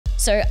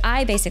So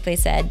I basically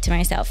said to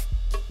myself,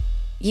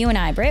 you and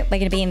I, Britt, we're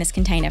going to be in this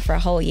container for a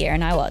whole year.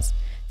 And I was.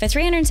 For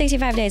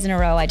 365 days in a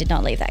row, I did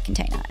not leave that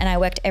container. And I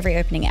worked every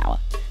opening hour.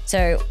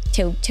 So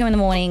till 2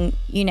 a.m,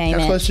 you name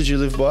it. How close did you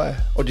live by?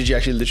 Or did you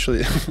actually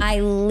literally? I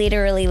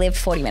literally lived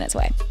 40 minutes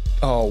away.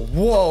 Oh,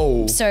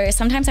 whoa. So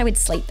sometimes I would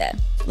sleep there.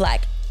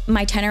 Like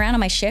my turnaround on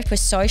my shift was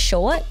so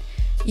short.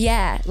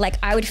 Yeah, like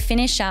I would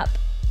finish up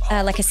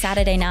like a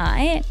Saturday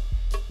night,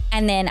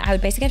 and then I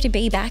would basically have to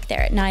be back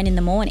there at 9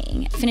 a.m.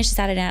 Finish the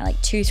Saturday night at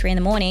like 2, 3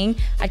 a.m.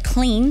 I'd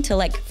clean till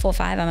like 4,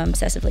 5. I'm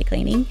obsessively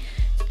cleaning.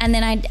 And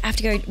then I'd have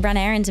to go run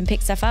errands and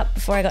pick stuff up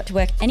before I got to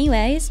work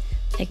anyways,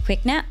 take a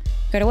quick nap,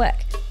 go to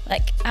work.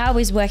 Like I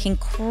was working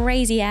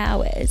crazy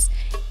hours,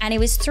 and it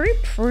was through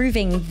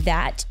proving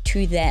that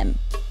to them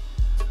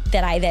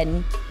that I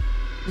then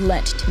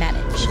learnt to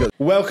manage.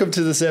 Welcome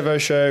to the Sevo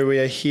Show. We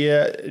are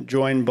here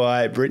joined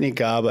by Brittany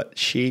Garbutt.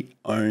 She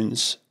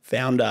owns,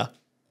 founder,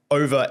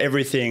 over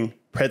everything,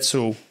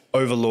 Pretzel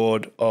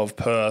overlord of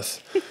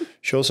Perth.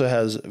 She also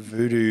has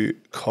Voodoo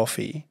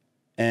Coffee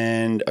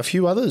and a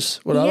few others.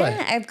 What are they?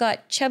 Yeah, I've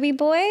got Chubby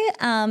Boy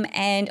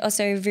and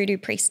also Voodoo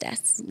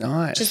Priestess.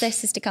 Nice. Which is their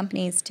sister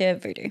companies to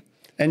Voodoo.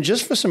 And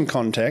just for some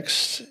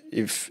context,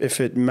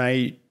 if it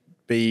may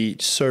be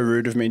so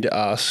rude of me to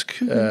ask,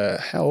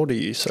 how old are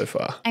you so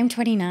far? I'm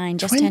 29,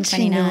 just turned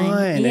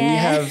 29.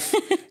 Yeah.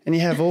 And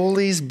you have all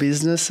these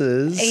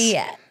businesses.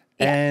 Yeah.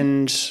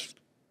 And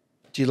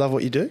do you love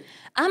what you do?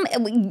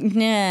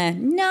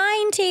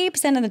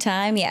 90% of the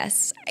time,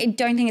 yes. I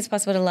don't think it's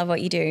possible to love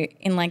what you do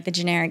in like the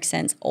generic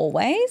sense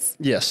always.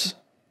 Yes.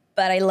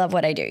 But I love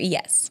what I do,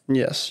 yes.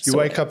 Yes. You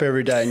wake up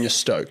every day and you're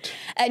stoked.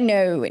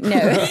 No.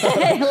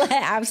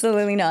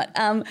 Absolutely not.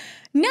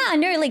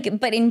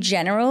 But in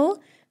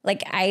general,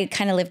 like I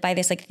kind of live by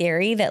this like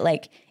theory that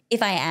like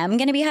if I am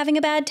going to be having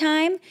a bad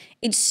time,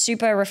 it's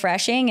super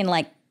refreshing and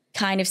like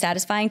kind of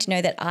satisfying to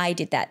know that I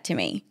did that to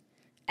me.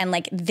 And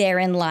like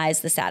therein lies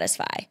the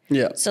satisfy.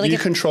 Yeah. So like you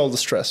control the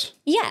stress.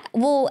 Yeah.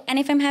 Well, and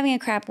if I'm having a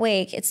crap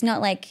week, it's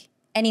not like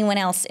anyone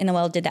else in the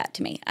world did that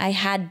to me. I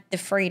had the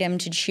freedom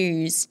to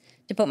choose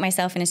to put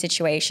myself in a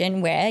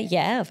situation where,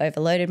 yeah, I've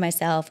overloaded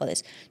myself or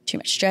there's too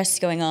much stress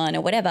going on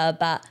or whatever,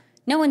 but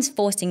no one's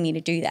forcing me to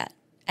do that.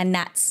 And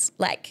that's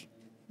like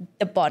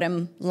the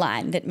bottom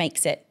line that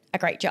makes it a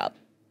great job.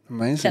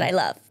 Amazing. That I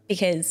love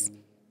because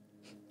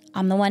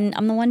I'm the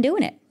one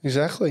doing it.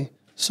 Exactly.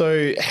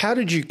 So how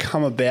did you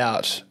come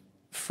about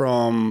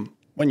from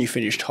when you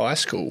finished high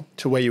school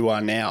to where you are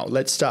now?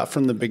 Let's start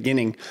from the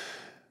beginning.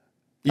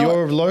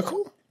 You're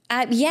local?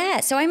 Yeah.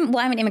 So I'm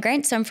an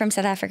immigrant. So I'm from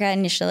South Africa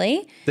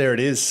initially. There it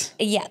is.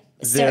 Yeah.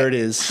 There it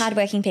is.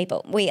 Hardworking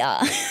people. We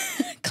are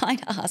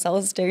kind of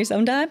assholes too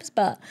sometimes,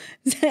 but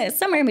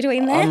somewhere in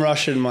between there. I'm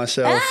Russian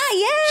myself.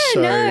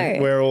 So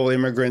we're all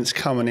immigrants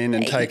coming in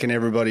and taking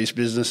everybody's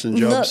business and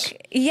jobs.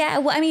 Look, yeah.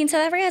 Well, I mean,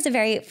 South Africa has a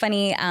very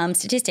funny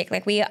statistic.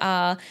 Like we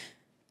are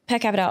per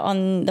capita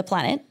on the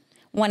planet,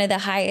 one of the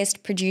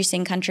highest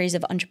producing countries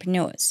of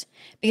entrepreneurs.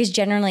 Because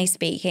generally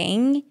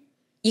speaking,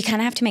 you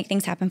kind of have to make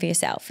things happen for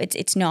yourself.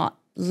 It's not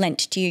lent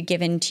to you,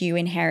 given to you,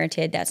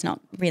 inherited. That's not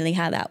really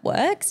how that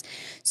works.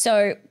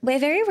 So we're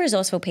very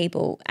resourceful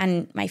people,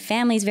 and my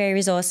family's very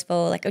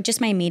resourceful, like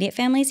just my immediate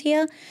family's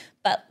here.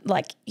 But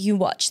like you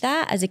watch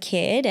that as a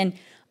kid, and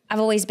I've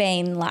always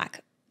been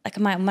like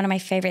one of my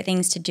favorite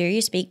things to do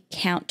is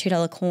count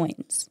 $2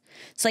 coins.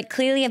 So like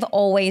clearly I've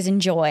always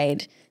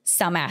enjoyed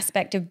some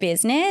aspect of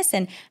business,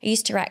 and I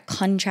used to write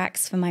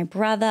contracts for my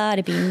brother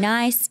to be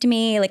nice to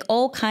me, like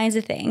all kinds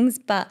of things.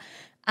 But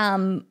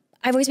I've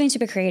always been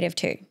super creative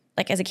too,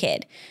 like as a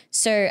kid.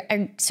 So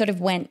I sort of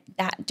went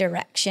that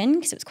direction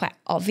because it was quite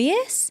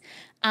obvious.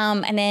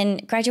 And then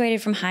graduated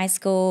from high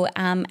school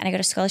and I got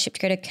a scholarship to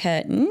go to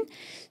Curtin.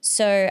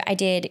 So I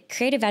did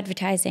creative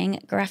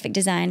advertising, graphic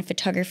design,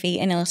 photography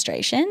and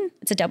illustration.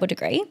 It's a double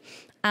degree.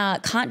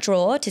 Can't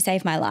draw to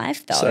save my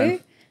life though. Same.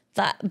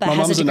 But my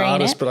mum's an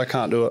artist, it. but I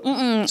can't do it.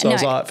 So I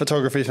was like,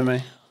 photography for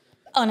me.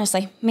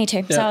 Honestly, me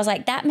too. Yeah. So I was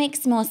like, that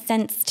makes more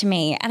sense to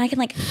me. And I can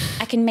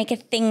make a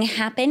thing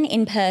happen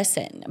in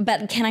person,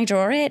 but can I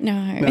draw it?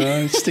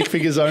 No, stick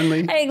figures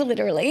only.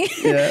 Literally.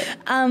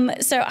 Yeah.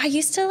 So I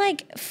used to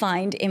like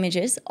find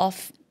images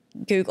off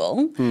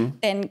Google,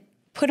 then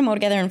put them all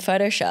together in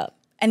Photoshop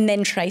and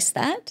then trace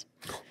that.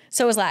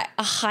 So it was like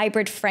a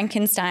hybrid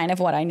Frankenstein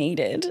of what I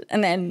needed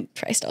and then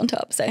traced on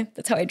top. So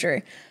that's how I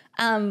drew.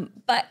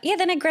 But yeah,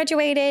 then I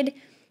graduated.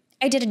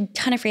 I did a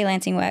ton of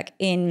freelancing work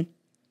in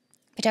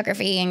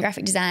photography and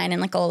graphic design and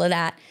like all of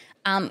that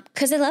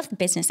because I love the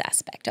business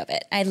aspect of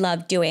it. I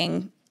love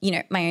doing,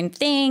 my own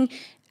thing,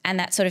 and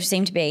that sort of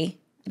seemed to be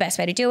the best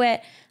way to do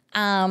it.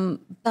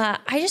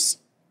 But I just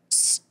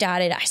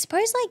started, I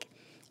suppose like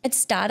I'd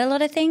start a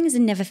lot of things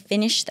and never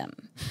finish them.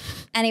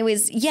 And it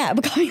was,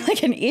 becoming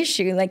like an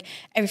issue. Like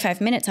every 5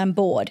 minutes I'm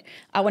bored.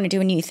 I want to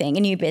do a new thing, a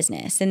new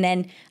business. And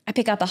then I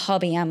pick up a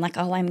hobby. I'm like,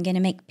 oh, I'm going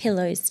to make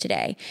pillows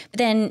today. But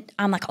then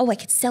I'm like, oh, I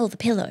could sell the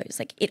pillows.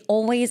 Like it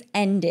always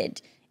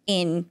ended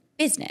in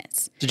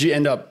business. Did you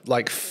end up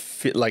like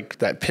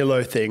that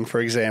pillow thing, for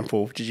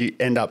example? Did you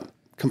end up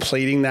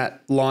completing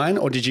that line,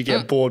 or did you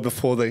get bored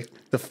before the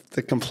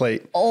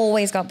complete?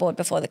 Always got bored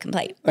before the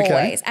complete.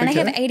 Always. And I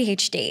have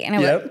ADHD.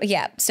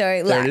 And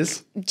so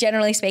like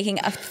generally speaking,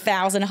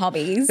 1,000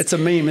 hobbies. It's a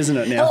meme, isn't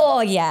it now?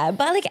 Oh yeah.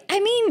 But like, I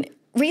mean,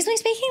 reasonably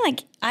speaking,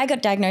 like I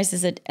got diagnosed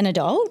as an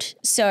adult.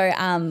 So,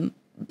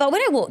 but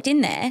when I walked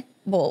in there,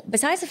 well,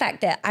 besides the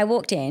fact that I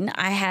walked in,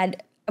 I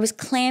was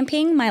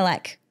clamping my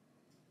like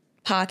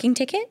parking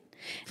ticket.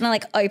 And I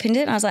like opened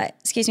it and I was like,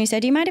 excuse me, sir,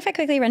 do you mind if I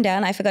quickly run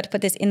down? I forgot to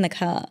put this in the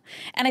car.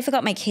 And I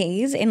forgot my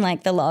keys in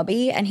like the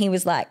lobby. And he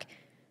was like,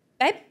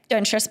 babe,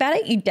 don't stress about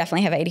it. You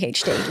definitely have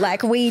ADHD.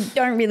 Like we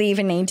don't really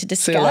even need to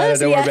discuss. See you later.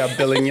 Don't worry about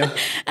billing you.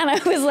 And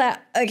I was like,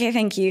 okay,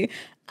 thank you.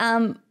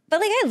 But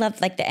like I love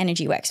like the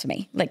energy works for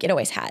me. Like it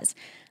always has.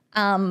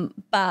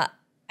 But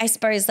I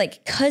suppose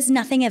like because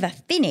nothing ever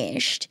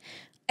finished,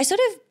 I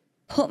sort of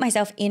put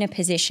myself in a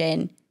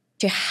position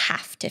to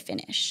have to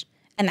finish.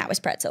 And that was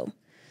Pretzel.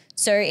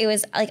 So it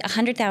was like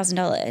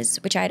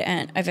 $100,000, which I'd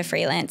earned over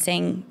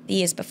freelancing the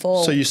years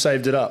before. So you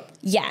saved it up?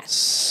 Yeah.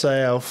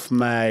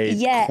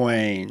 Self-made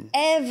queen.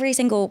 Every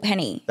single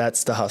penny.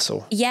 That's the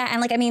hustle. Yeah.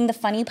 And like, I mean, the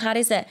funny part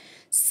is that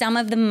some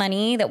of the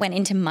money that went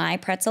into my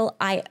pretzel,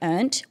 I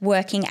earned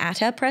working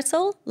at a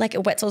pretzel, like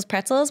at Wetzel's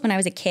Pretzels when I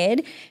was a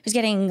kid. I was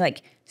getting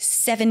like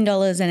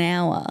 $7 an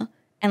hour.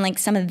 And like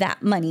some of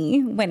that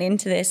money went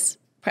into this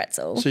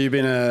pretzel. So you've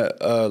been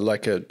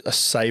a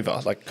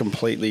saver, like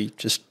completely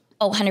just...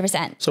 Oh,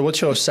 100%. So what's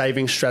your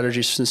saving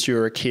strategy since you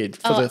were a kid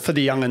for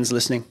the young'uns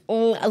listening?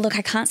 Oh, look,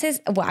 I can't say,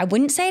 well, I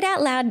wouldn't say it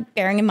out loud,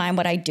 bearing in mind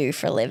what I do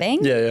for a living.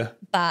 Yeah.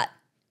 But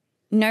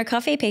no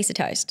coffee, piece of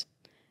toast.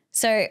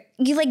 So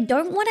you like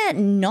don't want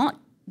to not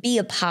be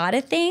a part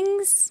of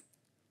things.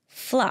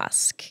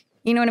 Flask.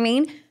 You know what I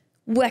mean?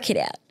 Work it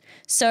out.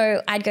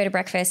 So I'd go to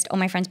breakfast. All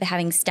my friends were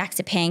having stacks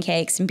of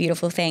pancakes and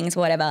beautiful things,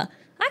 whatever.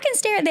 I can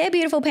stare at their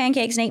beautiful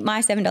pancakes and eat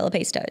my $7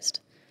 piece of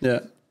toast. Yeah.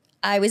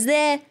 I was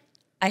there.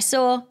 I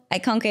saw, I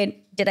conquered.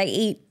 Did I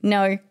eat?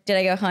 No. Did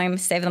I go home,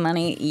 save the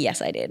money?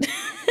 Yes, I did.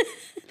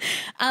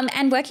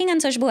 And working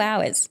unsociable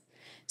hours.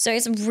 So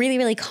it's really,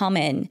 really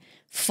common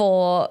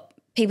for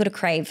people to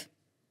crave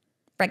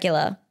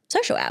regular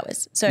social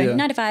hours. So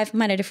 9 to 5,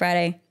 Monday to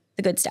Friday,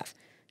 the good stuff.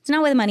 It's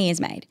not where the money is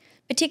made,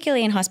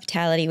 particularly in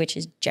hospitality, which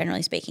is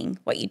generally speaking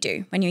what you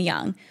do when you're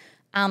young.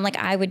 Like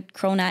I would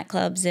crawl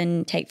nightclubs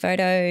and take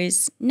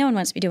photos. No one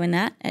wants to be doing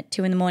that at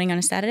 2 a.m. on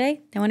a Saturday.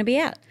 They want to be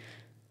out.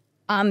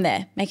 I'm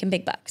there making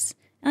big bucks.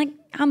 Like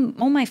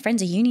all my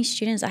friends are uni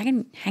students. I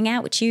can hang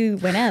out with you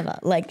whenever.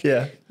 Like,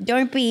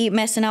 don't be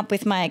messing up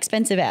with my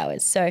expensive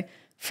hours. So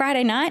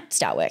Friday night,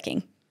 start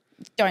working.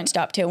 Don't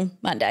stop till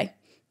Monday.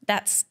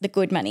 That's the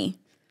good money.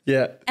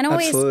 Yeah, and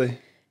always, absolutely.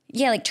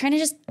 Yeah, like trying to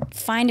just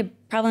find a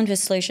problem to a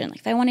solution. Like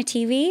if I want a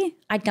TV,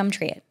 I'd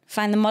Gumtree it.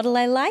 Find the model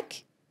I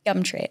like,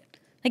 Gumtree it.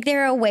 Like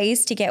there are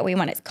ways to get where you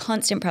want. It's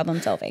constant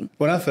problem solving.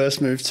 When I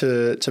first moved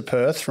to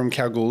Perth from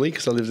Kalgoorlie,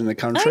 because I lived in the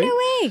country.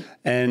 Oh, no way.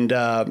 And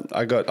I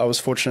was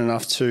fortunate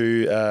enough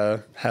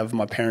to have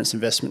my parents'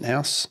 investment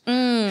house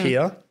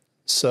here.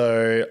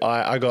 So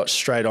I got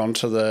straight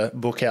onto the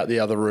book out the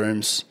other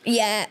rooms.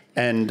 Yeah.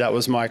 And that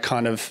was my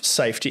kind of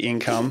safety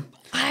income.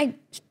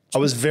 I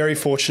was very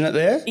fortunate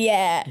there.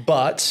 Yeah.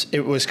 But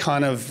it was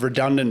kind of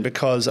redundant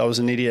because I was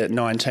an idiot at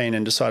 19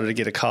 and decided to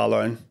get a car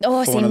loan.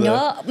 Oh, so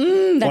not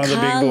the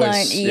car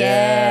loan.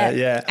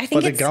 Yeah. I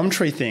think but the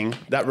Gumtree thing,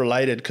 that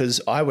related because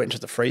I went to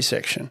the free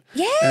section.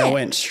 Yeah. And I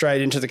went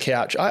straight into the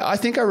couch. I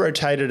think I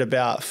rotated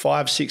about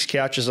 5, 6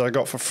 couches that I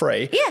got for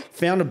free. Yeah.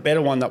 Found a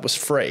better one that was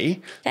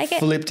free. Take it.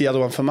 Flipped the other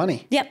one for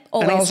money. Yep,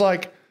 always. And I was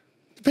like,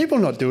 people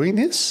are not doing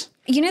this.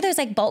 You know those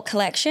like bulk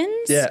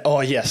collections? Yeah.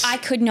 Oh, yes. I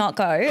could not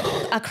go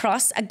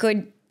across a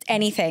good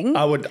anything.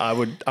 I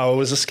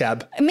was a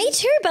scab. Me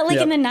too, but like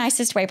in the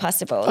nicest way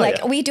possible.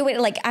 We do it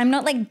like, I'm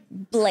not like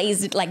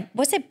brazen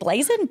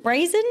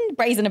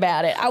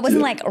about it. I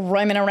wasn't like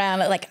roaming around.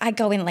 Like I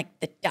go in like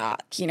the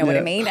dark, you know what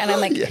I mean? And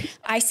I'm like,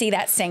 I see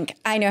that sink.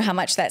 I know how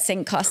much that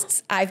sink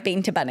costs. I've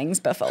been to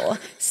Bunnings before.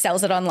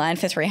 Sells it online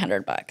for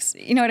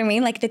 $300. You know what I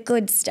mean? Like the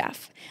good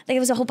stuff. Like there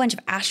was a whole bunch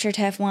of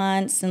AstroTurf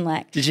once and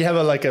like. Did you have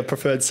a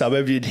preferred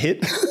suburb you'd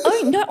hit?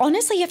 Oh no,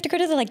 honestly, you have to go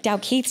to the like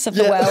Dalkeiths of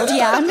the world.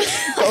 Yeah.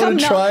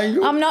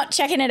 I'm not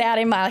checking it out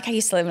in my, like I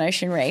used to live in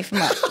Ocean Reef.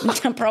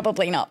 I'm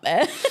probably not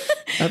there.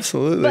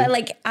 Absolutely. But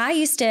like I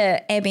used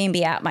to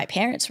Airbnb out my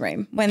parents'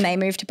 room when they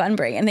moved to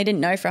Bunbury and they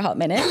didn't know for a hot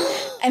minute.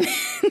 And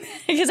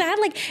because I had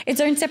like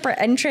its own separate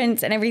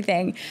entrance and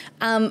everything.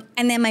 And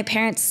then my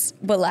parents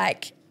were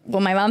like,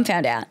 well, my mum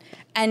found out.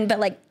 But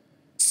like,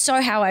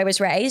 so how I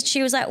was raised,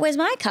 she was like, where's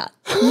my cut?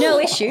 No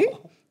issue.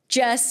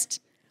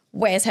 Just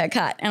where's her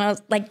cut? And I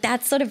was like,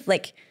 that's sort of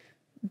like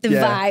the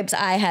vibes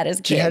I had as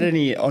a kid. Do you had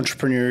any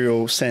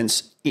entrepreneurial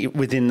sense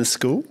within the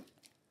school?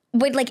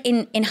 With like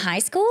in high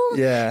school?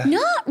 Yeah.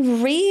 Not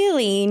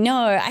really,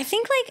 no. I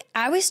think like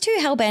I was too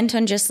hell-bent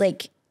on just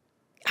like,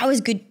 I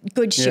was good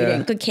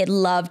student, good kid,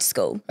 loved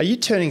school. Are you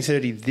turning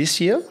 30 this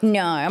year?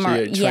 No, I'm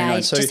I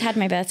just had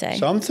my birthday.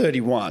 So I'm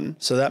 31,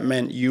 so that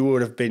meant you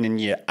would have been in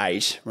year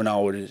 8 when I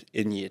was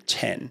in year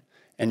 10.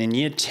 And in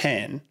year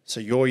 10, so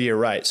your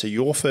year 8, so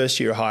your first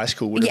year of high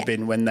school would have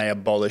been when they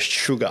abolished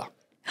sugar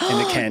in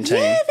the canteen.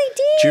 Yeah, they did.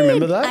 Do you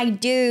remember that? I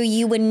do.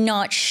 You were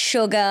not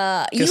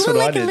sugar. Guess you were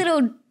what I like a did?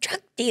 little drug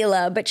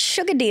dealer, but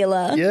sugar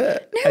dealer. Yeah.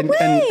 No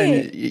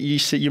way. And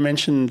you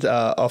mentioned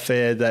off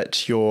air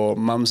that your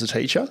mum's a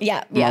teacher.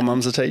 Yeah, My yeah.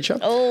 mum's a teacher.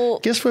 Oh.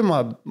 Guess where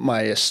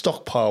my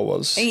stockpile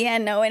was? Yeah,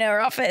 no, in her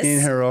office.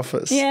 In her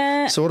office.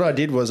 Yeah. So what I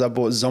did was I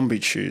bought zombie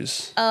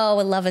chews. Oh,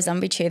 I love a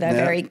zombie chew though.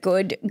 Very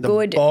good.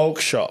 The bulk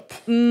shop.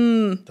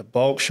 The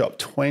bulk shop,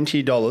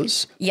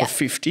 $20 Yeah. for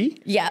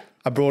 50. Yeah.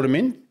 I brought them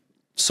in,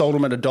 sold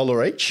them at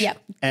 $1 each. Yep.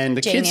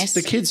 And Genius.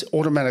 the kids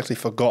automatically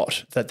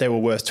forgot that they were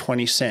worth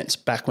 20 cents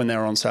back when they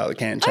were on sale at the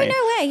canteen.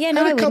 Oh, no way. Yeah,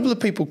 no, I I had a couple wouldn't.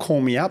 of people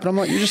call me up and I'm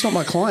like, you're just not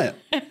my client.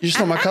 You're just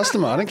not my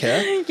customer. I don't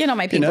care. You're not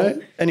my You people.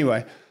 know?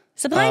 Anyway,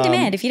 Supply and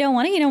demand. If you don't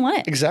want it, you don't want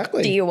it.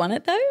 exactly. Do you want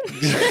it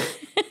though?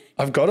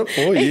 I've got it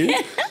for you.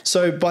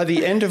 So by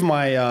the end of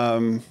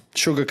my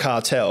sugar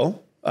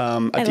cartel, at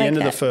the like end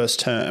of the that. first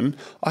term,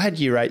 I had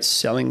year 8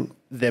 selling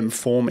them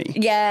for me.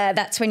 Yeah,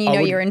 that's when you know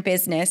you're in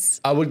business.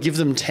 I would give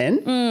them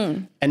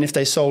 10, and if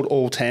they sold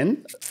all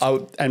 10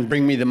 and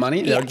bring me the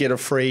money, they would get a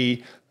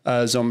free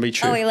zombie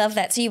chew. Oh, I love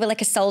that. So you were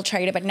like a sole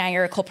trader, but now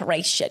you're a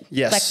corporation.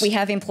 Yes. Like we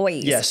have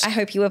employees. Yes. I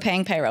hope you were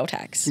paying payroll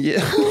tax.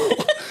 Yeah.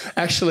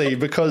 Actually,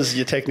 because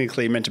you're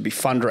technically meant to be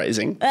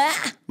fundraising,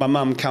 my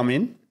mum come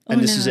in, and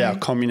this is our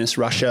communist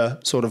Russia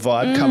sort of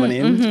vibe coming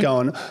in,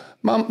 going,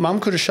 Mum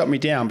could have shut me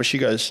down, but she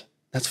goes,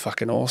 that's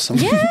fucking awesome.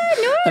 Yeah,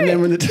 no. And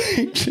then when the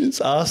teachers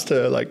asked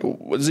her, like,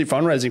 what is he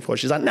fundraising for?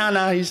 She's like, no,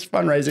 he's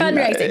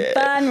fundraising.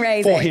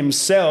 Fundraising. For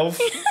himself.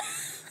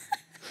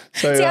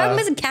 So, See, I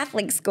was in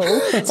Catholic school,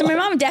 so my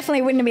mom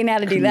definitely wouldn't have been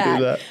able to do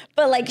that.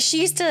 But like she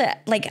used to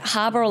like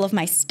harbor all of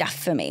my stuff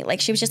for me.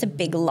 Like she was just a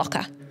big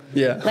locker.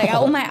 yeah. Like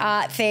all my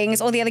art things,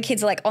 all the other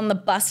kids are like on the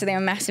bus with their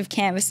massive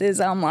canvases.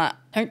 I'm like,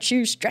 don't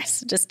you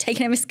stress, just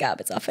taking him to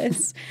Scarbett's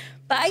office.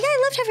 But yeah,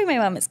 I loved having my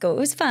mum at school. It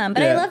was fun.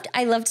 But Yeah.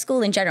 I loved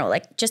school in general.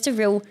 Like just a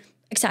real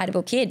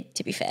excitable kid,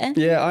 to be fair.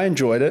 Yeah, I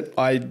enjoyed it.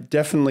 I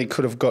definitely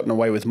could have gotten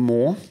away with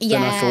more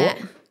than I thought.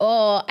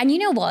 Oh, and you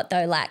know what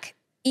though? Like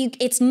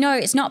it's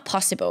not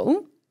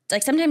possible.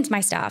 Like sometimes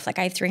my staff, like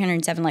I have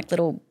 307 like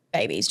little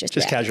babies just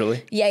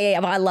Casually.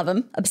 Yeah. But I love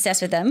them.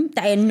 Obsessed with them.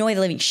 They annoy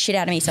the living shit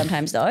out of me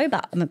sometimes though,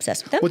 but I'm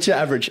obsessed with them. What's your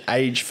average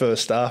age for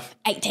staff?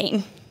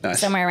 18. Nice.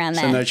 Somewhere around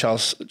there. So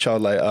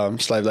no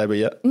slave labour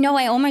yet? No,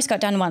 I almost got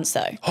done once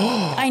though.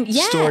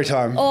 Yeah. Story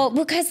time. Or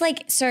because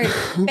so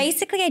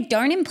basically I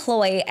don't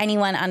employ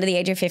anyone under the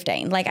age of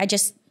 15. Like I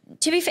just,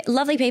 to be fair,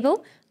 lovely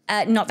people,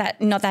 not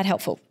that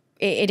helpful.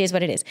 It is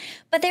what it is.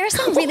 But there are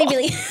some really,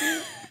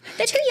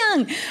 they're too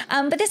young.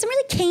 But there's some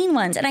really keen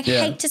ones and I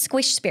hate to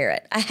squish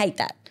spirit. I hate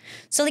that.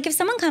 So like if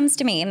someone comes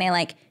to me and they're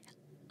like,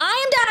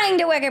 I am dying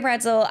to work at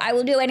Pretzel. I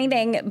will do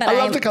anything. But I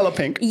love the colour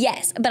pink.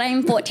 Yes, but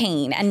I'm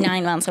 14 and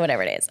 9 months or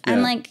whatever it is.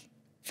 I'm like,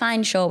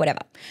 fine, sure, whatever.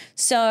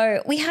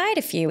 So we hired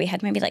a few. We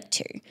had maybe like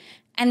 2.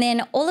 And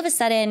then all of a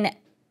sudden,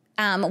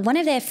 one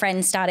of their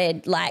friends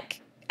started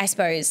like, I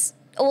suppose,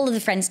 all of the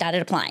friends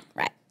started applying,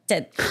 right?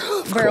 So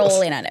we're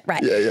all in on it,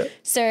 right? Yeah.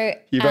 So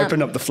You've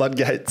opened up the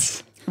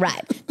floodgates.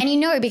 right.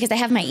 And because they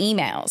have my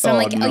email. So I'm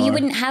like, no. you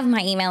wouldn't have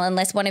my email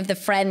unless one of the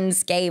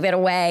friends gave it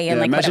away. And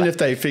Yeah, like, imagine whatever. if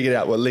they figured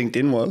out what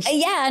LinkedIn was.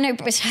 Yeah, I know,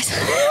 precisely.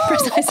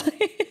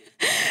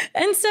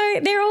 And so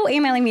they're all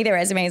emailing me their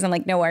resumes. I'm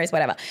like, no worries,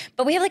 whatever.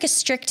 But we have like a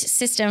strict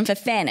system for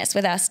fairness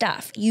with our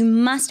staff. You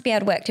must be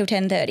able to work till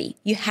 10:30.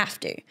 You have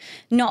to.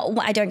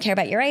 I don't care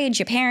about your age,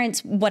 your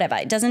parents, whatever.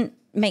 It doesn't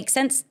make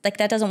sense. Like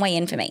that doesn't weigh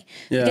in for me.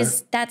 Yeah.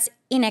 Because that's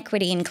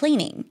inequity in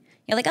cleaning.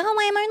 You're like, oh,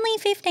 I'm only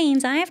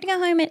 15, so I have to go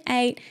home at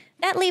 8.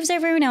 That leaves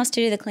everyone else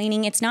to do the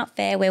cleaning. It's not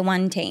fair. We're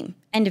one team.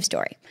 End of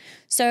story.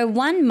 So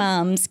one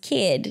mum's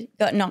kid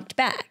got knocked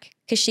back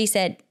because she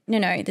said, no,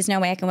 there's no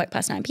way I can work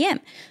past 9 p.m.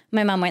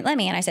 My mum won't let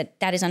me. And I said,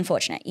 that is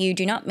unfortunate. You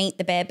do not meet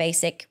the bare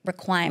basic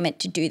requirement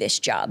to do this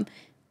job.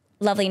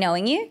 Lovely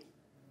knowing you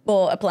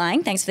or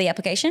applying. Thanks for the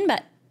application.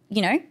 But,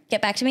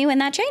 get back to me when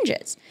that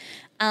changes.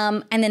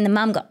 And then the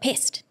mum got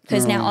pissed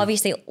because now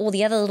obviously all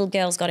the other little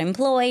girls got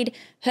employed.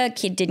 Her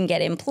kid didn't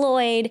get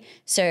employed.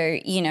 So,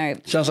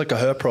 Sounds like a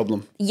her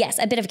problem. yes,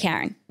 a bit of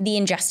Karen, the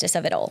injustice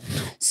of it all.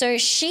 So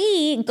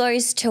she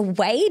goes to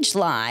Wage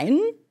Line,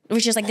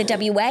 which is like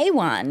the WA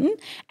one,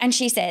 and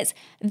she says,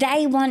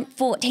 they want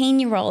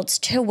 14-year-olds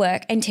to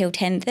work until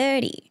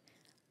 10:30.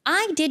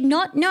 I did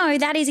not know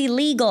that is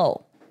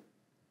illegal.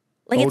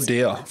 Like Oh, it's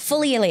dear.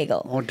 fully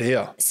illegal. Oh,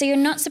 dear. So you're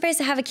not supposed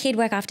to have a kid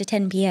work after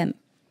 10 p.m.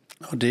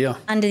 Oh, dear.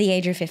 under the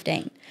age of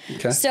 15.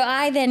 Okay. So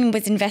I then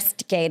was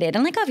investigated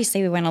and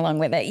obviously we went along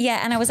with it.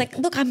 Yeah. And I was like,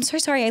 look, I'm so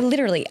sorry.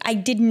 I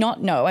did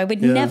not know. I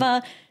would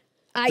never.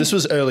 This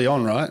was early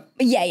on, right?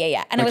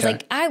 Yeah. And I was Okay.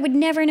 like, I would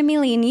never in a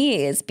million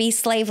years be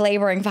slave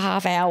laboring for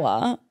half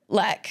hour.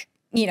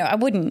 I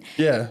wouldn't.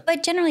 Yeah.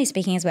 But generally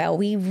speaking as well,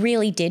 we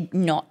really did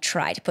not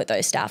try to put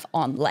those staff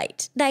on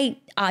late. They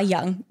are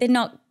young. They're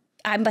not.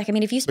 If you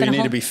But spend you a need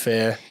whole to be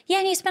fair.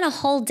 and you spend a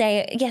whole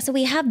day. Yeah. So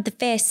we have the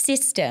fair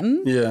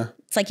system. Yeah.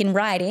 It's like in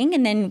writing,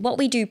 and then what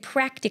we do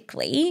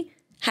practically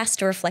has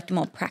to reflect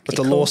more But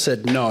practical. the law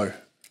said no.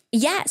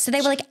 Yeah, so they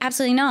were like,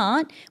 absolutely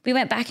not. We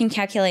went back and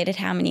calculated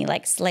how many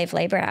like slave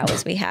labor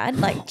hours we had.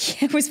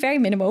 Like it was very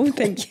minimal,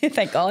 thank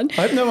God.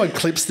 I hope no one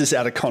clips this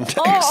out of context.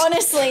 Oh,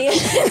 honestly.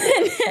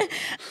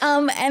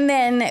 And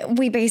then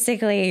we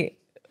basically,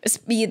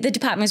 the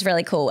department was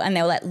really cool, and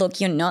they were like, look,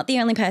 you're not the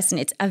only person.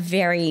 It's a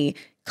very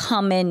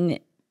common,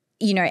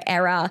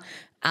 error.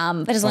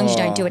 But as long as you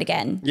don't do it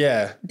again,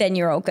 then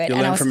you're all good. You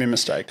learn from your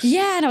mistakes.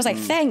 Yeah, and I was like,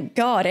 thank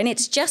God. And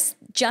it's just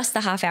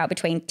the half hour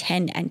between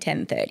 10 and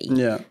 10:30.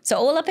 Yeah. So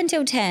all up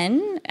until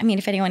 10. I mean,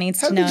 if anyone needs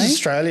to know. How big is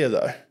Australia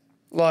though?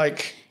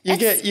 Like you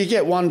get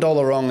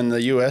 $1 wrong in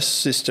the US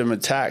system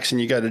of tax,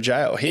 and you go to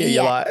jail. Here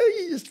you're like,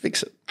 you just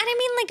fix it. And I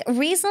mean, like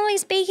reasonably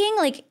speaking,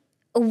 like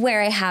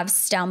where I have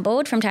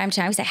stumbled from time to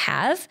time, because I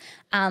have,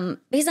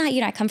 because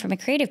I come from a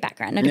creative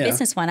background, not a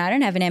business one. I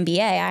don't have an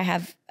MBA. I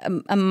have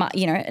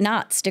an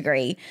arts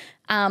degree.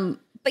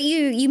 But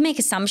you make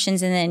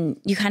assumptions, and then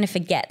you kind of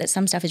forget that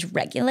some stuff is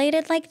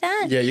regulated like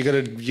that. Yeah, you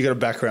got a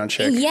background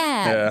check.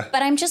 Yeah,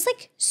 but I'm just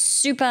like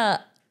super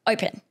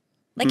open.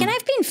 Like, and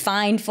I've been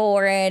fined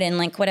for it and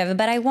like whatever,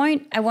 but I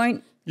won't.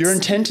 Your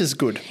intent is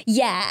good.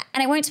 Yeah,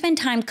 and I won't spend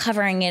time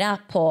covering it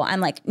up, or I'm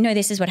like, no,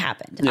 this is what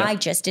happened. Yeah. I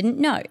just didn't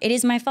know. It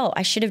is my fault.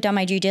 I should have done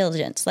my due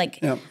diligence.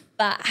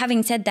 But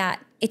having said that,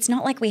 it's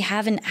not like we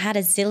haven't had a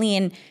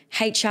zillion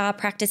HR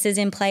practices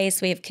in place.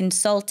 We have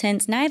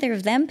consultants. Neither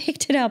of them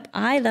picked it up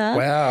either.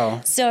 Wow.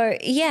 So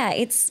yeah,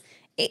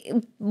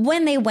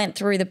 when they went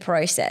through the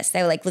process,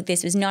 they were like, look,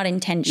 this was not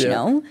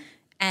intentional.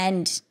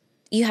 And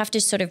you have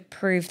to sort of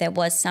prove there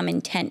was some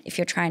intent if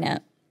you're trying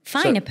to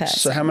fine a person.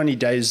 So how many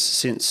days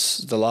since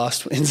the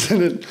last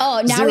incident?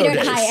 Oh, now 0 we don't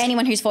days. hire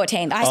anyone who's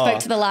 14. I spoke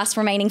to the last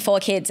remaining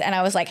 4 kids, and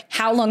I was like,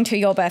 how long to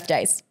your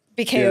birthdays?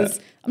 Because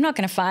I'm not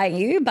going to fire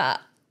you,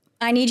 but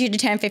I need you to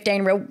turn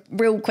 15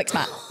 real quick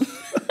smart.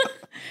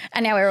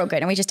 And now we're all good,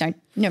 and we just don't,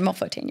 no more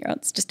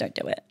 14-year-olds, just don't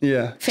do it.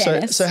 Yeah.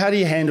 Fairness. So how do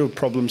you handle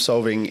problem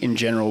solving in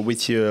general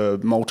with your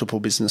multiple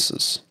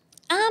businesses?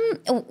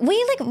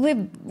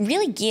 We're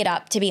really geared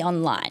up to be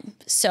online.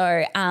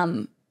 So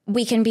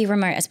we can be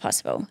remote as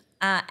possible.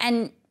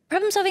 And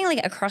problem solving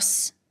like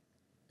across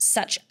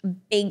such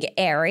big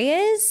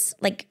areas,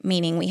 like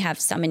meaning we have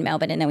some in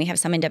Melbourne and then we have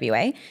some in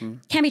WA,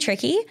 can be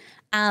tricky.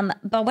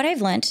 But what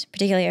I've learnt,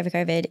 particularly over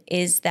COVID,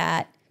 is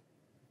that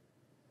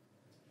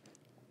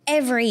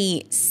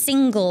every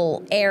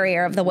single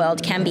area of the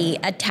world can be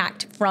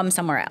attacked from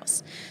somewhere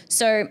else.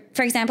 So,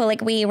 for example,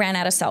 like we ran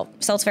out of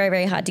salt. Salt's very,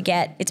 very hard to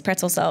get. It's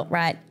pretzel salt,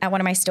 right, at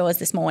one of my stores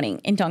this morning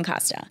in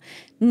Doncaster.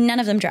 None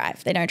of them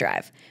drive. They don't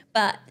drive.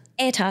 But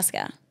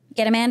Airtasker,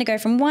 get a man to go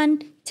from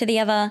one to the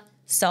other,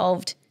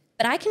 solved.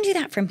 But I can do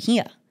that from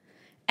here.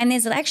 And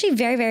there's actually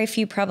very, very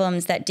few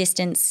problems that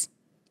distance,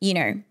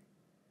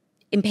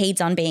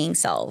 impedes on being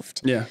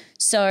solved. Yeah.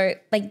 So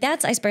like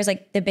that's, I suppose,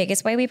 like the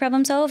biggest way we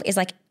problem solve is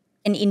like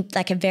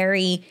a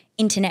very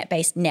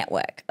internet-based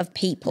network of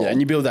people. Yeah, and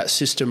you build that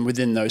system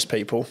within those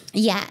people.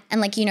 Yeah,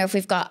 and like, if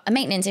we've got a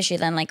maintenance issue,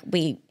 then like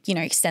we,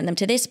 send them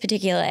to this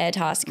particular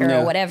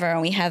Airtasker or whatever,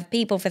 and we have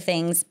people for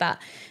things. But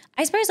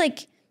I suppose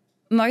like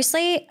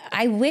mostly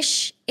I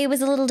wish it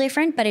was a little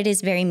different, but it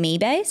is very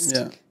me-based.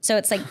 Yeah. So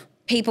it's like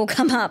people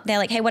come up, they're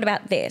like, hey, what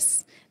about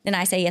this? Then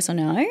I say yes or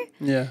no.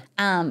 Yeah.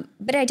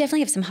 But I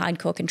definitely have some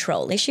hardcore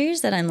control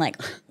issues that I'm like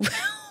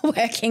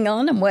working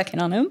on. I'm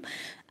working on them.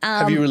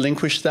 Have you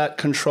relinquished that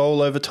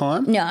control over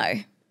time? No.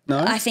 No?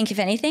 I think if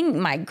anything,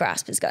 my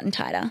grasp has gotten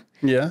tighter.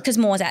 Yeah. Because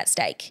more's at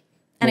stake.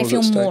 And I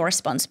feel more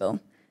responsible.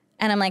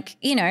 And I'm like,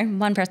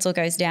 1 pretzel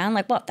goes down.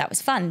 Like, what? That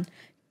was fun.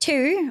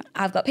 2,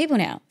 I've got people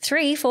now.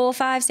 3, 4,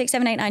 5, 6,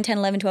 7, 8, 9, 10,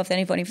 11, 12,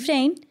 13, 14,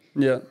 15.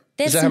 Yeah.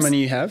 Is that how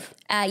many you have?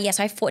 Yes,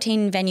 I have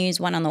 14 venues,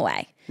 1 on the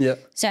way. Yeah.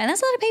 So, and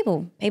that's a lot of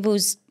people.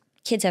 People's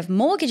kids have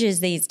mortgages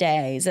these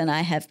days, and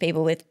I have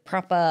people with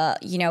proper,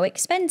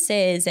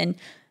 expenses, and,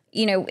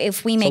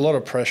 if we make a lot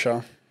of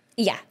pressure.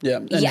 Yeah. Yeah.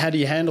 And how do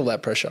you handle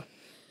that pressure?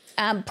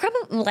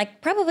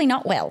 Probably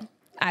not well,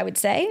 I would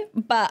say.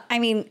 But I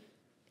mean,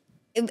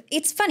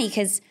 it's funny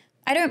because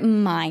I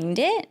don't mind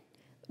it,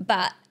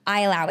 but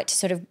I allow it to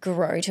sort of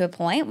grow to a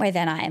point where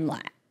then I am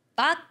like,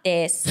 fuck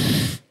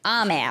this,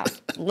 I'm out.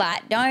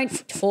 Like,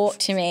 don't talk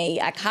to me.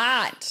 I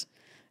can't.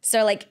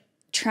 So like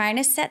trying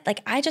to set,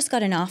 like I just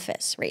got an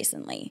office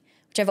recently,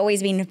 which I've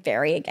always been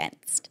very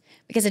against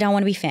because I don't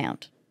want to be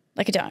found.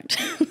 Like I don't.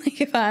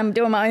 Like if I'm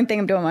doing my own thing,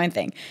 I'm doing my own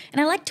thing.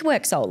 And I like to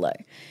work solo.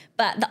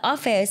 But the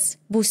office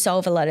will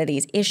solve a lot of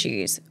these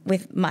issues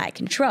with my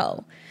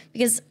control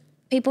because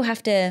people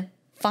have to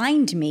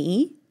find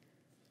me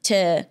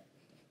to,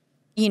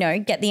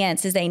 get the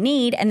answers they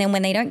need. And then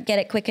when they don't get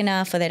it quick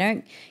enough or they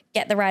don't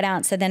get the right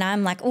answer, then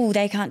I'm like, oh,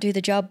 they can't do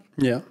the job.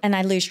 Yeah. And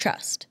I lose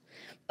trust.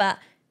 But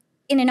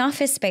in an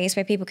office space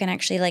where people can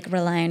actually like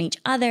rely on each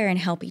other and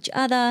help each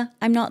other,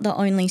 I'm not the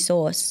only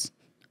source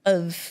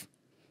of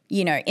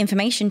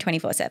information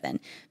 24/7.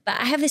 But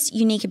I have this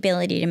unique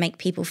ability to make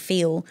people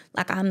feel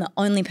like I'm the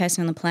only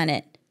person on the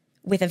planet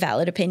with a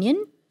valid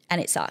opinion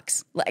and it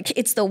sucks. Like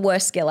it's the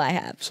worst skill I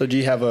have. So do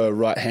you have a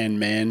right-hand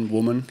man,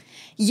 woman?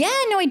 Yeah,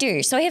 no, I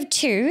do. So I have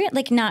two,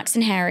 like Narks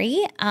and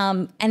Harry,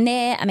 and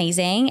they're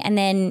amazing. And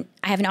then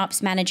I have an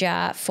ops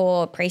manager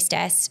for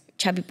Priestess,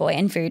 Chubby Boy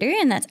and Voodoo,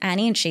 and that's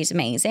Annie, and she's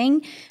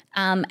amazing.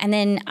 And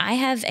then I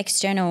have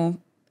external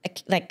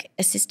like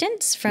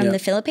assistants from the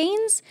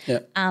Philippines,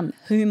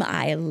 whom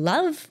I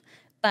love,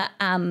 but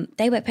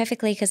they work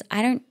perfectly because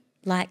I don't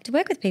like to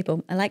work with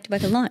people. I like to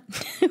work alone,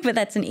 but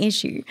that's an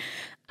issue.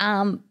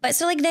 But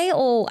so like they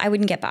all, I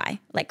wouldn't get by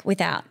like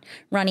without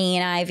Ronnie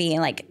and Ivy,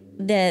 and like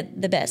they're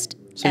the best.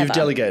 So ever. you've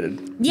delegated.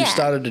 Yeah. You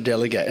started to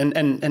delegate.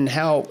 And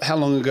how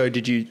long ago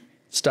did you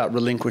start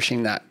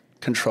relinquishing that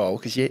control?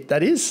 Because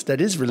that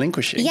is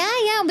relinquishing.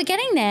 Yeah, we're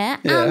getting there.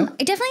 Yeah.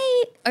 I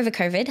definitely over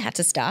COVID had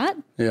to start.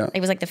 Yeah. It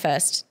was like the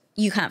first,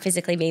 you can't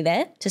physically be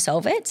there to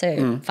solve it,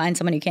 so find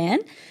someone who can.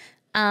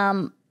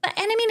 But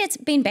I mean, it's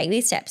been baby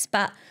steps,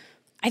 but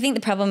I think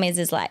the problem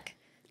is like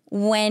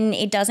when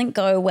it doesn't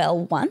go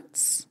well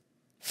once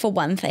for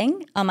one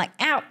thing, I'm like,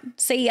 out,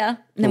 see ya,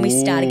 and then we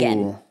start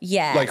again.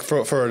 Yeah. Like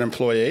for an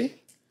employee?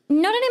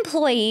 Not an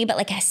employee, but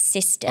like a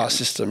system. A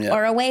system, yeah.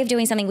 Or a way of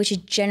doing something which is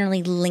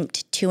generally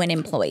linked to an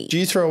employee. Do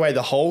you throw away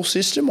the whole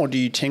system or do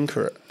you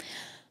tinker it?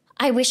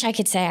 I wish I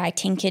could say I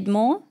tinkered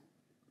more,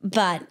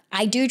 but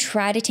I do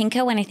try to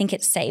tinker when I think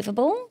it's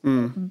savable.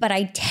 But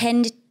I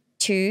tend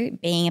to,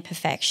 being a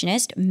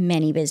perfectionist,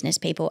 many business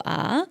people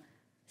are,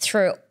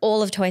 throw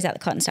all of toys out the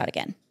cot and start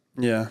again.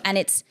 Yeah. And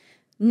it's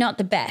not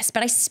the best,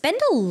 but I spend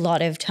a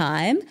lot of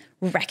time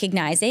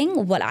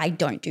recognizing what I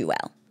don't do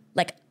well,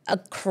 like a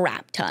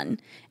crap ton.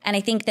 And I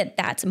think that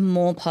that's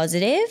more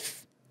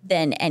positive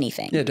than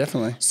anything. Yeah,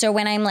 definitely. So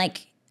when I'm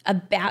like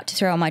about to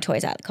throw all my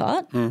toys out the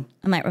cot, I'm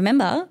like,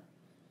 remember,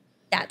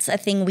 that's a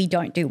thing we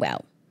don't do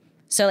well.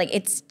 So like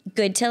it's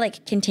good to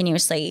like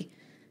continuously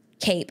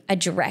keep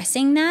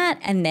addressing that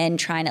and then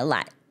trying to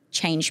like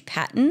change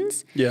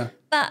patterns. Yeah.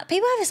 But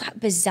people have this like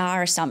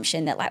bizarre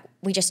assumption that like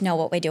we just know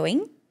what we're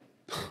doing.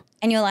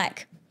 And you're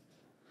like,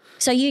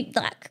 so you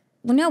like,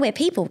 well, no, we're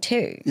people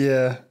too.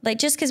 Yeah. Like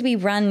just because we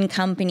run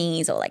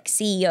companies or like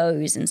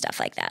CEOs and stuff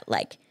like that,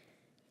 like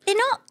they're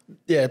not.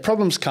 Yeah,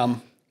 problems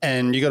come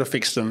and you got to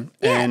fix them.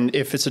 Yeah. And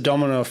if it's a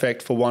domino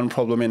effect for one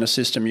problem in a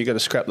system, you got to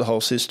scrap the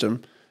whole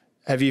system.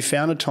 Have you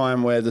found a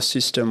time where the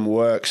system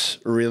works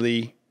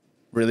really,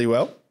 really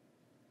well?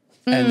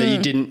 And that you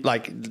didn't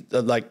like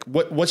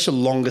what's your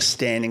longest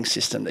standing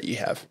system that you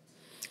have?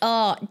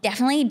 Oh,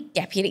 definitely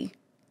Deputy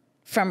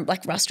from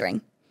like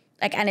rostering.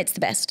 Like, and it's the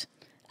best.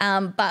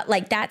 But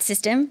like that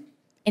system,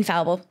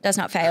 infallible, does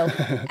not fail.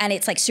 And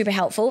it's like super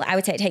helpful. I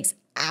would say it takes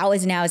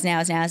hours and hours and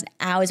hours and hours and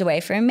hours away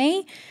from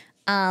me.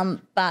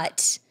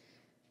 But,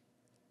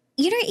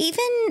 you know,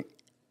 even,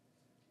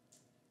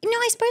 you know,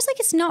 I suppose like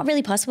it's not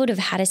really possible to have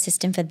had a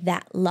system for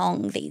that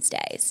long these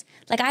days.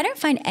 Like I don't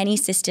find any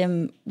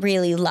system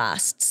really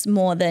lasts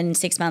more than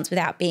 6 months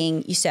without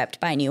being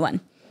usurped by a new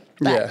one.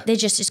 But they're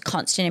just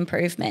constant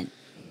improvement.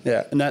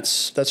 Yeah, and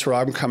that's where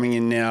I'm coming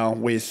in now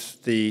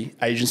with the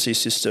agency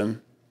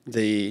system,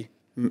 the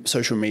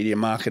social media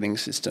marketing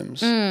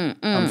systems.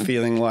 I'm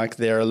feeling like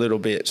they're a little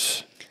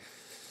bit.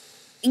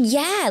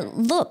 Yeah,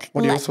 look.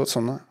 What are your thoughts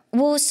on that?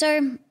 Well,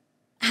 so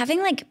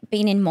having like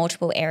been in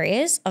multiple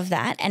areas of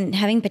that and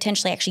having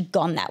potentially actually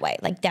gone that way,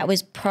 like that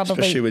was probably.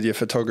 Especially with your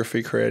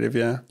photography creative,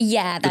 yeah.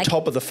 Yeah. The like,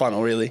 top of the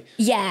funnel, really.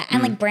 Yeah,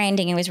 and like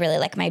branding, it was really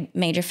like my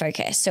major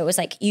focus. So it was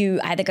like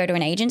you either go to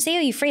an agency or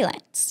you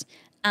freelance.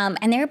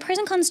 And there are pros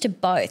and cons to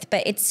both,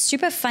 but it's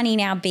super funny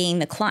now being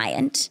the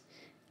client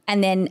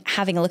and then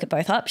having a look at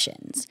both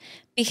options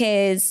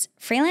because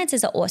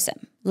freelancers are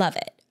awesome, love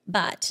it,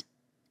 but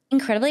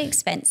incredibly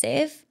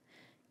expensive.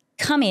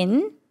 Come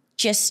in,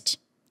 just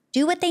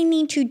do what they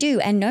need to do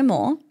and no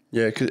more.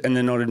 Yeah, and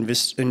they're not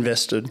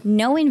invested.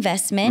 No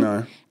investment.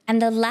 No.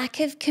 And the lack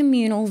of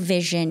communal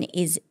vision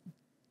is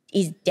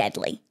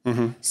deadly.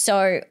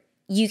 So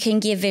you can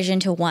give vision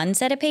to one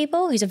set of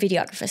people who's a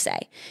videographer,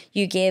 say.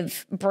 You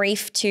give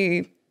brief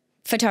to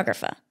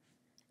photographer.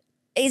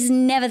 It's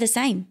never the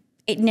same.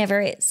 It never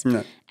is.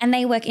 No. And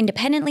they work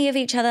independently of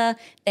each other.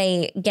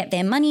 They get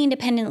their money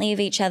independently of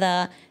each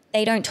other.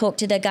 They don't talk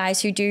to the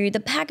guys who do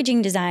the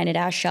packaging design at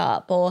our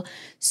shop. Or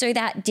so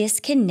that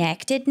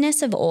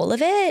disconnectedness of all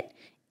of it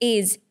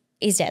is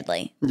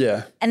deadly.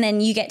 Yeah. And then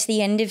you get to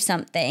the end of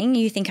something,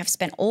 you think I've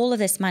spent all of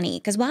this money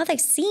because while they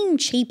seem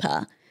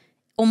cheaper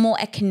or more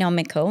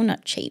economical,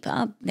 not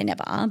cheaper, they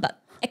never are,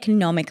 but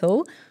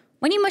economical,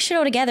 when you mush it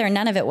all together and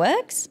none of it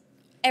works,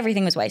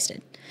 everything was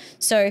wasted.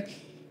 So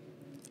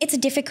it's a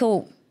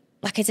difficult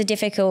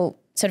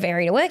sort of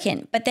area to work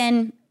in. But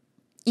then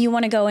you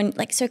want to go and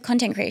like, so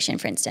content creation,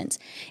 for instance,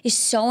 is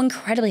so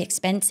incredibly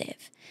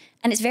expensive.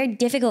 And it's very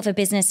difficult for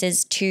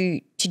businesses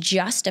to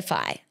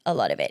justify a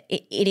lot of it.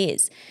 It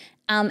is.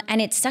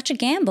 And it's such a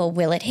gamble.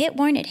 Will it hit?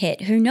 Won't it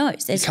hit? Who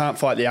knows? You can't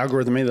fight the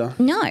algorithm either.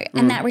 No.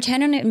 And that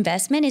return on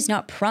investment is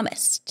not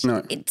promised.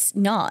 No. It's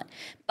not.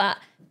 But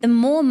the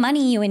more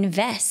money you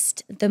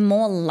invest, the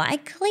more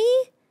likely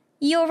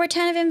your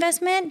return of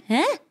investment,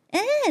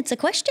 it's a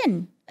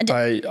question.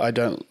 I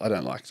don't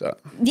like that.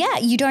 Yeah,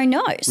 you don't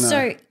know. No.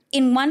 So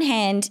in one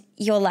hand,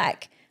 you're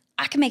like,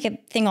 I can make a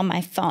thing on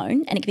my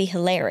phone and it could be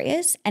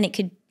hilarious and it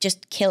could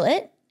just kill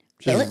it.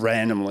 Just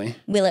randomly.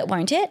 Will it,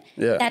 won't it?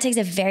 Yeah. That takes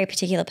a very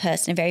particular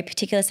person, a very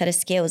particular set of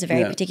skills, a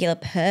very particular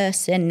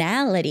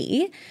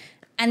personality.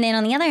 And then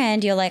on the other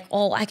hand, you're like,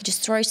 oh, I could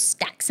just throw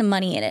stacks of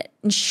money in it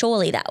and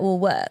surely that will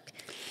work.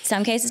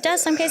 Some cases it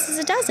does, some cases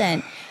it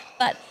doesn't.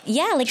 But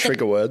yeah, like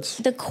trigger words.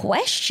 The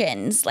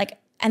questions, like,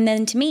 and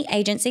then to me,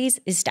 agencies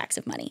is stacks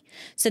of money.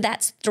 So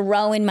that's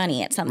throwing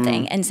money at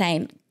something and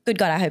saying, good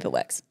God, I hope it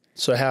works.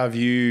 So how have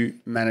you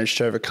managed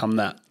to overcome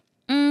that?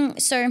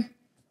 So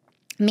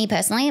me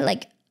personally,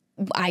 like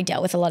I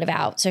dealt with a lot of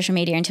our social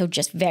media until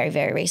just very,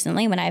 very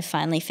recently when I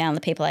finally found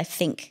the people I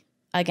think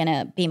are going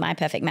to be my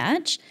perfect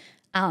match.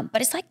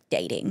 But it's like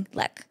dating.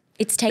 Like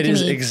it's taken me.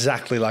 It is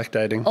exactly like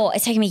dating. Oh,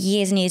 it's taken me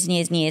years and years and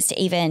years and years to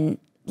even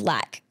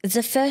like, it's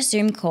the first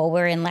Zoom call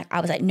we're in, like,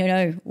 I was like,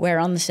 no, we're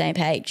on the same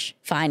page,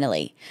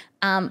 finally.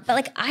 But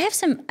like, I have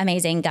some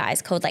amazing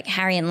guys called like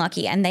Harry and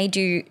Lucky, and they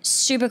do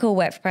super cool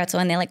work for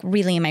Pretzel, and they're like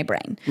really in my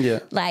brain. Yeah.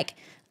 Like,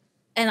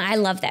 and I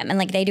love them, and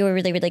like they do a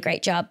really, really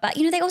great job. But,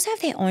 you know, they also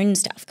have their own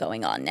stuff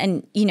going on,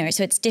 and, you know,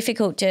 so it's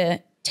difficult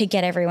to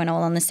get everyone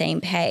all on the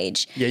same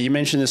page. Yeah, you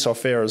mentioned this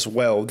off air as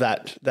well,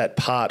 that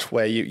part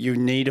where you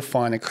need to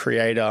find a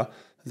creator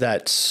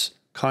that's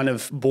kind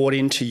of bought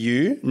into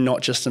you,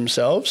 not just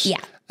themselves. Yeah.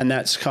 And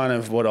that's kind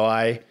of what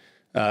I,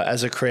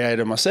 as a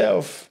creator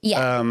myself,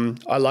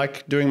 I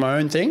like doing my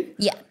own thing.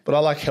 Yeah. But I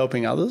like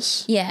helping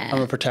others. Yeah.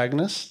 I'm a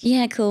protagonist.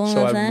 Yeah, cool.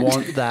 So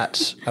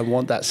I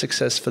want that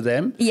success for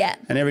them. Yeah.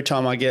 And every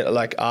time I get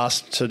like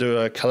asked to do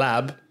a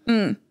collab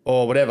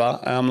or whatever,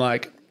 I'm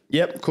like,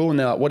 yep, cool. And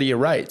they're like, what are your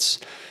rates?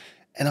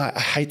 And I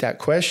hate that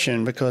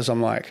question because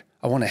I'm like,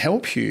 I want to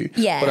help you,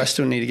 but I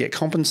still need to get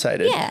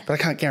compensated. Yeah. But I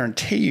can't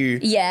guarantee you.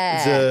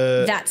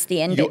 Yeah. That's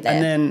the end bit there.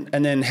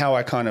 And then how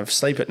I kind of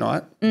sleep at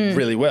night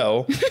really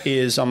well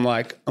is I'm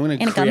like, I'm going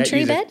to in create a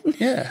Gumtree bed.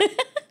 Yeah.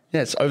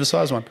 Yeah, it's an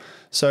oversized one.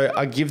 So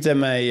I give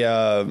them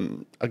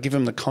I give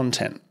them the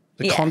content.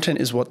 The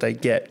content is what they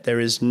get. There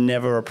is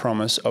never a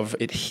promise of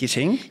it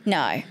hitting.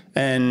 No.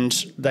 And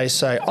they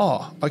say,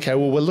 oh, okay,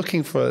 well, we're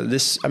looking for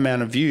this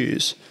amount of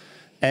views.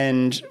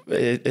 And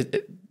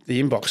the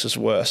inbox is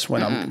worse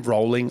when I'm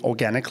rolling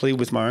organically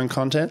with my own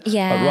content.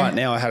 Yeah. But right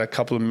now I had a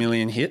couple of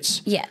million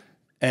hits. Yeah.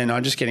 And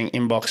I'm just getting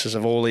inboxes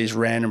of all these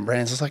random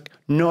brands. It's like,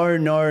 no,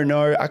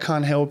 I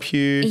can't help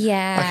you.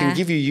 Yeah. I can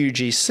give you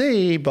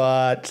UGC,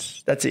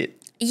 but that's it.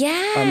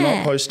 Yeah. I'm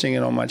not posting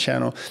it on my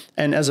channel.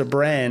 And as a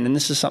brand, and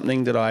this is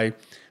something that I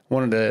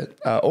wanted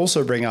to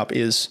also bring up,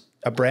 is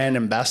a brand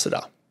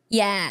ambassador.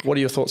 Yeah. What are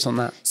your thoughts on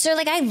that? So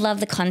like, I love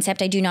the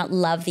concept. I do not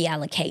love the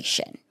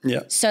allocation.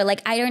 Yeah. So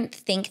like, I don't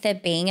think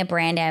that being a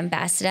brand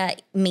ambassador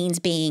means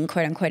being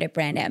quote unquote a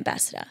brand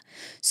ambassador.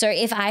 So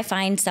if I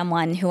find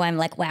someone who I'm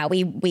like, wow,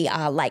 we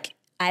are like,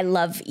 I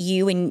love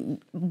you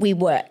and we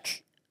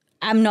work.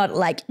 I'm not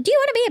like, do you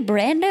want to be a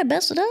brand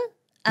ambassador?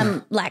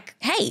 I'm like,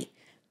 hey,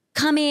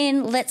 come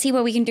in, let's see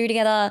what we can do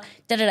together.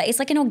 It's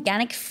like an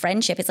organic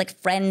friendship. It's like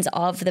friends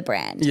of the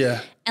brand.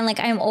 Yeah. And like,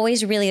 I'm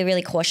always really,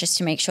 really cautious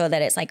to make sure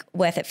that it's like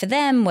worth it for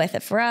them, worth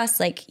it for us.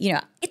 Like, you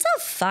know, it's a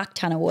fuck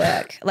ton of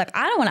work. Like,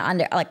 I don't want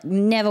to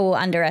never will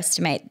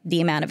underestimate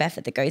the amount of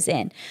effort that goes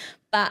in.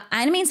 But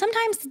I mean,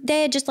 sometimes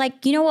they're just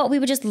like, you know what, we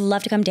would just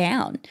love to come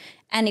down.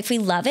 And if we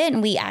love it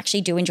and we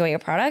actually do enjoy your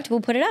product,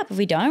 we'll put it up. If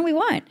we don't, we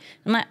won't.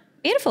 I'm like,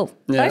 beautiful,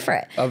 go for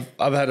it.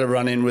 I've had a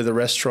run in with a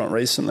restaurant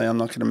recently. I'm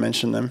not going to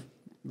mention them.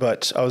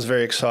 But I was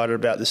very excited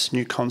about this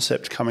new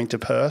concept coming to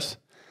Perth,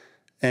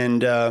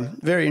 and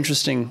very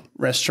interesting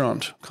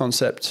restaurant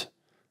concept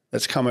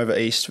that's come over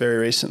east very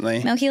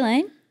recently. Milky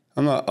Lane?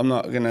 I'm not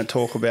going to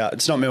talk about.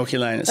 It's not Milky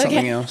Lane. It's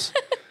something else.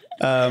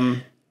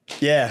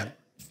 Yeah,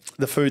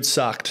 the food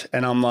sucked,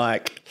 and I'm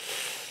like,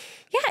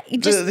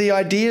 yeah, the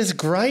idea's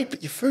great,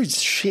 but your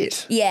food's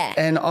shit. Yeah.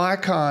 And I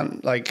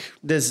can't, like,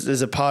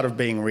 there's a part of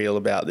being real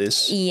about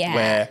this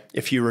where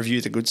if you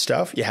review the good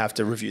stuff, you have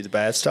to review the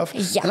bad stuff.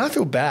 Yeah. And I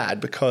feel bad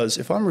because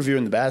if I'm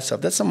reviewing the bad stuff,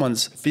 that's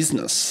someone's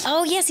business.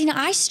 Oh, yes. You know,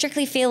 I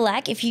strictly feel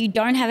like if you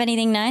don't have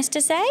anything nice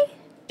to say,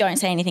 don't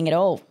say anything at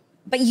all.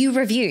 But you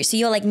review. So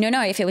you're like,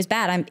 no, if it was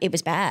bad, it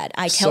was bad.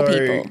 I tell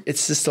people.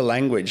 It's just the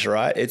language,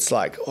 right? It's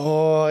like,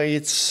 oh,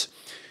 it's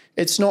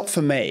not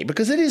for me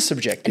because it is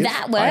subjective.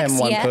 That works. I am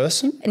one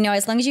person. No,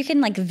 as long as you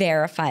can like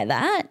verify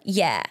that.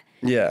 Yeah.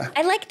 Yeah.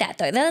 I like that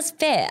though. That's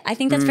fair. I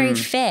think that's very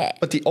fair.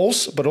 But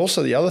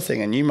also the other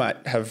thing, and you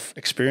might have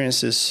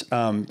experienced this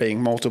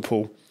being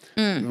multiple.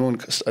 I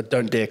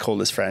don't dare call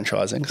this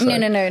franchising. So. No,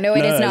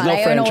 it is not.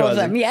 I own all of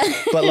them. Yeah.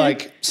 But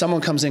like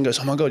someone comes in and goes,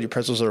 oh my God, your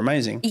pretzels are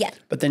amazing. Yeah.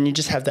 But then you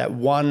just have that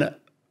one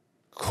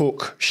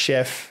cook,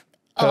 chef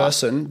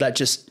person that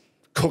just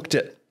cooked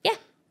it.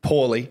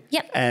 Poorly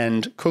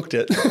and cooked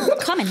it.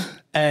 Common.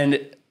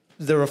 And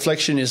the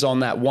reflection is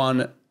on that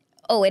one.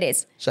 Oh, it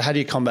is. So how do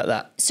you combat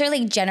that? So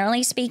like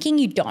generally speaking,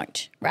 you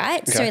don't,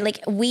 right? Okay. So like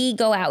we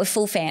go out with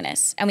full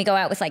fairness and we go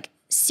out with like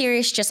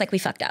serious, just like we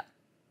fucked up.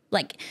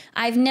 Like,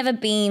 I've never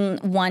been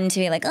one to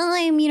be like, oh,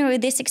 I'm,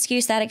 this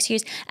excuse, that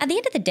excuse. At the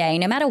end of the day,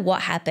 no matter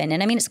what happened,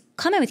 and I mean, it's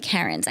common with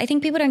Karens. I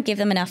think people don't give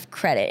them enough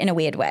credit in a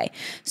weird way.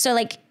 So,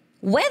 like,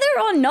 whether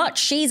or not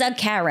she's a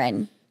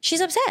Karen,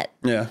 she's upset.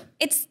 Yeah.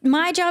 It's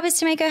my job is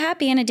to make her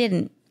happy, and it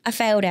didn't. I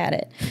failed at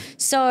it.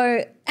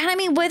 So, and I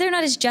mean, whether or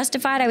not it's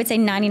justified, I would say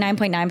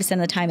 99.9% of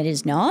the time it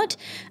is not.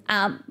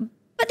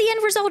 But the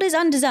end result is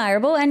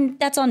undesirable, and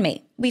that's on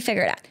me. We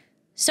figure it out.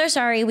 So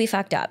sorry, we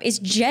fucked up. Is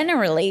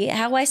generally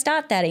how I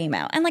start that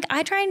email. And like,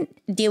 I try and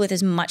deal with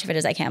as much of it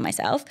as I can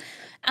myself.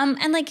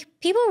 And like,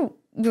 people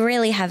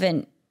really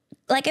haven't,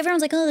 like,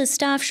 everyone's like, oh, there's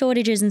staff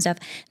shortages and stuff.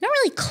 Not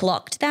really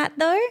clocked that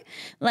though.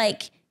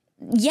 Like,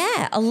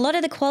 yeah, a lot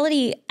of the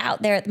quality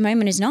out there at the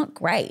moment is not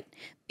great.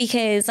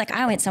 Because like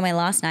I went somewhere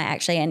last night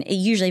actually, and it's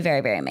usually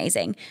very, very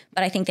amazing,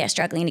 but I think they're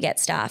struggling to get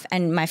staff,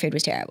 and my food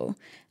was terrible.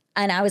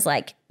 And I was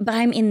like, but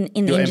I'm in the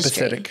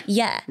industry. Empathetic.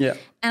 Yeah. And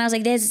I was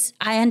like,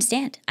 I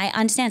understand.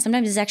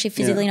 Sometimes it's actually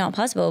physically not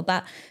possible,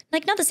 but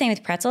like not the same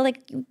with Pretzel. Like,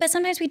 but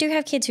sometimes we do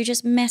have kids who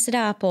just mess it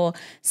up, or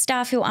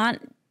staff who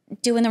aren't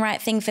doing the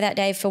right thing for that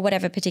day for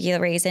whatever particular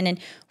reason. And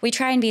we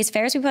try and be as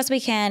fair as we possibly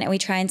can. And we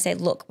try and say,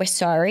 look, we're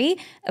sorry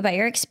about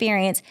your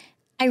experience.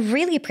 I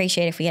really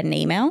appreciate if we get an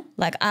email.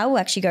 Like, I will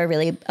actually go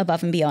really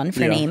above and beyond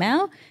for an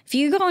email. If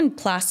you go and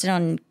blast it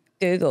on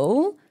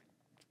Google,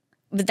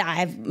 I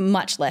have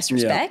much less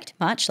respect,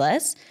 much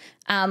less.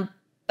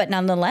 But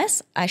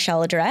nonetheless, I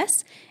shall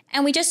address.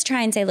 And we just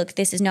try and say, look,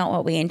 this is not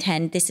what we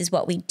intend. This is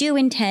what we do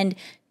intend.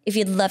 If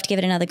you'd love to give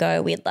it another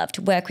go, we'd love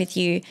to work with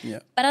you. Yeah.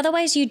 But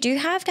otherwise, you do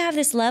have to have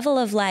this level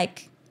of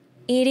like,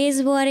 it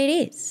is what it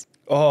is.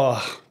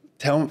 Oh,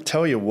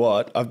 tell you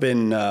what, I've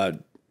been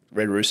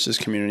Red Rooster's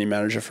community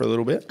manager for a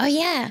little bit. Oh,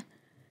 yeah.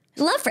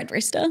 Love Red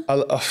Rooster.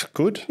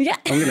 Good. Yeah.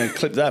 I'm going to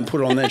clip that and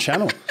put it on their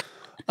channel.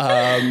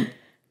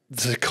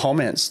 The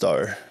comments,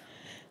 though.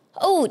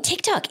 Oh,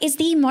 TikTok is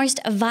the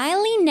most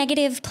vilely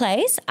negative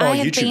place I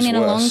have been in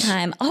a long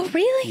time. Oh,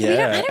 really?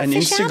 Yeah, and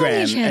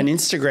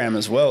Instagram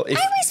as well. I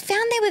always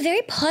found they were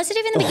very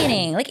positive in the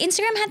beginning. Like,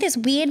 Instagram had this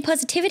weird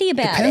positivity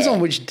about it. Depends on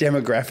which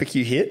demographic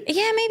you hit.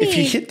 Yeah, maybe. If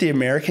you hit the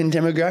American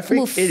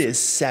demographic, it is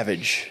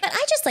savage. But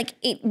I just like,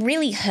 it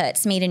really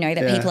hurts me to know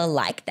that people are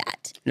like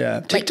that.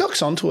 Yeah,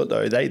 TikTok's onto it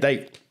though.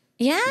 They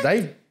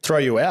throw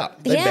you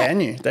out. They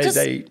ban you.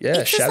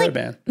 They shadow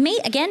ban. Me,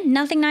 again,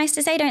 nothing nice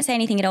to say. Don't say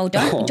anything at all.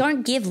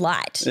 Don't give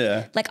light.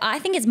 Yeah. Like, I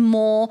think it's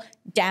more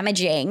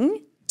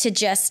damaging to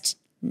just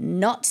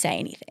not say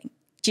anything.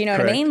 Do you know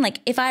what I mean? Like,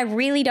 if I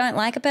really don't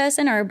like a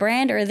person or a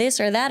brand or this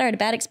or that or had a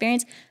bad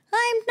experience,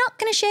 I'm not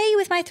going to share you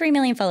with my 3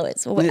 million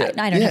followers. Well,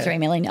 I don't have 3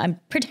 million. I'm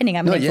pretending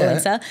I'm an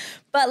influencer.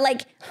 But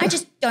like, I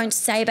just don't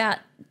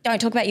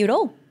talk about you at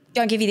all.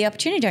 Don't give you the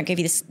opportunity. Don't give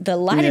you the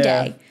light of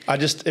day. I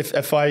just,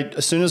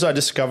 as soon as I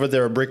discovered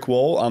they're a brick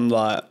wall, I'm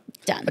like,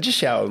 done. I just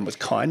shower them with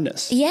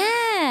kindness. Yeah.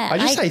 I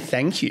just say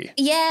thank you.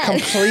 Yeah.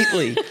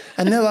 Completely.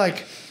 And they're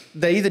like,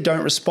 they either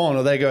don't respond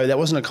or they go, that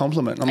wasn't a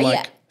compliment. I'm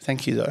like,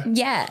 thank you though.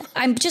 Yeah.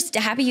 I'm just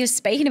happy you're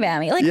speaking about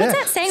me. Like, what's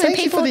that saying Thank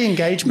when people. Thank you for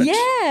the engagement.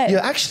 Yeah. You're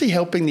actually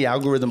helping the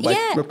algorithm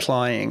by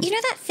replying. You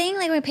know that thing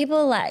like when people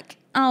are like,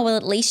 oh, well,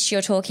 at least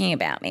you're talking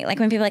about me. Like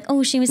when people are like,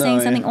 oh, she was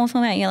saying something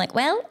awful about you. You're like,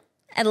 well,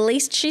 at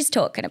least she's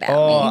talking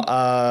about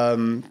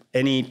me.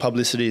 Any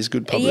publicity is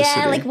good publicity.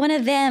 Yeah, like one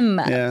of them.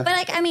 Yeah. But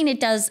like, I mean, it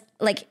does,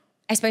 like,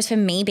 I suppose for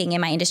me being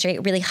in my industry,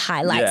 it really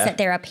highlights that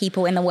there are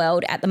people in the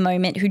world at the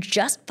moment who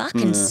just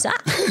fucking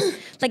suck.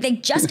 Like they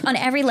just on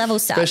every level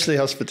suck. Especially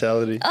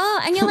hospitality.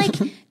 Oh, and you're like,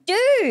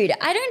 dude,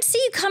 I don't see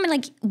you coming.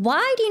 Like,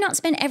 why do you not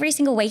spend every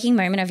single waking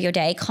moment of your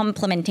day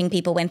complimenting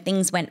people when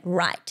things went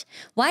right?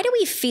 Why do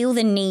we feel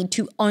the need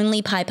to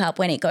only pipe up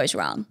when it goes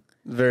wrong?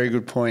 Very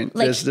good point.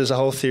 Like, there's a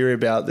whole theory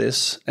about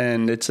this,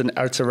 and it's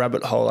a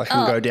rabbit hole I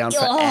can go down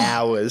for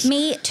hours.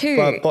 Me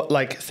too. But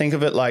like think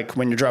of it like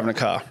when you're driving a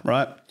car,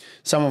 right?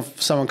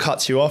 Someone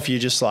cuts you off, you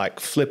just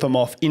like flip them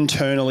off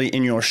internally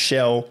in your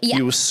shell. Yeah.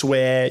 You will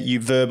swear, you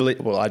verbally.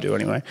 Well, I do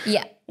anyway.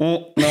 Yeah.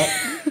 No.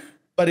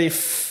 But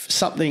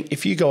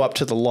if you go up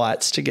to the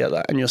lights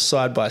together and you're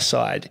side by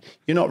side,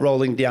 you're not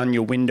rolling down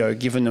your window,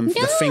 giving them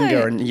the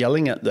finger and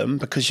yelling at them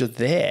because you're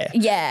there.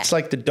 Yeah. It's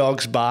like the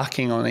dogs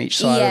barking on each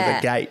side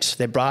of the gate.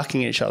 They're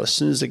barking at each other. As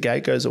soon as the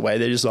gate goes away,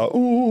 they're just like,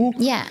 ooh.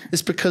 Yeah.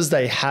 It's because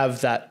they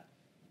have that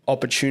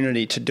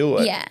opportunity to do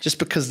it. Yeah. Just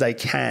because they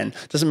can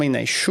doesn't mean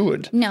they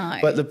should. No.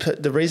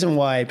 But the reason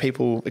why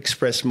people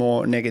express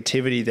more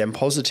negativity than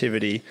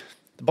positivity,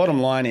 the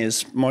bottom line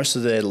is most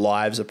of their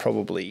lives are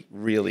probably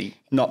really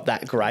not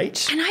that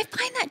great. And I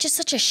find that just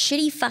such a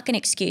shitty fucking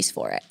excuse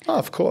for it. Oh,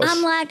 of course.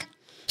 I'm like,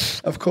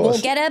 of course.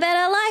 Well, get a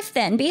better life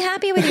then. Be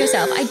happy with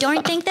yourself. I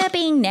don't think that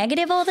being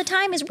negative all the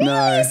time is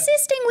really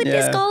assisting with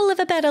this goal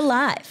of a better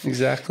life.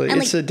 Exactly. And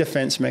it's a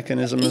defense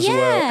mechanism as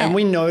well. And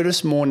we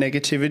notice more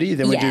negativity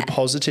than we do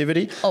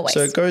positivity. Always. So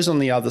it goes on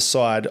the other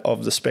side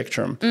of the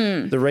spectrum.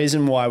 The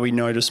reason why we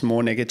notice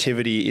more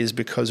negativity is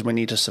because we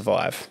need to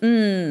survive.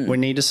 We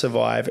need to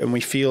survive and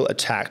we feel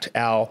attacked.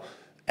 Our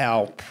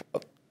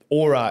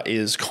aura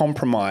is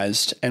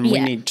compromised and we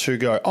need to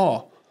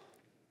go,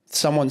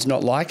 someone's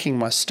not liking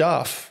my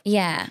stuff.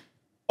 Yeah.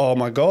 oh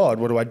my God,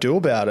 what do I do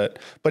about it?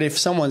 But if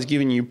someone's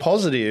giving you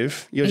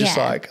positive, you're just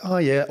like, oh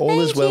yeah,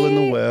 all is well in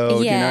the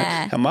world. You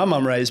know, and my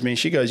mum raised me,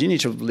 she goes, you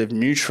need to live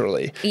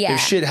neutrally. If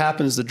shit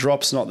happens, the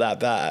drop's not that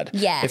bad.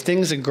 If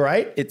things are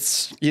great,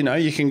 it's, you know,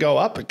 you can go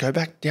up but go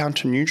back down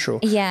to neutral.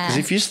 Because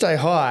if you stay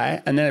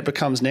high and then it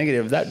becomes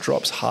negative, that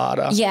drops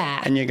harder.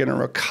 And you're going to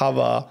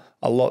recover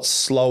a lot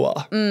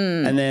slower.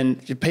 And then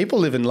people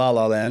live in la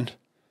la land.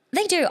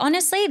 They do.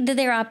 Honestly,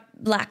 there are,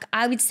 like,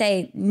 I would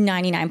say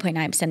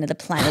 99.9% of the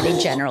planet in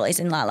general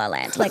is in la la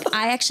land. Like,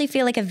 I actually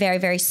feel like a very,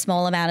 very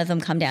small amount of them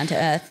come down to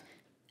earth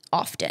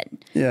often.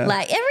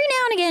 Like, every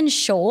now and again,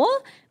 sure,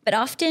 but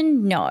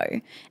often no.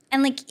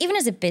 And, like, even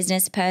as a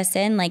business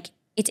person, like,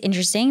 it's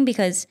interesting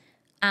because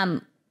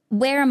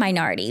we're a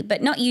minority,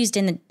 but not used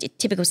in the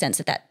typical sense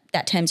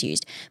that term's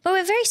used. But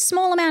we're a very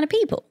small amount of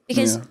people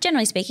because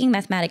generally speaking,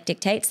 mathematics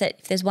dictates that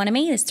if there's one of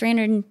me, there's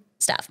 300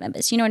 staff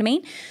members, you know what I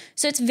mean?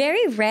 So it's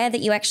very rare that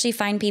you actually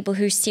find people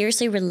who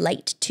seriously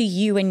relate to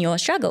you and your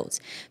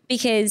struggles,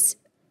 because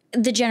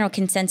the general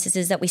consensus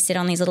is that we sit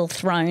on these little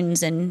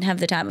thrones and have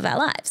the time of our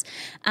lives.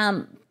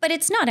 But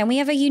it's not, and we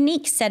have a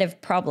unique set of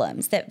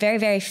problems that very,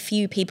 very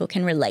few people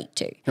can relate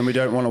to. And we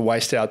don't want to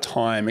waste our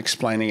time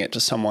explaining it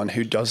to someone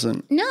who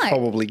doesn't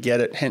probably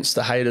get it, hence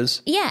the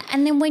haters. Yeah,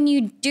 and then when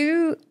you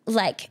do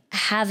like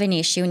have an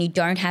issue and you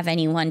don't have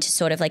anyone to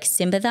sort of like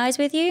sympathize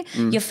with you,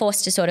 you're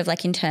forced to sort of like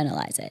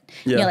internalize it.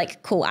 You're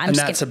like, cool, and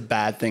that's a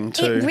bad thing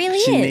too. It really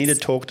is. You need to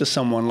talk to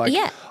someone. Like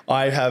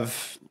I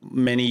have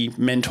many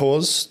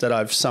mentors that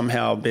I've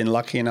somehow been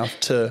lucky enough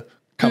to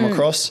come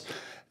across.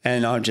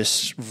 And they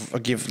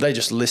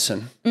just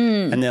listen.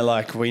 And they're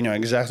like, we know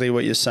exactly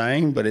what you're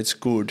saying, but it's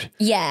good.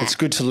 It's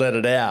good to let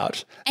it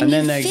out. And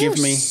then they give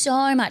me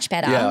so much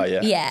better.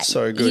 Yeah.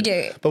 So good. You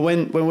do. But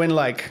when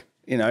like,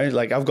 you know,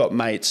 like I've got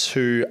mates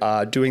who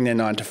are doing their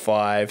 9 to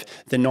 5.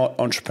 They're not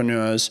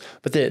entrepreneurs,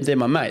 but they're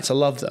my mates. I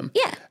love them.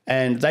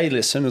 And they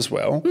listen as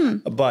well,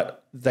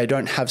 but they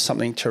don't have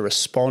something to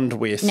respond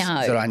with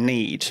that I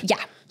need.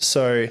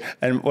 So,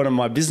 and one of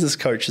my business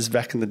coaches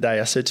back in the day,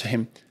 I said to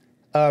him,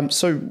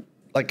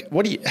 like,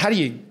 how do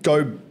you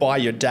go by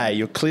your day?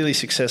 You're clearly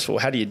successful.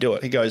 How do you do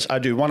it? He goes, I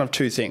do one of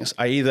two things.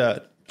 I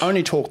either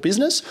only talk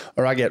business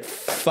or I get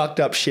fucked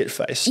up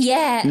shit-faced.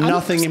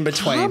 Nothing in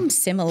between. I'm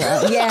similar.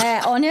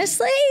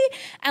 Honestly.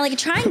 I like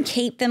try and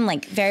keep them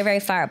like very, very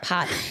far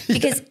apart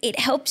because it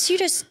helps you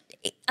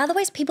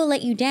otherwise people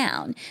let you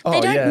down. They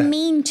don't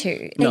mean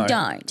to. They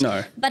don't.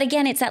 No. But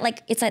again, it's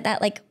like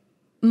that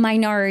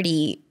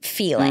minority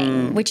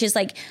feeling, which is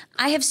like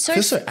I have so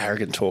feel so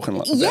arrogant talking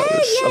about this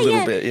a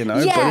little bit, you know.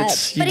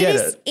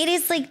 But it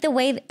is like the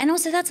way, and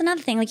also that's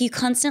another thing. Like you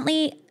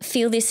constantly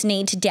feel this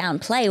need to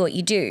downplay what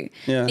you do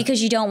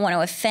because you don't want to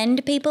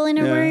offend people in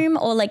a room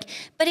or like.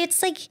 But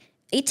it's like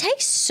it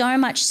takes so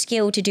much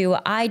skill to do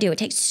what I do. It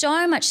takes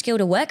so much skill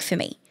to work for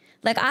me.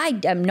 Like I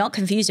am not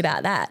confused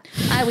about that.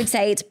 I would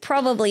say it's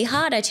probably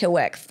harder to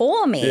work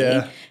for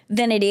me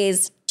than it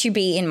is to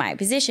be in my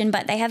position.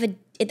 But they have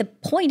the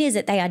point is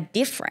that they are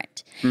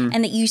different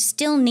and that you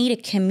still need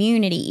a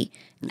community,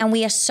 and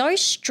we are so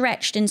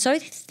stretched and so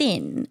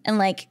thin and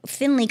like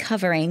thinly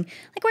covering.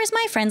 Like whereas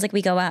my friends, like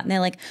we go out and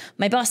they're like,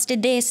 my boss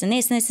did this and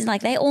this and this, and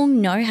like they all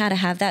know how to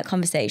have that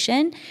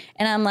conversation,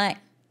 and I'm like,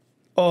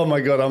 oh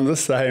my God, I'm the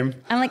same.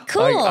 I'm like,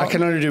 cool. I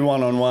can only do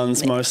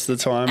one-on-ones most of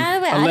the time.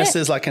 Unless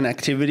there's like an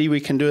activity we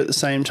can do at the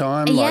same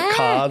time, like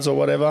cards or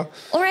whatever.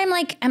 Or I'm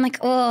like,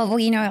 oh, well,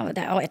 you know,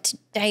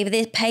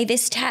 they pay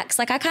this tax.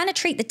 Like I kind of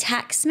treat the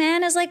tax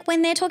man as like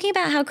when they're talking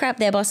about how crap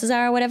their bosses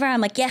are or whatever,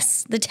 I'm like,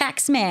 yes, the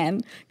tax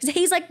man. Because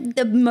he's like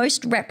the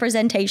most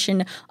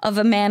representation of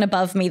a man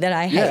above me that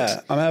I hate.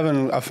 Yeah, I'm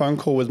having a phone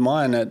call with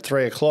mine at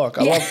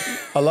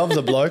 3:00. I love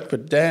the bloke,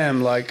 but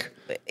damn, like...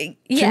 Can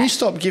you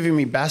stop giving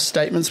me bass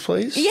statements,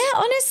 please? Yeah,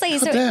 honestly.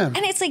 Damn. And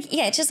it's like,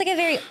 it's just like a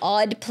very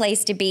odd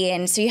place to be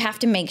in. So you have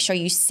to make sure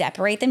you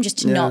separate them just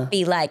to not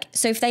be like,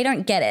 so if they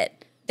don't get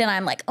it, then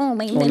I'm like, oh,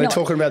 maybe when they're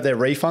talking about their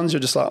refunds, you're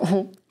just like,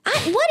 oh.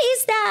 What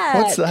is that?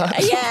 What's that?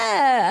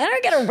 Yeah, I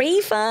don't get a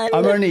refund.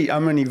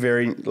 I'm only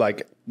very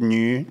like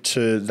new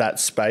to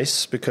that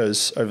space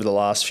because over the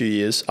last few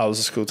years I was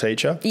a school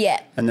teacher.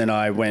 And then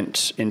I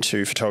went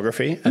into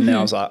photography, and then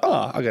I was like,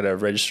 oh, I got to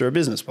register a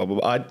business. Blah blah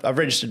blah. I've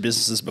registered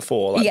businesses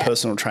before, like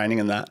personal training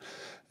and that.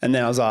 And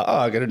then I was like, oh,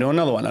 I got to do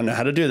another one. I know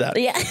how to do that.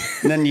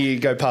 And then you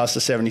go past the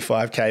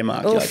 75K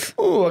mark. You're like,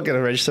 oh, I got to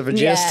register for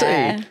GST.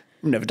 I've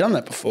never done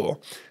that before.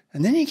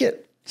 And then you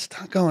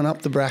start going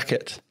up the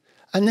bracket.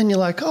 And then you're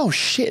like, oh,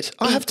 shit,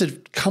 I have to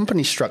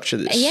company structure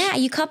this. Yeah,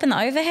 you copping the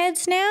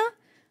overheads now?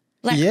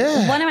 Like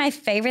one of my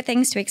favorite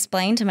things to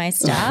explain to my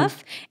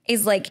staff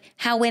is like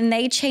how when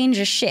they change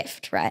a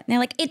shift, right? And they're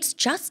like, it's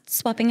just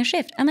swapping a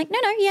shift. I'm like, no,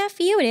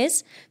 for you it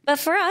is. But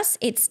for us,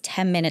 it's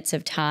 10 minutes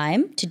of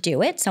time to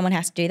do it. Someone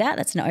has to do that.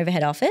 That's an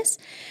overhead office.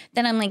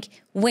 Then I'm like,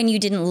 when you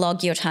didn't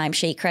log your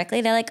timesheet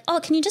correctly, they're like, oh,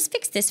 can you just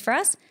fix this for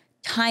us?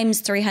 Times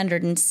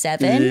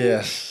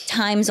 307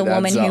 times a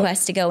woman who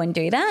has to go and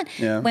do that.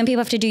 When people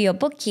have to do your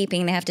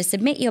bookkeeping, they have to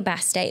submit your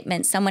BAS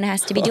statement. Someone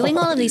has to be doing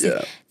all of these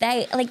things.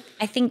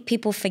 I think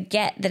people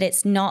forget that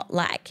it's not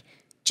like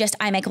just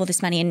I make all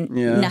this money and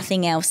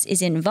nothing else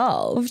is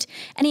involved.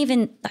 And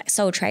even like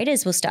sole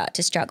traders will start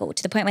to struggle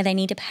to the point where they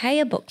need to pay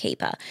a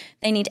bookkeeper.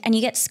 And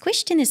you get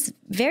squished in this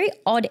very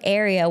odd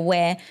area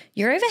where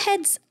your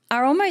overheads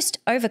are almost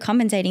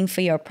overcompensating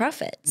for your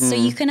profits. So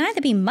you can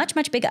either be much,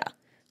 much bigger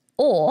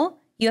or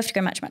you have to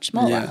go much, much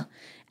smaller. Yeah.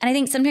 And I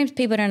think sometimes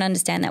people don't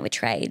understand that with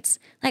trades,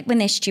 like when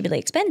they're stupidly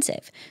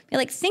expensive. You're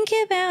like, think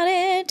about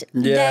it.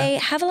 Yeah. They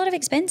have a lot of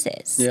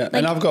expenses. Yeah, Like,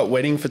 and I've got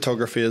wedding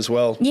photography as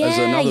well as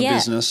another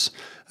business,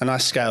 and I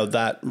scaled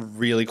that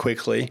really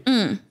quickly.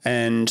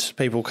 And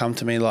people come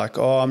to me like,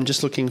 oh, I'm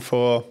just looking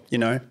for,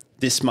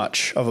 this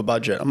much of a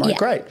budget. I'm like,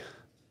 great.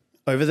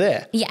 Over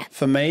there. Yeah.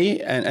 For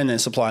me, and then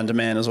supply and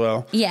demand as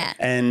well. Yeah.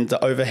 And the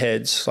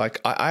overheads, like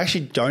I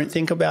actually don't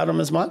think about them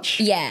as much.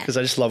 Yeah. Because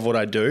I just love what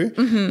I do.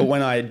 But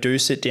when I do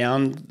sit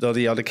down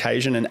the odd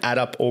occasion and add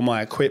up all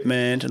my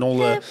equipment and all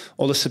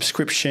the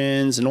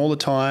subscriptions and all the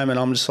time, and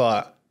I'm just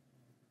like,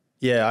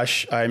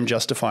 I'm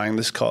justifying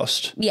this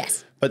cost.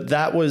 Yes. But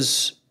that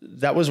was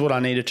what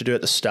I needed to do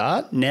at the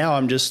start. Now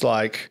I'm just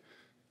like,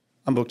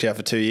 I'm booked out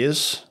for 2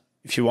 years.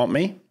 If you want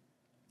me,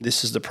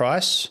 this is the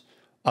price.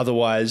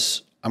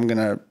 Otherwise, I'm going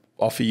to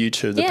offer you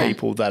to the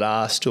people that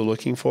are still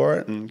looking for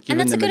it and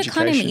giving them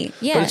education. Economy.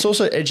 Yeah. But it's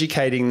also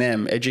educating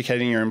them,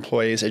 educating your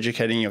employees,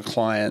 educating your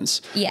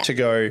clients to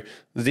go,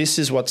 this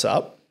is what's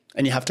up.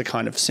 And you have to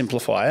kind of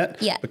simplify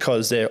it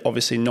because they're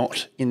obviously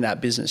not in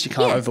that business. You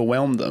can't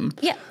overwhelm them.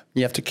 Yeah.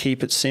 You have to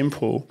keep it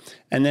simple.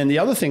 And then the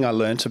other thing I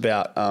learnt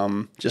about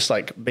just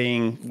like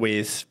being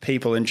with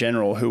people in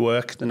general who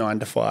work the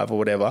 9 to 5 or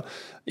whatever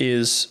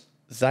is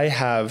they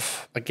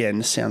have, again,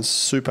 this sounds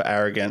super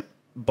arrogant,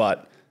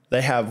 but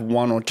they have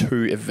 1 or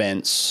 2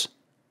 events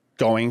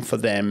going for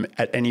them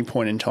at any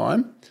point in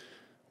time.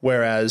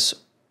 Whereas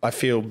I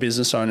feel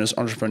business owners,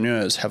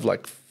 entrepreneurs have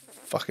like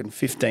fucking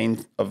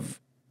 15 of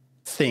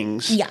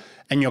things. Yeah.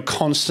 And you're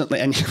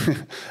constantly, and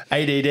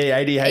ADD,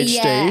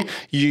 ADHD,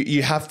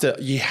 you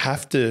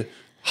have to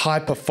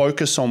hyper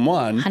focus on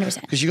one.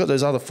 100%. Because you got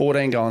those other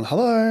 14 going,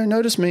 hello,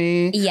 notice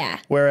me. Yeah.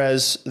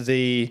 Whereas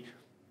the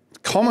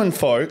common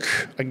folk,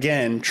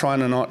 again, trying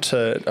to not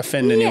to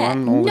offend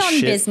anyone, all the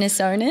shit.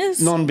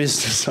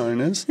 Non-business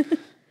owners,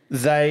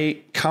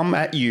 they come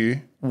at you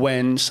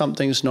when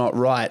something's not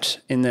right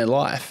in their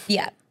life.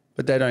 Yeah.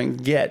 But they don't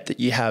get that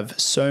you have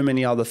so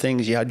many other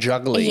things you are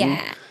juggling.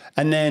 Yeah.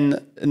 And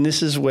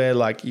this is where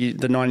like the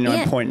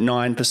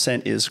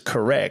 99.9% is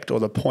correct, or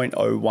the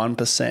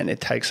 0.01%.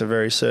 It takes a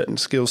very certain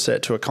skill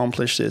set to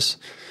accomplish this.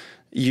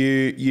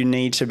 You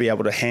need to be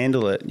able to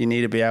handle it. You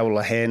need to be able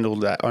to handle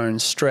that own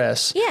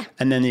stress. Yeah.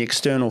 And then the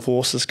external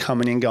forces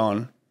coming in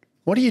going,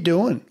 what are you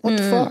doing? What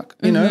the fuck?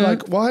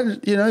 Like why,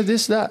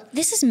 this, that.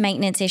 This is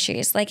maintenance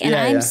issues. Like,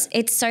 and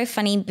it's so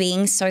funny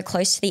being so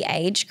close to the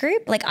age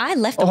group. Like I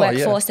left the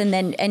workforce and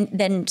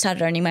then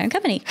started owning my own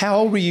company. How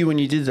old were you when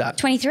you did that?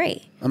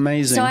 23.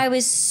 Amazing. So I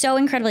was so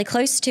incredibly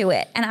close to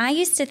it. And I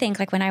used to think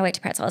like when I worked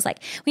at Pretzel, I was like,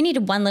 we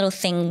needed one little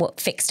thing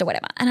fixed or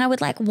whatever. And I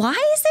would like, why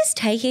is this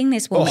taking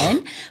this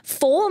woman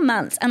 4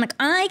 months? I'm like,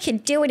 I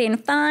could do it in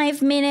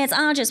 5 minutes.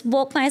 I'll just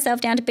walk myself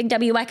down to Big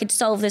W. I could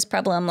solve this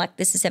problem. Like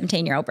this is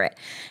 17-year-old Brit.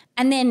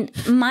 And then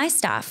my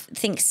staff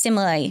think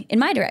similarly in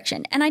my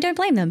direction. And I don't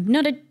blame them.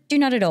 Do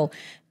not at all.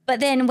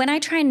 But then when I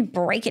try and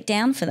break it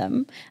down for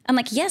them, I'm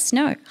like, yes,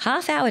 no,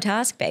 half-hour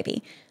task,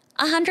 baby.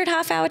 100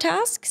 half-hour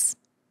tasks?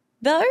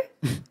 Though,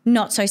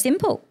 not so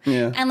simple.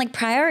 Yeah. And like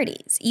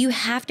priorities, you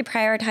have to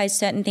prioritize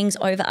certain things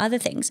over other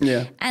things.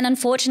 Yeah. And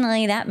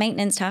unfortunately, that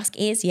maintenance task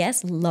is,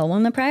 yes, low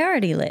on the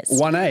priority list.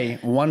 1A,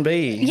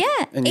 1B.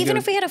 Yeah. Even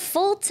if we had a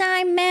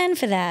full-time man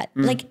for that,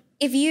 like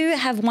if you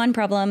have one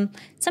problem,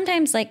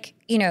 sometimes like,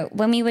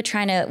 when we were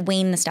trying to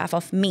wean the staff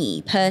off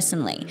me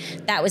personally,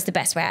 that was the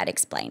best way I'd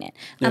explain it.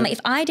 Yeah. If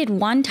I did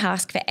one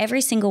task for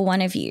every single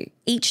one of you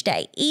each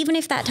day, even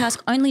if that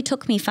task only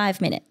took me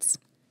 5 minutes,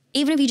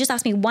 even if you just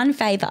asked me one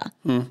favor,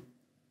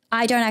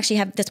 I don't actually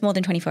have that's more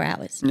than 24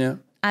 hours. Yeah.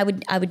 I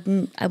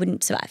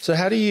wouldn't survive. So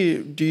how do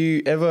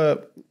you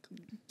ever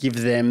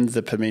give them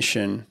the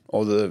permission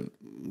or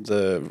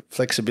the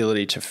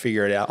flexibility to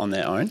figure it out on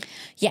their own?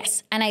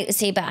 Yes. And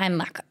but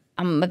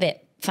I'm a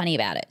bit funny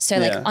about it. So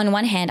like on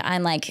one hand,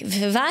 I'm like, fucking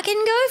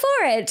go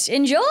for it,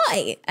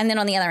 enjoy. And then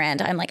on the other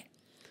hand, I'm like,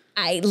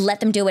 I let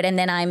them do it. And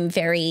then I'm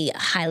very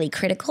highly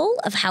critical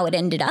of how it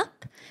ended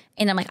up.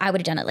 And I'm like, I would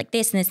have done it like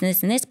this and this and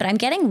this and this, but I'm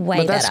getting way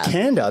better. But that's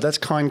candor. That's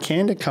kind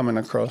candor coming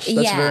across.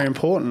 That's very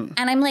important.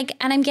 And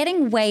I'm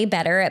getting way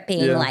better at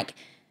being like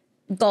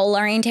goal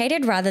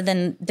orientated rather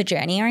than the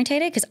journey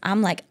orientated. Because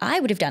I'm like, I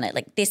would have done it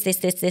like this, and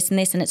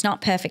this, and it's not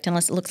perfect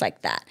unless it looks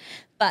like that.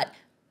 But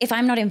if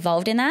I'm not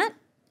involved in that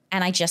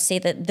and I just see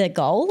the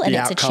goal and the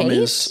it's outcome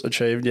is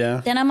achieved,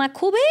 then I'm like,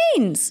 cool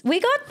beans, we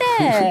got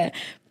there.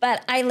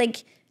 But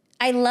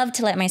I love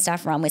to let my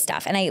staff run with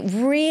stuff, and I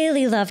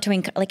really love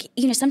to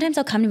sometimes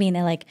they'll come to me and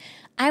they're like,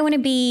 I want to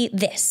be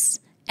this.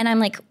 And I'm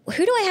like,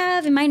 who do I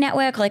have in my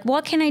network? Like,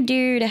 what can I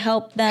do to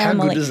help them? How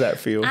good like, does that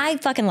feel? I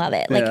fucking love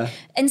it. Like,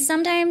 and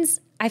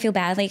sometimes I feel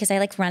badly because I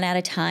like run out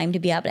of time to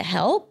be able to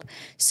help.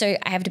 So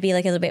I have to be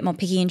like a little bit more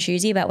picky and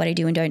choosy about what I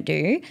do and don't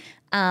do.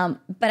 But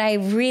I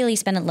really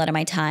spend a lot of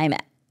my time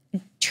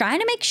trying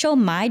to make sure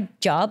my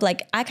job,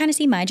 like I kind of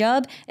see my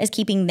job as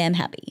keeping them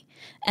happy.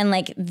 And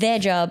like their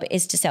job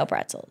is to sell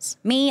pretzels.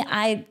 Me,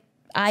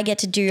 I get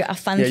to do a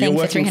fun thing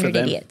for 300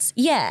 idiots.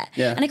 Yeah.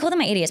 And I call them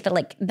my idiots, but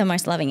like the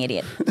most loving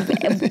idiot,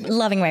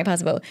 loving way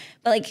possible.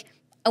 But like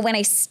when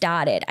I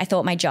started, I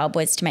thought my job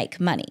was to make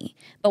money.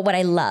 But what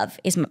I love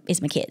is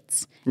my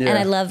kids. And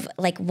I love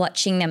like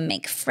watching them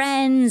make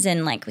friends,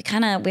 and like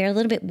we're a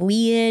little bit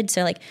weird.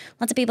 So like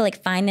lots of people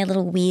like find their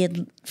little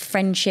weird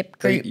friendship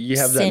groups. You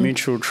have that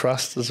mutual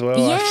trust as well.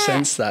 Yeah. I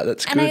sense that.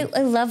 That's good. And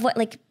I love what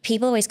like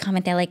people always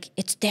comment, they're like,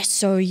 they're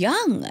so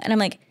young. And I'm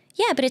like,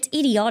 yeah, but it's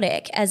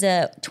idiotic as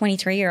a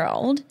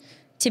 23-year-old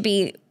to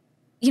be,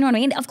 you know what I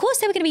mean? Of course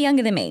they were going to be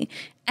younger than me.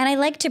 And I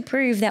like to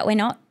prove that we're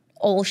not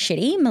all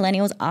shitty.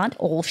 Millennials aren't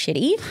all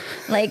shitty.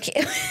 Like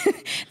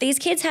these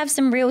kids have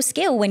some real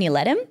skill when you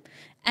let them,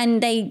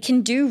 and they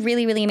can do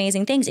really, really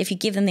amazing things if you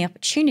give them the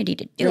opportunity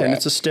to do it. And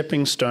it's a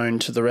stepping stone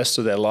to the rest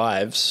of their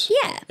lives.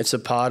 Yeah. It's a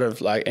part of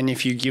like, and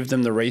if you give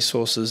them the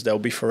resources, they'll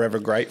be forever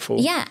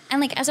grateful. Yeah.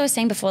 And like, as I was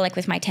saying before, like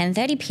with my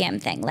 10:30 p.m.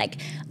 thing, like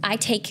I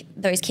take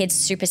those kids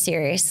super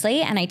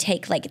seriously, and I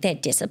take like their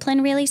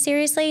discipline really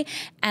seriously.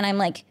 And I'm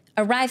like,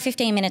 arrive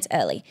 15 minutes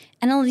early.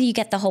 And all of you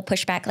get the whole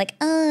pushback like,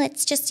 oh,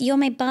 it's just you're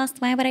my boss.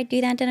 Why would I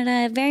do that? Da, da,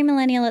 da. Very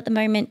millennial at the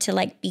moment to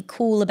like be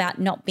cool about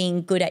not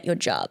being good at your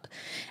job.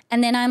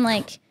 And then I'm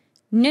like,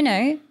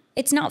 no,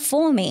 it's not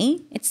for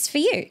me. It's for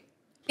you,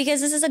 because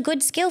this is a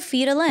good skill for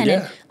you to learn.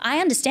 Yeah. And I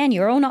understand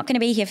you're all not going to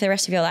be here for the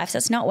rest of your life.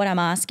 That's not what I'm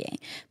asking.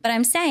 But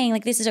I'm saying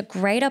like this is a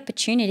great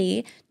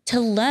opportunity to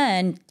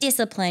learn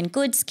discipline,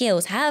 good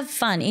skills, have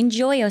fun,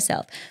 enjoy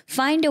yourself,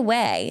 find a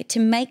way to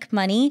make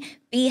money,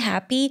 be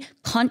happy,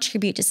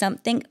 contribute to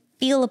something,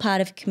 feel a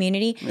part of a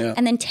community,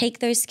 and then take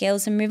those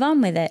skills and move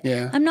on with it.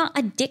 Yeah. I'm not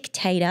a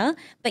dictator,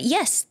 but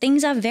yes,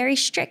 things are very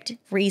strict.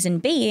 Reason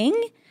being,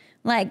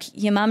 like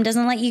your mum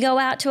doesn't let you go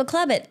out to a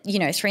club at,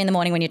 3 a.m.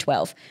 when you're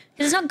 12,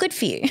 because it's not good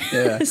for you.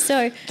 Yeah.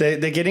 So they're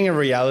getting a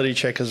reality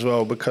check as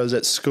well, because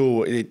at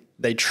school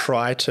they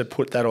try to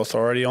put that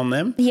authority on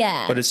them.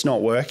 Yeah. But it's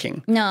not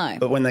working. No.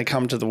 But when they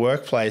come to the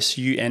workplace,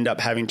 you end up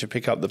having to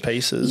pick up the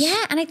pieces.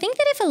 Yeah, and I think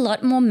that if a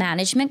lot more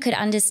management could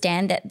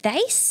understand that they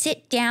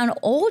sit down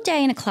all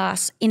day in a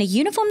class in a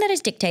uniform that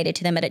is dictated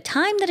to them, at a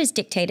time that is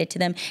dictated to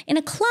them, in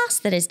a class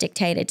that is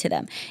dictated to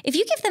them. If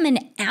you give them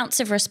an ounce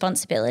of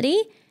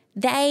responsibility,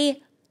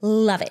 they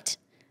love it.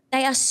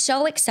 They are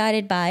so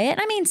excited by it.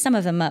 I mean, some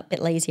of them are a bit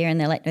lazier and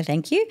they're like, no,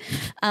 thank you.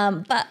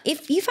 But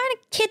if you find a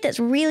kid that's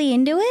really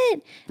into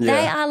it,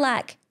 they are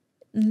like,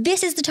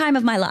 this is the time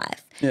of my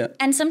life. Yeah.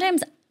 And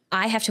sometimes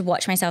I have to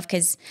watch myself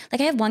because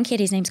like I have one kid,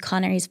 his name's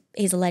Connor.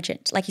 He's a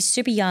legend. Like he's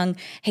super young.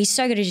 He's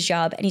so good at his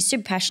job and he's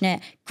super passionate.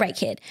 Great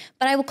kid.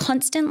 But I will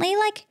constantly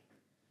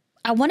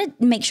I want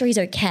to make sure he's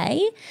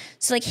okay.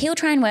 So like he'll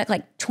try and work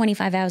like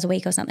 25 hours a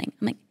week or something.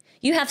 I'm like,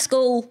 you have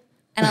school.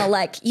 And I'll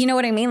like, you know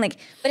what I mean? Like,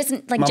 but it's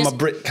like Mama just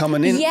Brit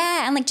coming in.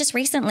 Yeah. And like just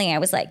recently I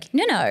was like,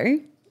 no,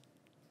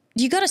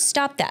 you got to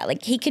stop that.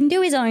 Like he can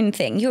do his own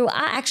thing. You are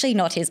actually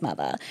not his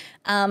mother.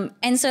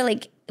 And so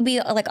like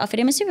we like offered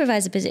him a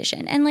supervisor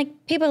position, and like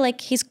people are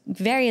like, he's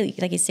very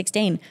like he's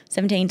 16,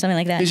 17, something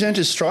like that. He's earned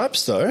his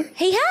stripes though.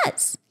 He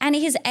has. And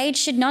his age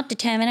should not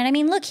determine it. I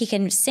mean, look, he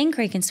can sink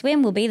or he can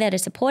swim. We'll be there to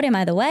support him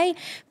either way.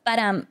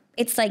 But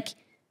it's like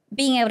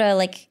being able to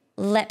like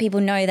let people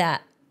know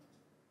that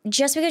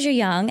just because you're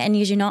young and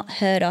you're not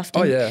heard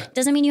often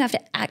doesn't mean you have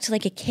to act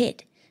like a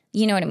kid.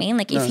 You know what I mean?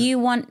 Like if you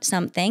want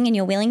something and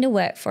you're willing to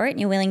work for it and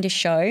you're willing to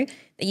show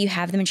that you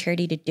have the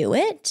maturity to do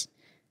it,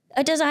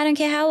 I don't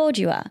care how old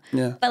you are.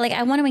 Yeah. But like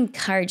I want to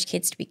encourage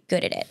kids to be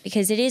good at it,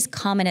 because it is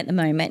common at the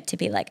moment to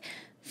be like,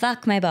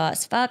 fuck my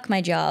boss, fuck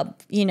my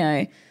job,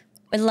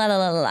 but la la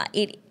la la.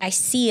 I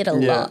see it a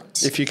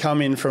lot. If you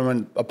come in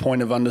from a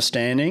point of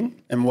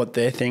understanding and what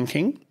they're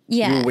thinking,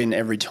 you'll win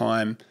every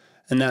time.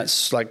 And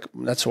that's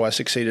why I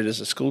succeeded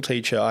as a school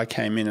teacher. I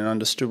came in and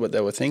understood what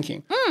they were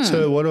thinking.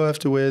 So why do I have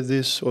to wear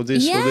this or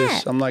this or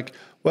this? I'm like,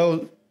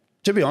 well,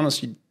 to be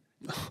honest,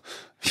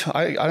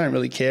 I don't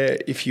really care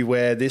if you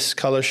wear this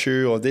color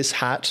shoe or this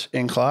hat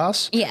in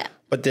class. Yeah.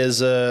 But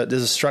there's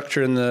a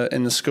structure in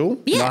the school,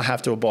 and I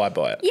have to abide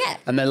by it. Yeah.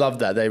 And they loved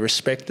that. They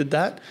respected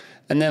that.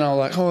 And then I was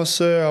like, oh,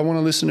 sir, I want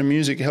to listen to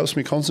music. It helps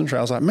me concentrate.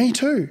 I was like, me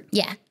too.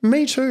 Yeah.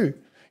 Me too.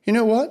 You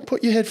know what?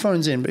 Put your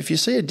headphones in. But if you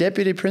see a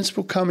deputy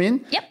principal come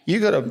in, you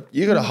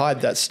gotta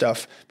hide that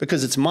stuff,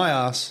 because it's my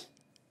ass.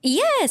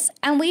 Yes,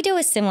 and we do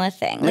a similar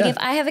thing. Like if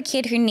I have a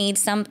kid who needs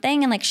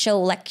something, and like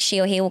she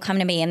or he will come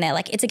to me and they're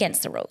like, it's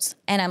against the rules.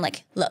 And I'm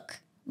like,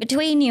 look,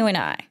 between you and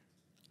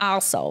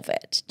I'll solve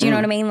it. Do you know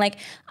what I mean? Like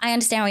I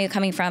understand where you're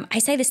coming from. I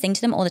say this thing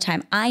to them all the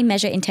time. I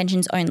measure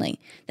intentions only.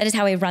 That is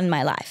how I run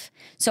my life.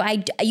 So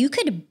you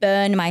could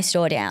burn my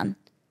store down.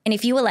 And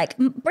if you were like,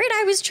 Britt,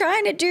 I was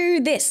trying to do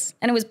this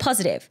and it was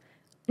positive,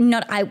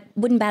 I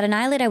wouldn't bat an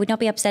eyelid. I would not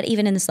be upset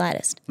even in the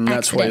slightest. And that's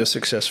accident. why you're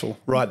successful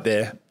right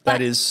there.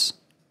 That is.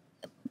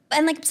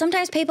 And like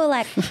sometimes people are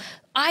like,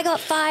 I got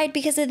fired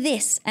because of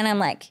this. And I'm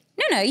like,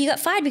 no, you got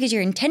fired because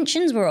your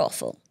intentions were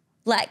awful.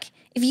 Like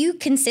if you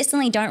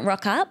consistently don't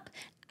rock up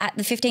at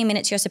the 15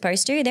 minutes you're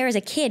supposed to, there is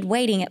a kid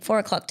waiting at 4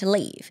 o'clock to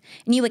leave.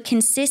 And you are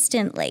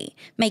consistently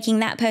making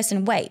that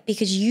person wait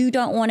because you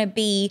don't want to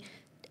be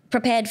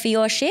prepared for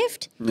your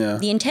shift. Yeah.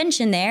 The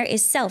intention there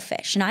is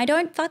selfish and I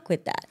don't fuck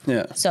with that.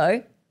 Yeah.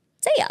 So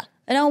see ya.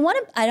 I don't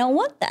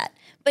want that.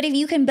 But if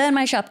you can burn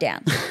my shop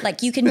down,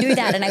 like you can do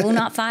that and I will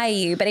not fire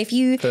you. But if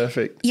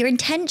your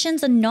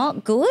intentions are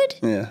not good,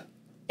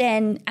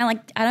 then I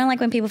don't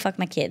like when people fuck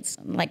my kids.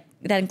 Like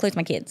that includes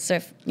my kids. So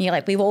if you're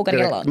like, we've all got to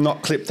get along.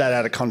 Not clip that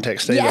out of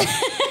context either. Yeah.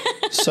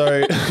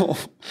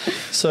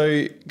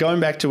 So going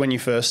back to when you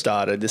first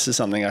started, this is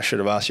something I should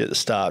have asked you at the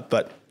start,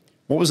 but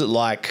what was it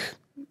like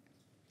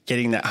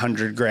getting that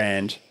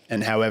 $100,000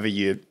 and however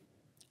you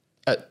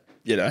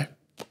know?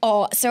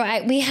 Oh, so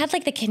we had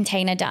like the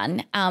container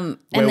done.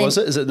 Where was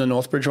it? Is it the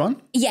Northbridge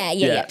one?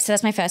 Yeah. So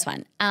that's my first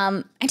one.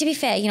 And to be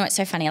fair, you know, it's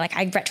so funny. Like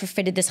I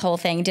retrofitted this whole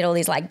thing, did all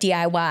these like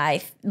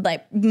DIY,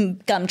 like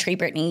Gumtree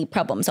Brittany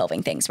problem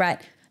solving things, right?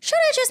 Should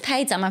have just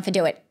paid someone for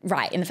do it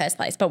right in the first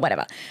place, but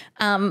whatever.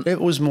 It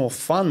was more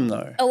fun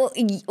though. Oh,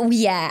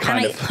 yeah.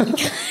 Kind of.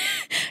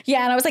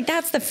 Yeah, and I was like,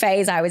 that's the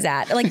phase I was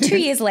at. Like 2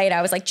 years later,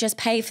 I was like, just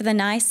pay for the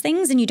nice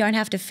things and you don't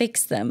have to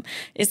fix them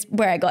is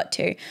where I got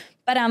to.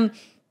 But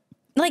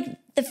like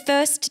the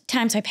first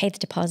time, so I paid the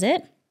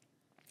deposit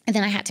and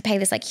then I had to pay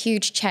this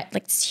huge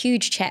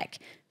check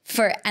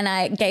and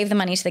I gave the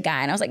money to the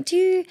guy and I was like, do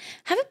you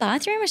have a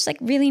bathroom? I just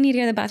really need to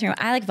go to the bathroom.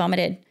 I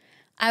vomited.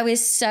 I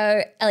was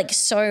so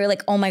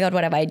oh my God,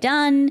 what have I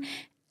done?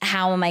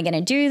 How am I going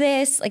to do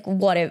this? Like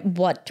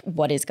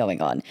what is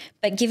going on?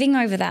 But giving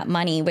over that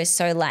money was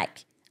so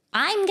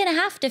I'm going to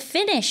have to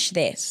finish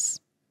this,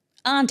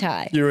 aren't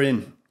I? You're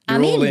in.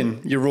 You're all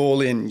in. You're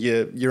all in.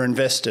 You're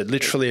invested,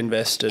 literally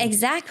invested.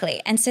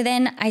 Exactly. And so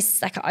then I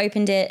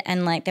opened it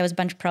and there was a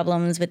bunch of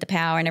problems with the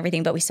power and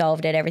everything, but we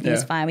solved it. Everything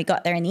was fine. We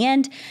got there in the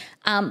end.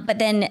 But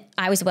then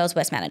I was the world's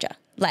worst manager.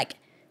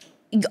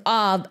 You've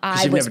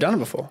never done it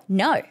before?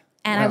 No.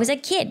 And I was a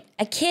kid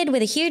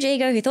with a huge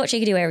ego who thought she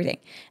could do everything.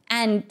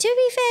 And to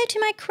be fair, to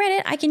my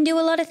credit, I can do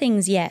a lot of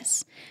things,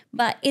 yes.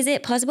 But is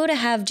it possible to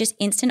have just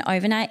instant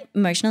overnight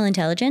emotional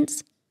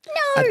intelligence?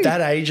 No. At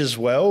that age as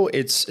well,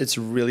 it's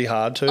really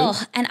hard to.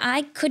 Oh, and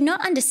I could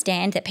not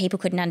understand that people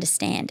couldn't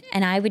understand.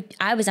 And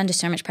I was under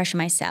so much pressure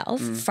myself,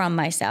 from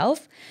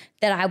myself,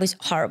 that I was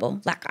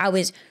horrible. I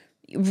was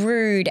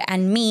rude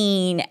and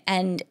mean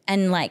and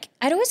I'd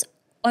always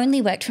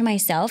only worked for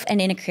myself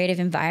and in a creative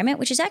environment,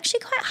 which is actually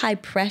quite high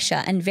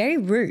pressure and very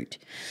rude.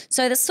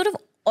 So that's sort of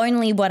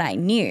only what I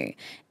knew.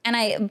 And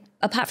I,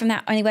 apart from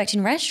that, only worked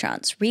in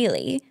restaurants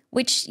really,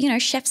 which,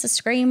 chefs are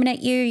screaming at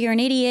you, you're an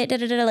idiot,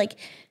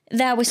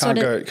 that was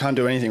can't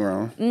do anything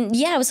wrong.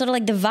 Yeah, it was sort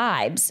of the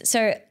vibes.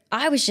 So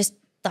I was just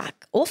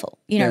awful,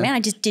 what I mean?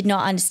 I just did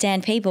not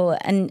understand people.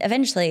 And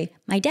eventually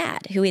my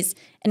dad, who is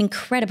an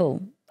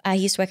incredible, he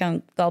used to work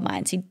on gold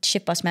mines, he'd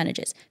shift boss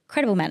managers,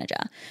 incredible manager.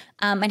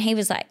 And he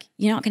was like,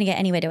 you're not going to get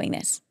anywhere doing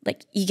this.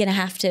 You're going to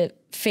have to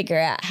figure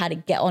out how to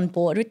get on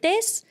board with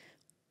this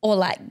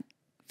or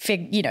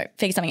figure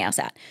something else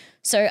out.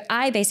 So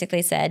I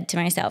basically said to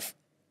myself,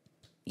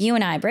 you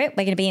and I, Britt,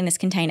 we're going to be in this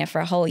container for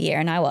a whole year.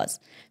 And I was.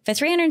 For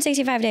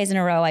 365 days in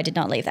a row, I did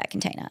not leave that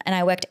container. And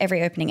I worked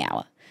every opening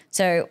hour.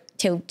 So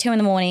till 2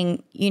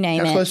 a.m, you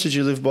name it. How close did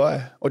you live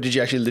by? Or did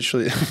you actually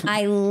literally?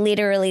 I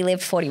literally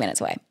lived 40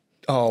 minutes away.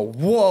 Oh,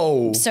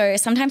 whoa. So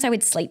sometimes I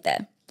would sleep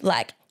there.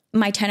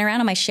 My turnaround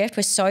on my shift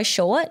was so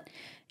short.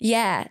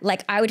 Yeah.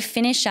 I would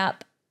finish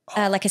up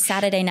a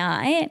Saturday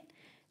night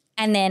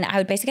and then I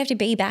would basically have to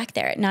be back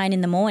there at 9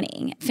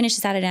 a.m, finish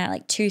the Saturday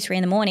night at 2, 3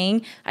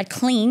 a.m. I'd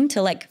clean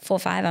till 4,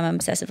 5. I'm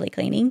obsessively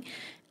cleaning.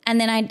 And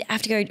then I'd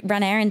have to go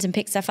run errands and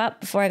pick stuff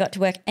up before I got to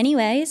work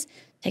anyways,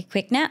 take a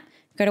quick nap,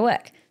 go to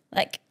work.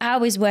 I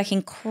was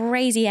working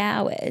crazy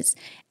hours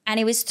and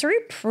it was through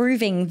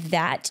proving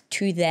that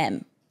to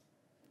them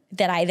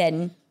that I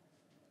then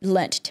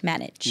learnt to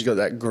manage. You got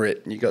that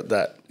grit, you got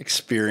that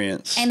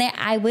experience. And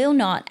I will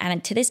not,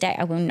 and to this day,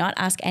 I will not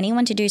ask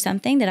anyone to do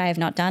something that I have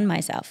not done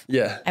myself.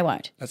 Yeah. I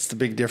won't. That's the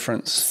big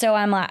difference. So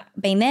I'm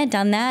been there,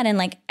 done that,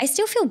 and I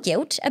still feel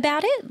guilt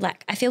about it.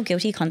 I feel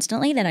guilty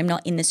constantly that I'm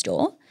not in the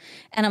store.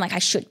 And I'm I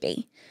should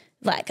be.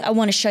 I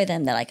want to show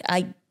them that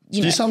Do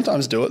you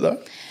sometimes do it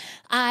though?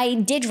 I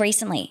did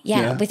recently,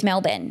 with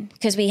Melbourne,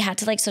 because we had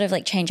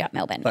to change up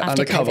Melbourne after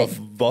undercover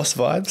COVID. Boss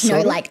vibes?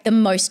 No, the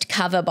most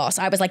cover boss.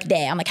 I was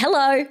there. I'm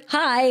hello,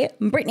 hi,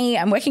 I'm Brittany.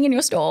 I'm working in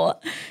your store.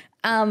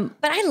 But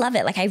I love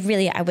it.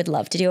 I would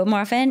love to do it more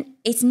often.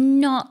 It's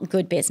not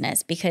good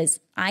business because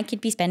I could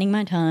be spending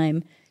my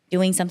time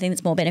doing something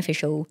that's more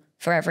beneficial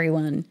for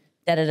everyone,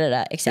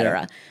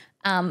 etc.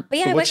 But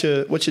yeah.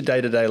 So what's your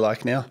day-to-day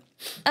like now?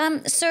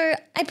 So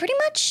I pretty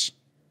much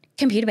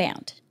computer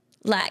bound.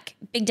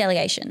 Big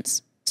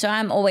delegations. So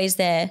I'm always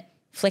there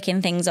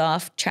flicking things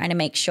off, trying to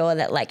make sure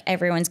that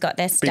everyone's got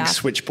their stuff. Big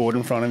switchboard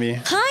in front of you.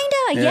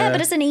 Kinda, yeah,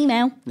 but it's an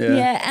email. Yeah.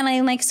 Yeah. And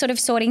I'm like sort of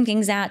sorting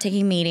things out,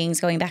 taking meetings,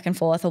 going back and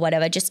forth or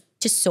whatever, just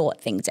to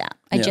sort things out.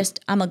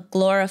 I'm a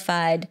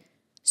glorified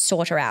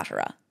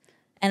sorter-outerer.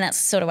 And that's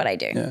sort of what I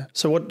do. Yeah.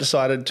 So what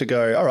decided to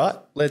go, all right,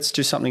 let's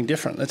do something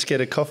different. Let's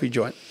get a coffee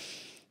joint.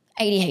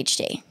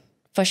 ADHD,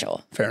 for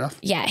sure. Fair enough.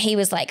 Yeah, he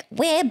was like,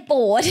 we're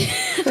bored.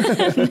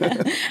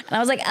 And I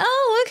was like,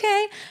 oh,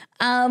 okay.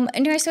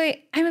 No, so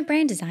I'm a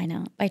brand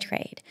designer by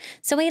trade.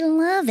 So I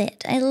love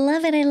it. I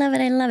love it. I love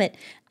it. I love it.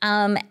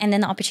 And then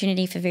the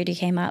opportunity for voodoo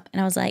came up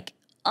and I was like,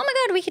 oh my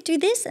God, we could do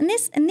this and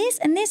this and this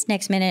and this.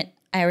 Next minute,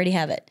 I already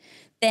have it.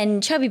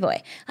 Then Chubby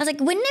Boy. I was like,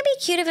 wouldn't it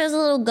be cute if it was a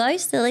little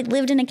ghost that like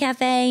lived in a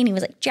cafe and he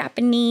was like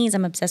Japanese?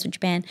 I'm obsessed with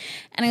Japan.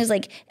 And I was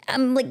like,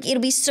 it'll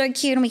be so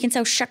cute and we can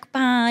sell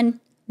shakpan.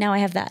 Now I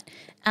have that.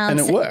 And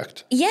it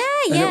worked. Yeah.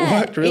 And it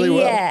worked really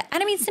well. Yeah.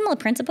 And I mean, similar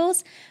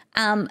principles.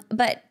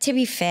 But to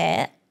be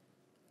fair,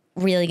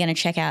 really going to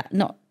check out,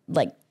 not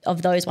like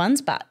of those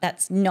ones, but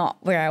that's not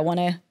where I want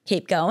to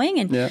keep going.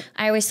 And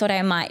I always thought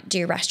I might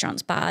do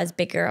restaurants, bars,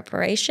 bigger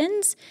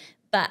operations.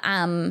 But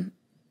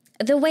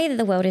the way that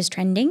the world is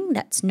trending,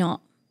 it's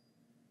not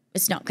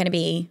going to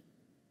be,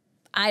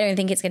 I don't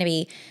think it's going to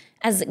be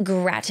as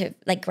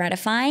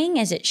gratifying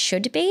as it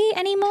should be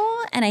anymore.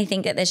 And I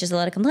think that there's just a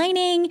lot of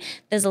complaining.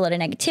 There's a lot of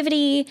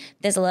negativity.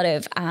 There's a lot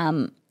of,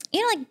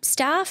 like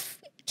staff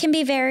can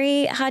be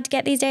very hard to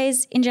get these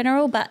days in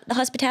general, but the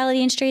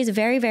hospitality industry is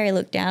very, very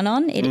looked down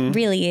on. It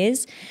really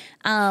is.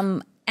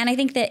 And I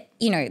think that,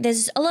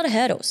 there's a lot of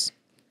hurdles.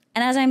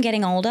 And as I'm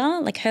getting older,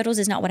 like hurdles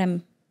is not what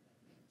I'm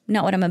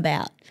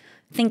about.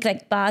 I think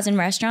like bars and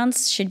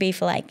restaurants should be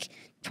for like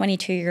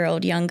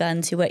 22-year-old young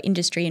guns who are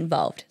industry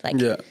involved, like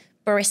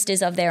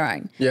baristas of their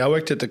own. Yeah, I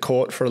worked at the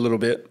Court for a little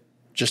bit,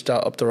 just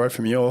up the road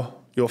from your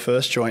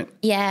first joint.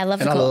 Yeah, I love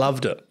the Court. And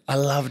I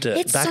loved it.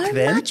 It's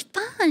much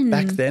fun.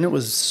 Back then it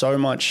was so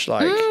much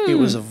like, it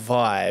was a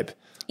vibe.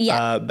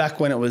 Yeah. Back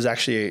when it was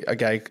actually a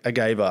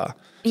gay bar.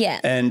 Yeah.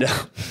 And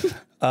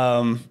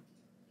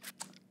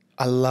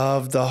I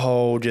loved the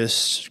whole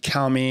just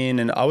come in,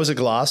 and I was a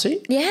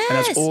glassy. Yes. And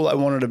that's all I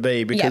wanted to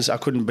be because I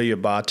couldn't be a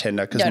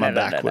bartender because my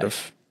back would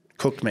have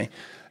cooked me.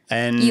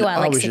 And you are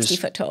like 60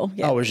 foot tall.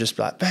 Yeah. I was just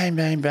like, bang,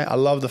 bang, bang. I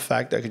love the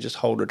fact that I could just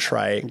hold a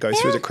tray and go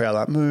through the crowd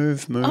like,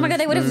 move. Oh my God,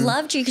 they would have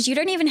loved you because you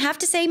don't even have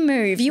to say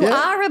move. You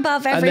are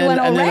above everyone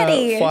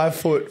already. And then a 5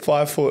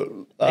 foot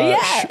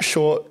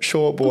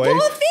short boy,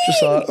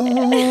 just like,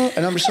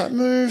 and I'm just like,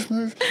 move.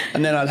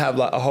 And then I'd have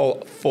like a whole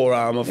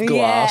forearm of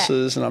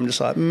glasses and I'm just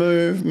like,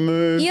 move.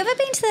 You ever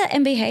been to the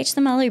MBH,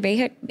 the Malu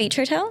Beach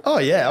Hotel? Oh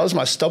yeah, that was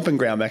my stomping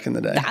ground back in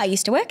the day. I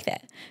used to work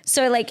there.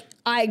 So like,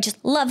 I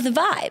just love the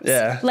vibes.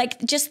 Yeah.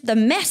 Like just the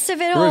mess of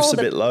it all. Roof's a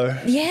bit low.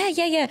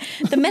 Yeah.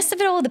 The mess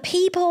of it all, the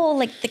people,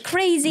 like the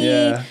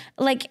crazy,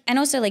 like, and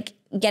also like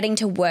getting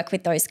to work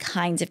with those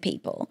kinds of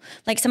people.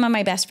 Like some of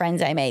my best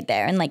friends I made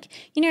there and like,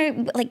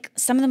 like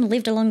some of them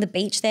lived along the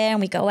beach there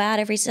and we go out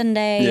every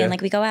Sunday and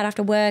like we go out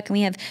after work and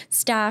we have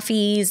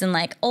staffies and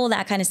like all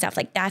that kind of stuff.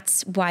 Like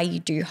that's why you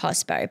do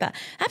hospo, but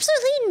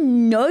absolutely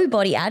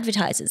nobody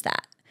advertises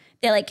that.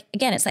 They're like,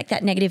 again, it's like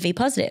that negative v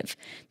positive.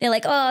 They're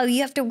like, oh,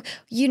 you have to,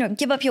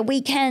 give up your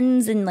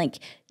weekends and like,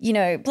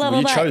 blah, blah, blah.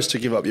 You chose to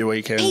give up your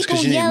weekends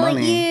because you need yell money.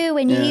 At you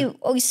and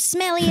you're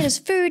smelly and there's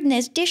food and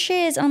there's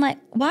dishes. And I'm like,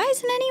 why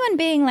isn't anyone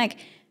being like,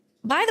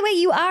 by the way,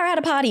 you are at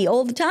a party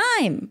all the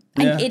time.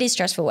 And it is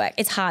stressful work.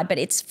 It's hard, but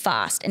it's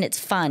fast and it's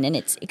fun and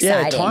it's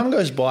exciting. Yeah, time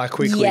goes by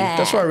quickly. Yeah.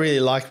 That's what I really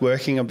liked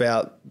working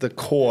about the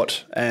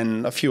Court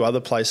and a few other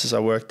places I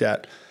worked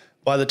at.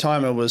 By the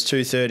time it was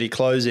 2:30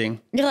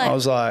 closing, I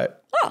was like,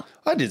 oh,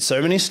 I did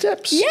so many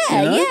steps.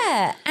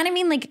 Yeah. And I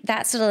mean, like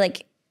that sort of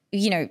like,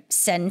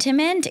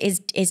 sentiment is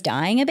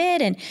dying a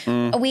bit.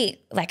 And we,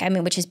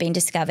 which has been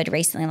discovered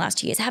recently in the last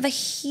 2 years, have a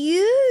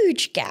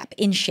huge gap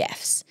in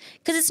chefs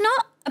because it's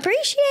not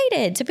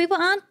appreciated. So people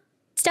aren't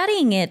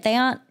studying it. They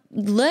aren't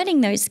learning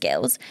those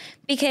skills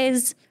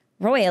because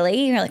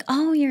royally you're like,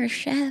 oh, you're a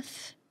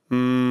chef.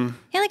 You're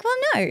like, well,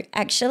 no,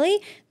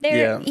 actually.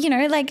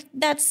 Like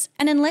that's,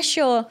 and unless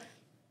you're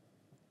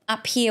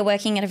up here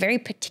working at a very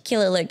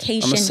particular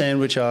location. I'm a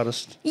sandwich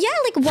artist. Yeah,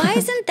 like why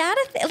isn't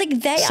that a thing?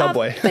 Like they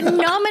Subway. are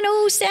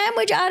phenomenal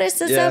sandwich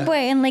artists at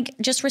Subway and like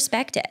just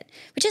respect it.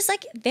 Which is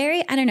like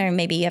very, I don't know,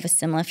 maybe you have a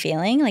similar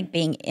feeling like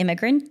being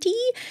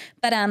immigrant-y,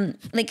 but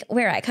like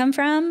where I come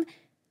from,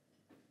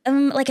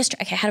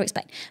 okay, how to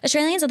explain?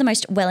 Australians are the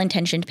most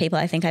well-intentioned people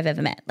I think I've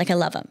ever met. Like I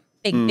love them.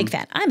 Big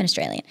fan. I'm an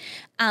Australian.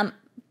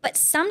 But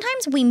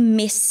sometimes we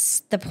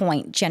miss the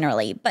point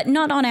generally, but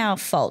not on our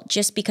fault,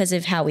 just because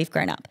of how we've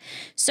grown up.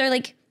 So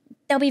like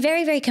they'll be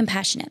very, very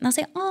compassionate. And they'll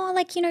say, oh,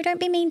 like, don't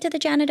be mean to the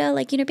janitor.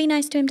 Like, be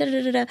nice to him,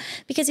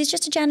 because he's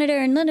just a janitor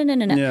and no.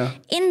 Yeah.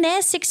 In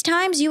there 6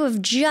 times, you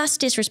have just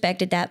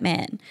disrespected that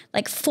man,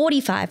 like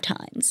 45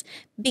 times,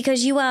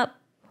 because you are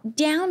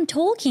down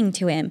talking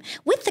to him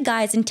with the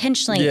guys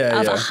intentionally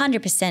of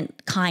 100%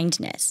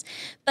 kindness.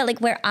 But like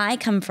where I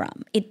come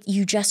from,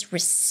 you just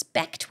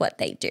respect what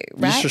they do,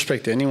 right? You just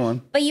respect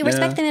anyone. But you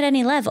respect them at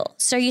any level.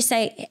 So you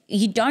say,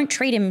 you don't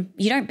treat him,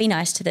 you don't be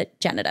nice to the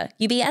janitor.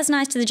 You be as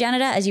nice to the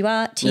janitor as you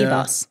are to your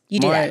boss. You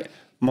do that.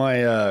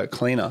 My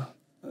cleaner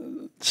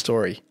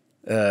story.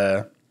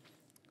 I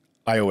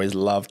always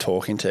love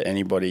talking to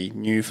anybody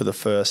new for the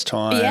first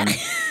time. Yeah.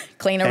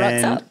 Cleaner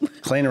rocks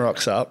up. Cleaner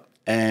rocks up.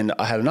 And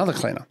I had another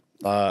cleaner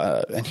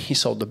and he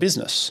sold the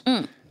business.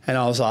 And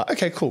I was like,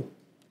 okay, cool.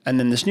 And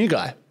then this new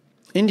guy,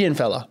 Indian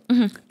fella.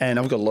 And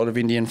I've got a lot of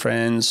Indian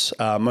friends,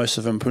 most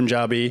of them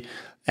Punjabi.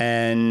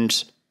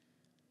 And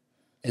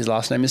his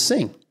last name is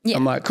Singh. Yeah.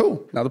 I'm like,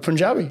 cool, another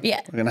Punjabi.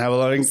 Yeah. We're going to have a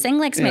lot of, Singh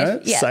like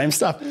Smith. Yeah. same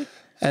stuff. And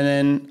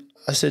then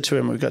I said to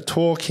him, we got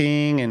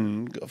talking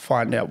and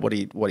find out what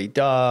he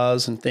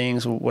does and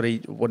things.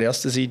 What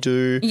else does he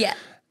do? Yeah.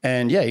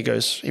 And yeah, he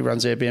goes, he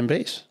runs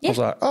Airbnbs. Yeah. I was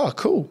like, oh,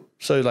 cool.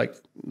 So like,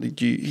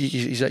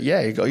 he's like,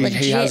 yeah,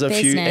 he has a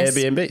few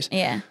Airbnbs.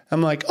 Yeah.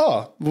 I'm like,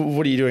 oh,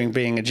 what are you doing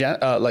being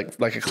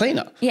like a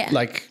cleaner? Yeah.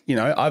 Like, you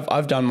know,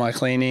 I've done my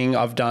cleaning.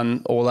 I've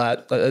done all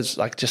that. It's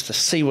like just to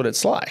see what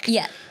it's like.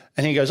 Yeah.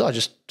 And he goes, oh,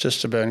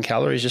 just to burn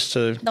calories, just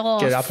to get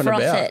up and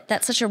froth about. it.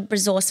 That's such a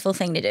resourceful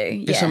thing to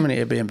do. Guess how many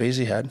Airbnbs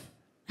he had?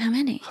 How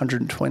many?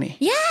 120.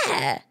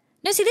 Yeah.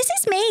 No, see, this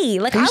is me.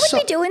 Like, I would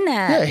be doing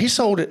that. Yeah, he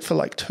sold it for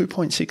like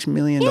 $2.6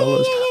 million.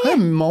 I had a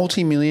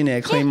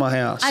multi-millionaire clean my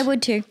house. I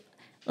would too.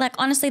 Like,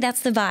 honestly,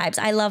 that's the vibes.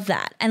 I love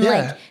that. And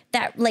like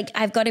that, like,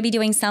 I've got to be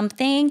doing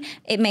something.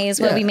 It may as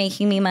well be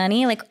making me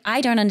money. Like,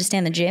 I don't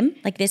understand the gym.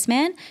 Like this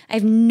man, I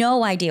have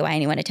no idea why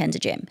anyone attends a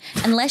gym.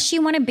 Unless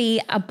you want to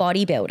be a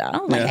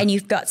bodybuilder, like, and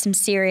you've got some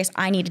serious,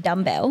 I need a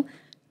dumbbell,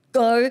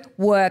 go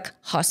work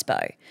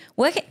hospo.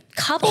 Work a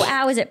couple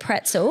hours at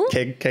Pretzel.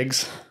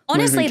 Kegs.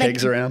 Honestly, moving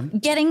kegs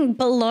around. Getting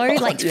below,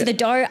 the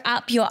dough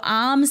up your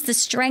arms, the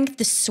strength,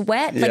 the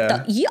sweat,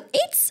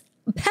 it's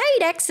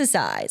paid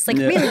exercise, like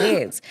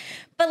really is.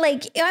 But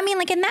like, I mean,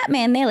 like in that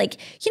man, they're like,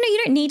 you know,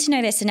 you don't need to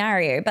know their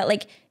scenario, but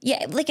like,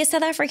 yeah, like a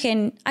South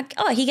African,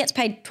 he gets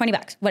paid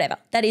 $20, whatever.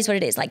 That is what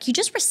it is. Like, you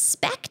just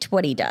respect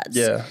what he does.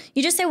 Yeah.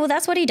 You just say, well,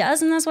 that's what he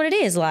does and that's what it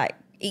is. Like,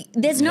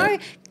 there's no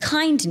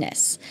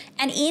kindness.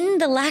 And in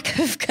the lack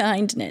of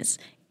kindness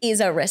is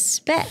a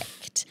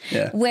respect.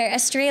 Yeah. Where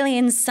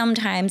Australians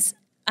sometimes,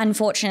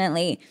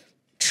 unfortunately,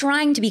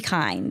 trying to be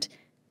kind,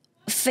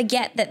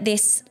 forget that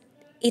it's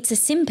a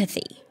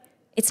sympathy.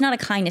 It's not a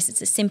kindness,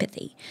 it's a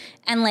sympathy.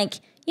 And like,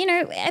 you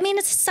know, I mean,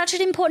 it's such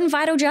an important,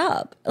 vital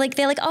job. Like,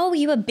 they're like, oh,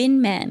 you a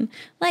bin man.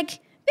 Like,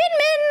 bin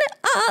men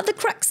are the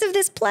crux of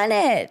this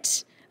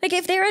planet. Like,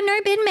 if there are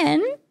no bin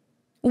men,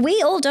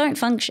 we all don't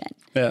function.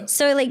 Yeah.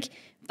 So like,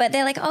 but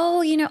they're like,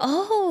 oh, you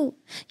know,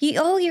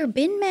 you're a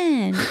bin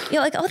man.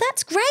 You're like, oh,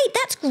 that's great.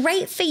 That's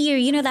great for you.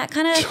 You know, that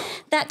kind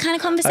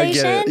of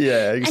conversation. I get it.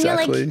 Yeah,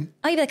 exactly. And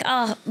you'd be like,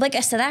 oh, like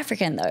a South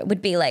African though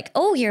would be like,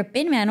 oh, you're a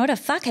bin man. What a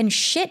fucking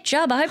shit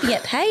job. I hope you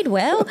get paid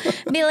well.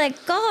 Be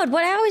like, God,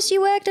 what hours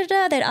you worked? They'd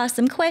ask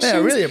them questions. Yeah,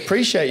 I really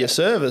appreciate your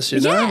service. You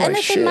know, and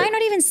like, they might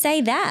not even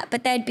say that,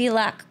 but they'd be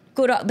like,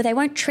 good, but they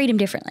won't treat him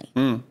differently.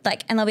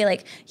 Like, and they'll be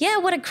like, yeah,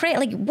 what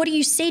do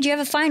you see? Do you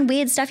ever find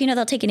weird stuff? You know,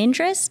 they'll take an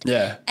interest.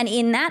 Yeah. And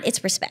in that,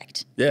 it's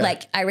respect. Yeah.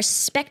 Like, I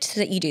respect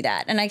that you do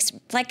that. And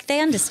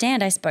they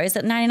understand, I suppose,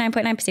 that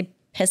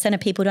 99.9% of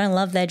people don't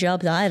love their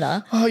jobs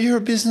either. Oh, you're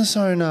a business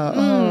owner.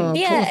 Oh,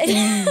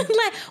 yeah.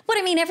 Like, what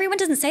I mean, everyone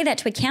doesn't say that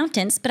to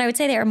accountants, but I would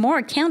say there are more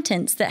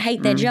accountants that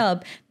hate their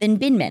job than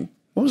bin men.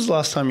 When was the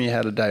last time you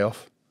had a day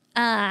off?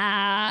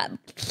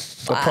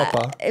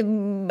 Proper.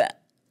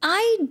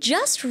 I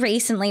just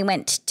recently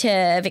went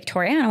to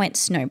Victoria and I went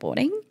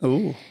snowboarding.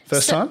 Ooh,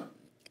 first time?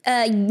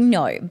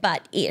 No,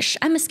 but ish.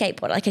 I'm a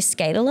skateboarder. Like, I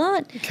skate a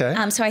lot. Okay.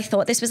 So I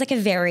thought this was like a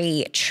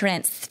very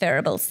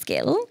transferable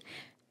skill.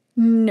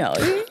 No,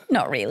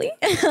 not really.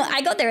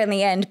 I got there in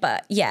the end,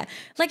 but yeah.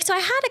 Like, so I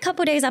had a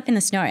couple of days up in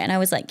the snow and I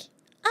was like,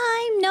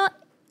 I'm not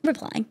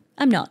replying.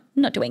 I'm not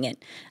doing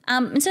it.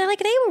 And so like,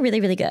 they were really,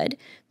 really good.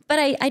 But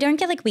I don't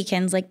get like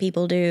weekends like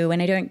people do,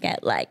 and I don't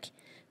get like,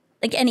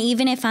 and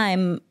even if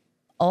I'm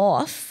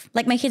off,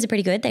 like, my kids are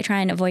pretty good. They try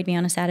and avoid me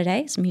on a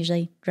Saturday, so I'm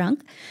usually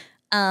drunk.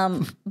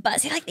 But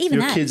see, like, even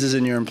your kids as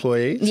in your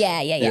employees?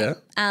 Yeah.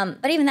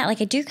 But even that,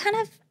 like, I do kind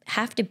of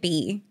have to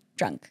be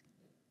drunk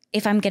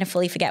if I'm going to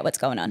fully forget what's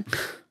going on.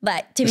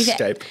 But to be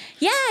fair,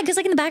 yeah, because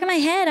like in the back of my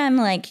head, I'm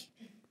like,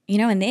 you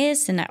know, and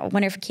this, and I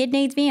wonder if a kid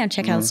needs me. I'll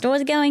check how the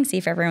store's going, see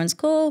if everyone's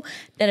cool,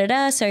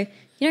 So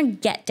you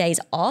don't get days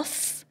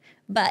off,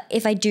 but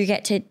if I do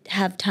get to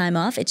have time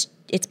off,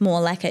 it's more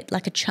like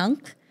a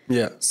chunk.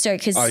 Yeah. So,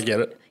 because I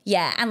get it.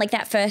 Yeah. And like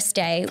that first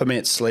day. For me,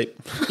 it's sleep.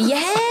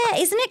 Yeah.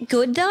 Isn't it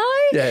good though?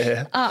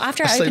 Yeah.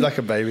 After I sleep like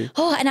a baby.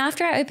 Oh, and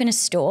after I open a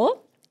store,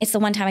 it's the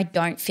one time I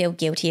don't feel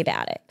guilty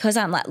about it. Because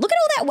I'm like, look at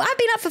all that. I've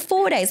been up for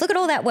 4 days. Look at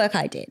all that work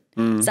I did.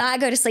 So I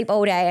go to sleep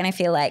all day and I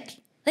feel like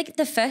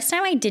the first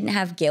time I didn't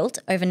have guilt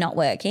over not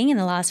working in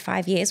the last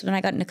 5 years was when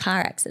I got in a car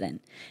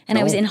accident and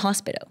I was in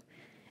hospital.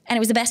 And it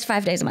was the best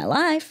 5 days of my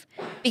life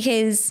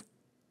because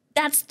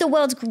that's the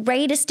world's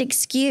greatest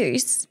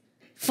excuse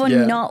for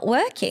not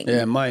working.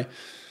 Yeah,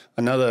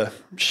 another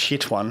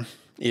shit one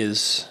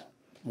is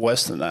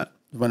worse than that,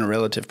 when a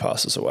relative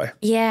passes away.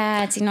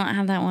 Yeah, do not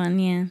have that one,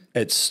 yeah.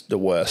 It's the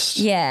worst.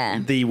 Yeah.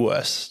 The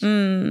worst.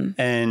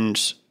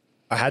 And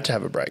I had to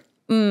have a break.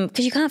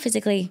 Because you can't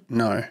physically.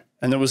 No.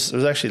 And it was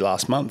actually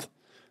last month.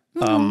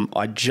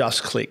 I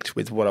just clicked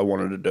with what I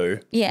wanted to do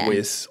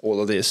with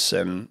all of this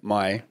and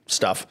my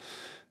stuff.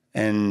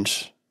 And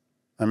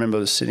I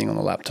remember sitting on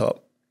the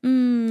laptop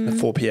at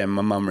 4 p.m.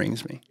 My mum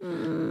rings me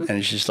and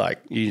it's just like,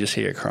 you just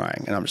hear her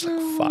crying. And I'm just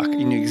like, fuck,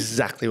 you knew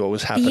exactly what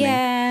was happening.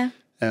 Yeah.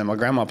 And my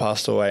grandma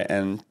passed away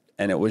and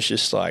it was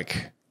just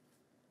like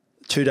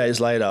 2 days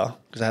later,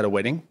 because I had a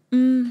wedding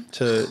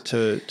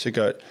to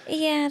go.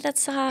 Yeah, that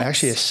sucks. I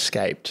actually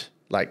escaped.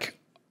 Like,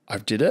 I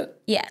did it.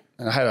 Yeah.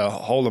 And I had a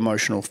whole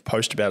emotional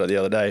post about it the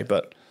other day,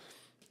 but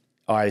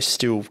I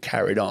still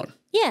carried on.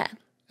 Yeah.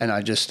 And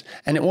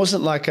and it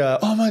wasn't like,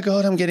 oh my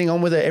God, I'm getting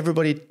on with it.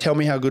 Everybody tell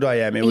me how good I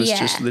am. It was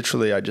just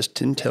literally, I just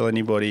didn't tell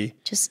anybody.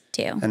 Just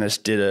do. And I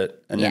just did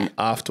it. And then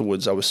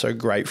afterwards, I was so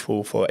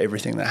grateful for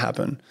everything that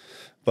happened.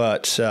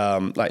 But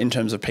like in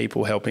terms of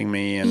people helping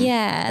me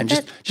and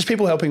just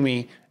people helping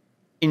me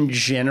in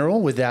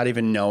general without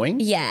even knowing.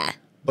 Yeah.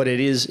 But it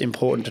is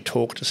important to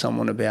talk to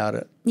someone about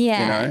it.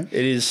 Yeah. You know,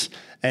 it is.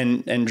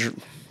 And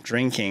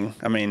drinking,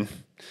 I mean,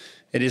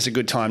 it is a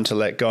good time to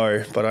let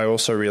go, but I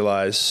also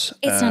realize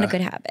it's not a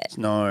good habit.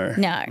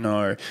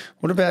 No.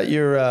 What about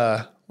your,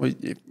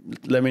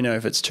 let me know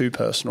if it's too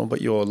personal,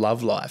 but your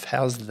love life,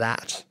 how's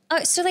that?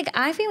 Oh, so like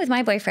I've been with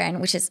my boyfriend,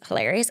 which is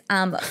hilarious,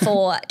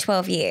 for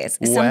 12 years.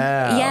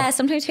 Wow. Yeah,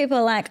 sometimes people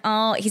are like,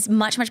 oh, he's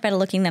much, much better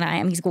looking than I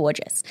am. He's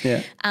gorgeous.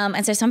 Yeah.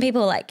 And so some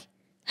people are like,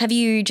 have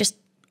you just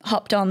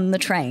hopped on the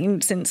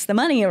train since the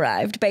money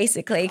arrived,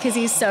 basically, because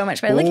he's so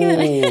much better looking than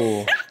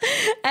me.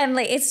 And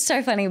like, it's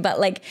so funny,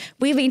 but like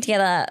we've been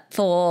together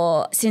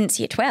since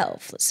year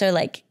 12. So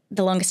like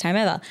the longest time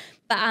ever.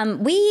 But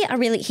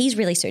he's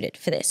really suited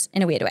for this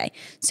in a weird way.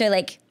 So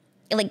like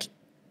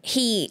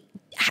he,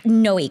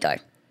 no ego,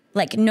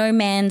 like no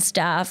man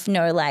stuff,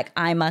 no like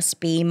I must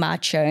be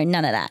macho,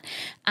 none of that.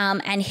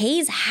 And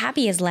he's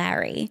happy as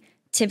Larry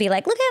to be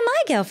like, look at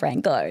my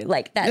girlfriend go.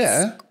 Like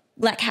that's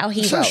like how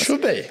he rolls. So it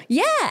should be.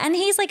 Yeah. And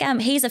he's like,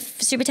 he's a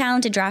super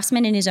talented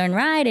draftsman in his own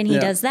right. And he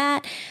does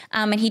that.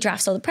 And he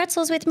drafts all the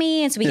pretzels with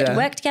me. And so we get to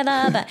work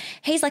together. But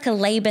he's like a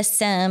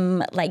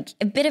laboursome, like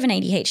a bit of an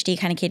ADHD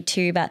kind of kid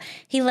too. But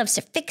he loves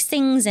to fix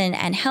things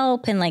and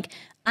help. And like,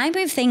 I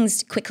move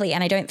things quickly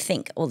and I don't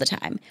think all the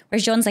time.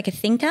 Whereas John's like a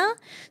thinker.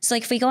 So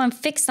like if we go and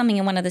fix something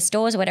in one of the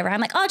stores or whatever,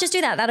 I'm like, oh, just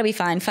do that. That'll be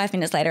fine. 5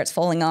 minutes later, it's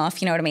falling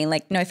off. You know what I mean?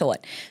 Like no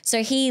thought.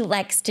 So he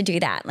likes to do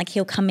that. Like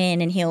he'll come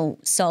in and he'll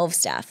solve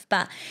stuff.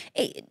 But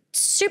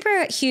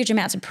super huge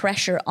amounts of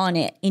pressure on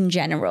it in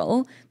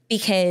general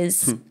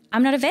because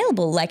I'm not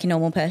available like a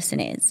normal person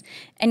is.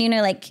 And, you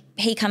know, like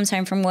he comes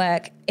home from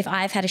work. If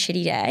I've had a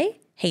shitty day,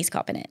 he's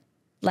copping it.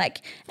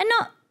 Like, and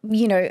not,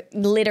 you know,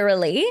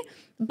 literally.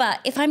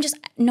 But if I'm just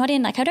not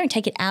in, like, I don't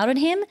take it out on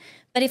him.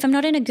 But if I'm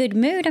not in a good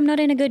mood, I'm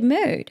not in a good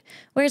mood.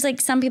 Whereas, like,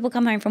 some people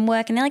come home from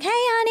work and they're like, hey,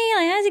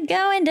 honey, like, how's it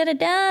going?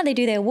 Da-da-da. They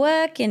do their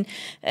work and,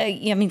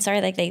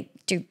 like, they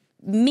do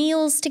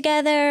meals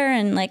together.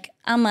 And, like,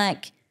 I'm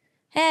like,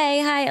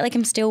 hey, hi, like,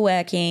 I'm still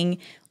working.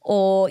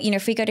 Or, you know,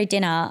 if we go to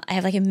dinner, I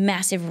have, like, a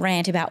massive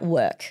rant about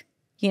work.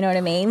 You know what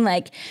I mean?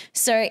 Like,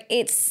 so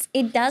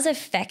it does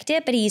affect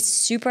it, but he's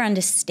super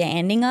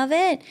understanding of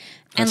it.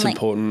 That's like,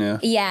 important, yeah.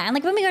 Yeah, and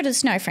like when we go to the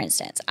snow, for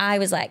instance, I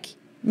was like,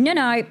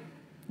 no,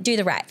 do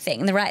the right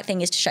thing. And the right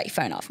thing is to shut your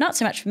phone off. Not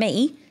so much for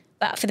me,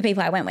 but for the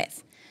people I went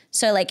with.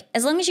 So like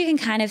as long as you can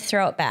kind of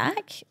throw it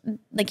back,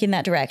 like in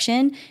that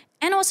direction.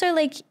 And also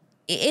like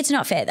it's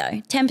not fair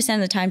though. 10%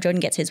 of the time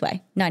Jordan gets his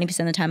way.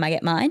 90% of the time I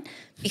get mine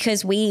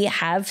because we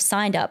have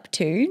signed up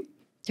to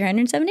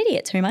 307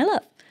 Idiots, whom I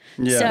love.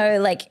 Yeah.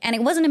 So like, and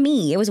it wasn't a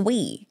me, it was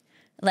we.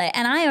 Like,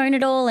 and I own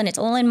it all and it's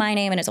all in my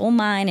name and it's all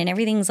mine and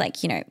everything's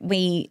like, you know,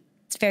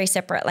 it's very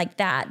separate like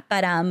that.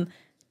 But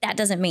that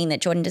doesn't mean that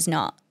Jordan does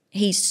not.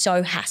 He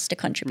so has to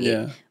contribute.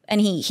 Yeah.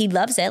 And he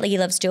loves it, like he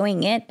loves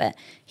doing it. But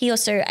he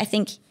also, I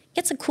think,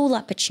 gets a cool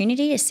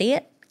opportunity to see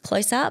it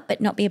close up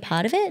but not be a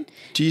part of it.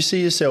 Do you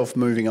see yourself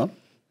moving on?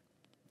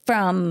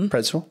 From?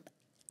 Pretzel?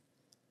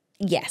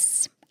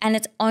 Yes. And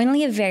it's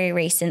only a very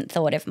recent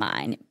thought of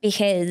mine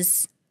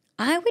because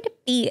I would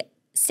be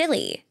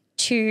silly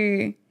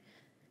to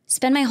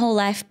spend my whole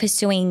life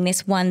pursuing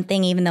this one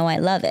thing even though I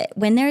love it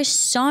when there is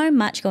so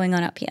much going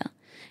on up here.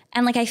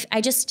 And like I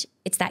just,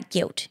 it's that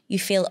guilt. You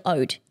feel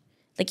owed.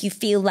 Like you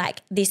feel like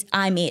this,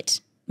 I'm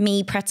it.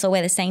 Me, Pretzel,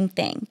 we're the same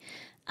thing.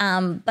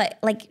 But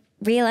like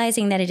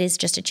realizing that it is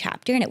just a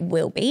chapter and it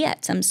will be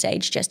at some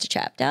stage just a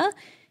chapter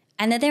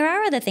and that there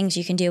are other things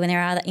you can do and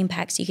there are other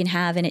impacts you can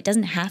have and it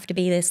doesn't have to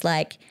be this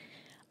like,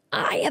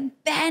 I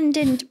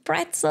abandoned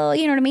Pretzel.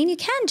 You know what I mean? You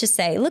can just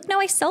say, look, no,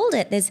 I sold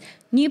it. There's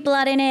new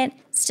blood in it.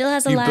 Still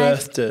has a life. You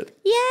birthed it.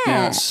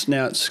 Yeah.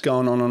 Now it's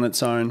gone on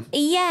its own.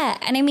 Yeah.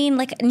 And I mean,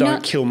 like,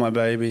 don't kill my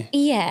baby.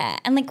 Yeah.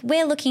 And like,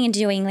 we're looking at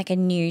doing like a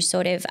new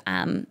sort of,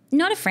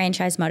 not a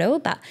franchise model,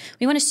 but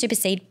we want to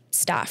supersede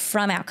staff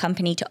from our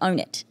company to own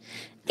it.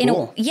 In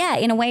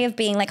a way of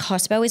being like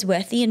hospo is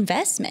worth the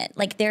investment.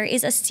 Like there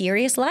is a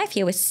serious life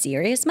here with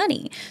serious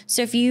money.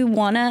 So if you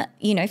want to,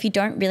 you know, if you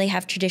don't really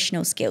have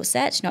traditional skill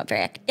sets, not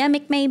very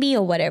academic maybe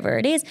or whatever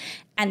it is,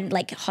 and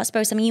like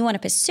hospo is something you want to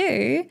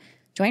pursue,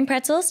 join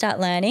Pretzel, start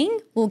learning,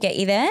 we'll get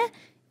you there.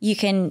 you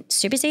can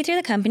supersede through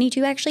the company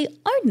to actually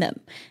own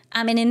them.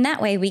 And in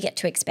that way we get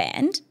to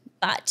expand,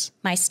 but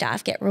my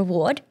staff get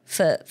reward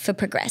for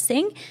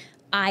progressing.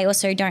 I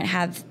also don't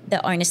have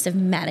the onus of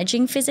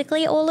managing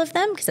physically all of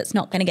them because it's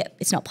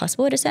not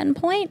possible at a certain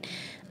point.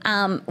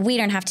 We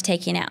don't have to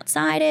take in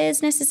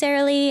outsiders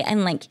necessarily.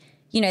 And like,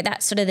 you know,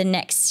 that's sort of the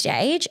next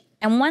stage.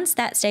 And once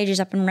that stage is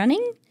up and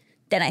running,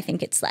 then I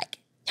think it's like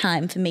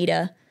time for me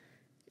to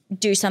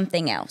do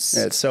something else.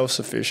 Yeah, it's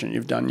self-sufficient.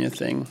 You've done your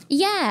thing.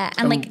 Yeah.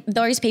 And like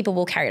those people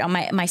will carry it on.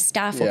 My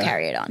staff will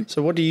carry it on.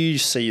 So what do you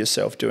see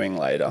yourself doing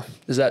later?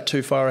 Is that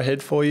too far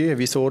ahead for you? Have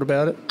you thought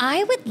about it?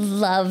 I would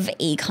love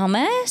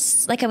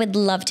e-commerce. Like I would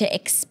love to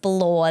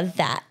explore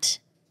that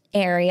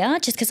area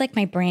just because like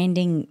my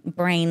branding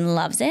brain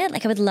loves it.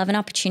 Like I would love an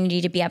opportunity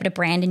to be able to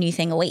brand a new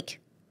thing a week.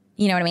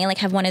 You know what I mean? Like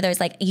have one of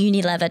those like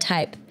Unilever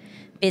type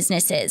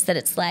businesses that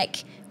it's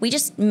like we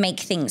just make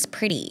things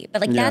pretty. But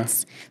like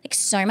that's like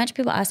so much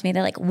people ask me,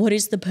 they're like, what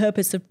is the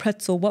purpose of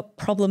Pretzel? What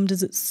problem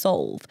does it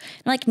solve?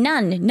 I'm like,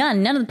 none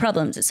of the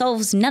problems. It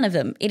solves none of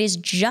them. It is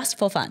just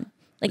for fun.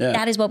 Like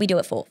that is what we do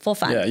it for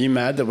fun. Yeah, are you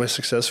mad that we're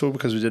successful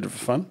because we did it for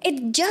fun?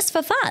 It's just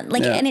for fun.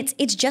 Like and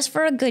it's just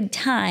for a good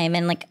time.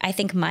 And like I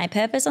think my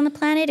purpose on the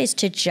planet is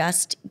to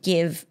just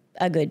give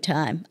a good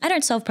time. I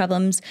don't solve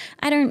problems.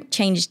 I don't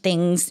change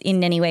things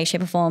in any way,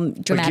 shape or form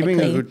dramatically. But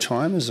giving a good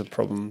time is a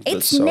problem.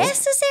 It's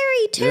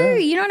necessary too. Yeah.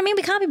 You know what I mean?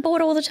 We can't be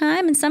bored all the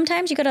time. And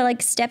sometimes you got to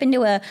like step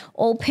into a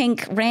all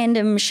pink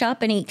random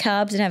shop and eat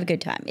carbs and have a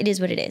good time. It is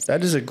what it is.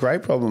 That is a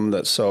great problem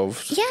that's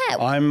solved. Yeah.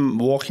 I'm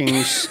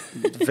walking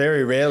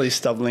very rarely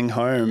stumbling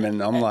home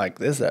and I'm like,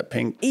 there's that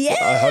pink. Yeah.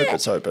 I hope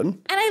it's open.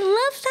 And I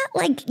love that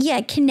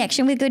like,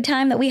 connection with good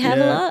time that we have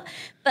a lot.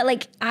 But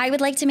like I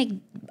would like to make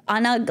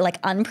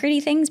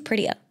unpretty things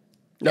prettier.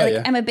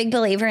 I'm a big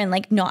believer in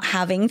like not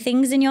having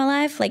things in your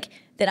life like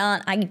that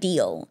aren't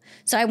ideal.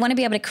 So I want to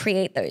be able to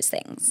create those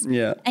things.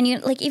 Yeah. And you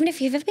like even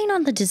if you've ever been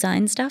on the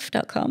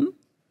designstuff.com.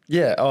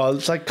 Yeah. Oh,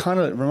 it's like kind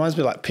of reminds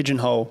me of like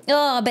Pigeonhole.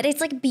 Oh, but it's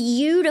like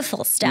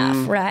beautiful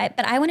stuff, right?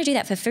 But I want to do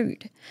that for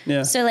food.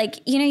 Yeah. So like,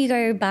 you know, you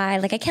go buy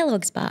like a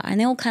Kellogg's bar and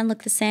they all kind of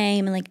look the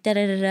same and like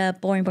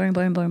boring.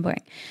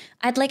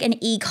 I'd like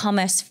an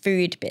e-commerce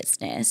food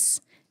business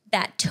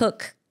that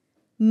took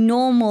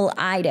normal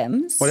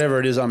items. Whatever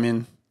it is I'm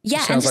in.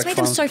 Yeah, and just make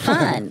them so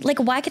fun. Like,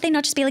 why could they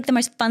not just be like the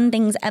most fun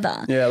things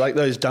ever? Yeah, like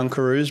those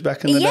Dunkaroos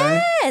back in the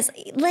day. Yes,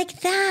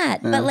 like that.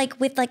 Yeah. But like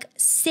with like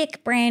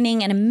sick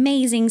branding and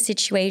amazing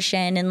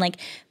situation and like,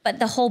 but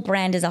the whole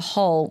brand as a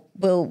whole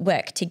will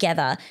work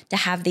together to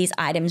have these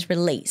items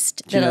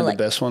released. Do you know the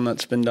best one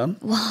that's been done?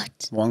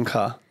 What?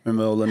 Wonka.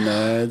 Remember all the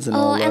nerds and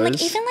all those? And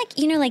like even like,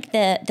 you know, like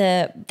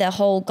the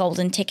whole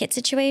golden ticket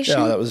situation.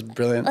 Yeah, that was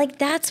brilliant. Like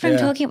that's what I'm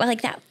talking about.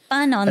 Like that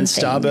fun on things.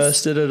 And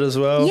Starburst did it as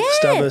well. Yeah.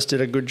 Starburst did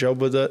a good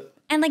job with it.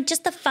 And like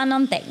just the fun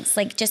on things,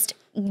 like just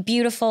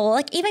beautiful,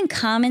 like even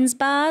Carmen's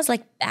bars,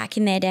 like back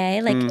in their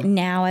day, like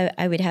now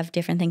I would have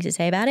different things to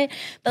say about it.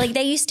 But like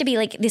they used to be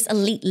like this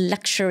elite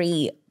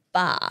luxury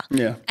bar.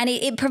 Yeah. And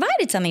it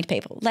provided something to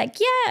people. Like,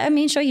 yeah, I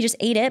mean, sure, you just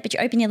eat it, but you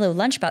open your little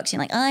lunchbox and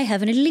you're like, I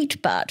have an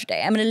elite bar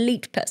today. I'm an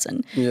elite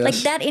person. Yes. Like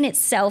that in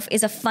itself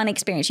is a fun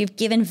experience. You've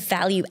given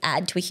value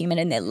add to a human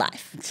in their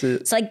life. That's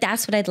it. So like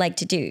that's what I'd like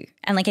to do.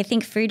 And like I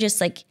think food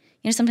just like,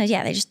 you know, sometimes,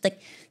 they just like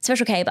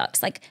Special K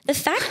box. Like the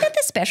fact that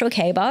the Special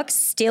K box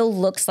still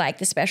looks like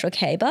the Special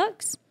K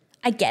box,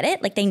 I get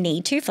it. Like they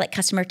need to for like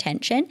customer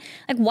retention.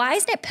 Like why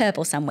isn't it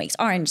purple some weeks,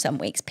 orange some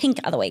weeks,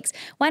 pink other weeks?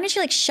 Why don't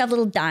you like shove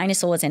little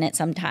dinosaurs in it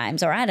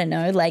sometimes? Or I don't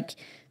know, like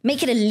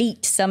make it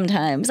elite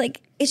sometimes.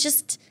 Like it's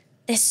just,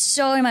 there's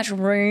so much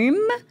room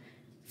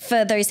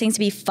for those things to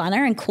be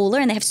funner and cooler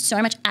and they have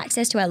so much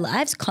access to our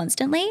lives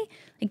constantly.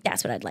 Like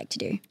that's what I'd like to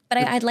do. But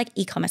I'd like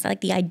e-commerce. I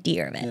like the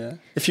idea of it. Yeah.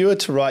 If you were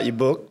to write your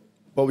book,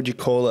 what would you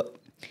call it?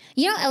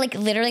 You know, like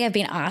literally I've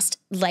been asked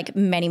like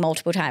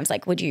multiple times,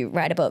 like, would you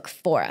write a book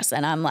for us?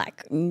 And I'm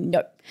like,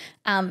 no.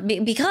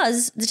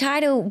 Because the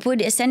title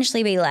would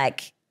essentially be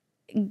like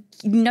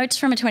notes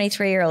from a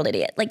 23-year-old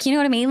idiot. Like, you know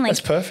what I mean? Like,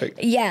 that's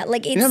perfect. Yeah.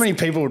 Like it's, you know how many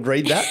people would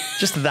read that?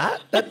 Just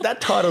that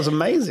title's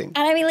amazing.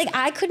 And I mean, like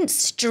I couldn't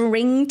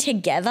string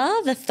together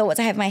the thoughts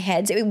I have in my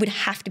head. So it would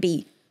have to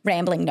be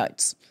rambling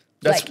notes.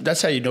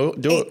 That's how you do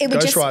it.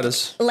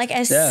 Ghostwriters. Like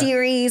a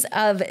series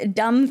of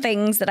dumb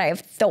things that I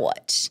have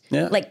thought,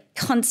 like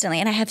constantly.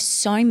 And I have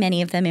so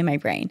many of them in my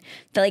brain.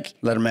 That like,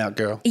 let them out,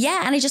 girl.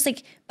 Yeah. And I just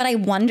like, but I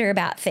wonder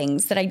about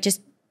things that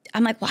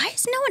I'm like, why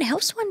is no one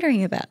else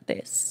wondering about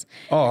this?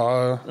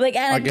 Oh, like,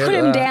 and I put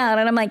them down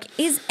and I'm like,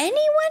 is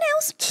anyone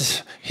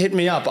else? Hit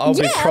me up. I'll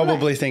be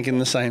probably thinking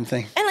the same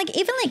thing. And like,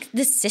 even like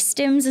the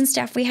systems and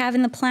stuff we have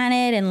in the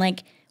planet and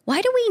like,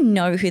 why do we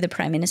know who the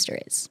Prime Minister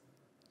is?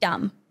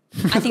 Dumb.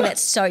 I think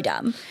that's so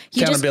dumb.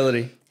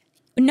 Accountability.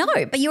 No,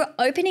 but you're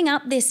opening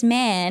up this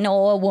man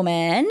or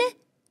woman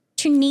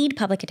to need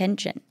public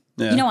attention.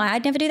 Yeah. You know why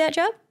I'd never do that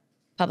job?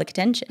 Public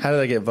attention. How do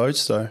they get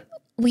votes though?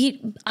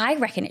 I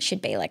reckon it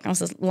should be like, this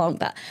is long,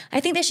 but I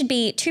think there should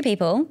be 2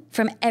 people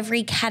from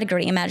every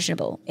category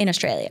imaginable in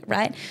Australia,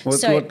 right? What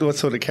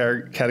sort of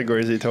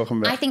categories are you talking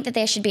about? I think that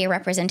there should be a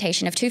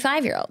representation of 2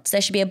 5-year-olds.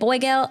 There should be a boy,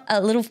 girl,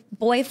 a little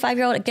boy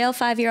 5-year-old, a girl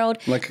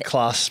 5-year-old. Like a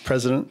class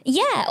president?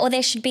 Yeah, or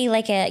there should be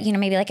like a,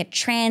 maybe like a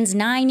trans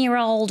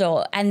 9-year-old,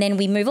 and then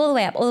we move all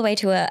the way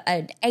to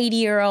an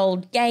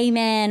 80-year-old gay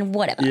man,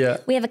 whatever. Yeah.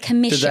 We have a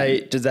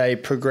commission. Do they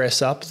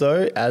progress up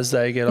though as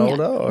they get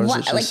older? Or is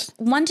it just...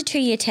 Like 1 to 2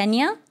 year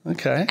tenure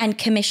and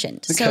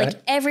commissioned. So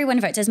like everyone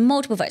votes. There's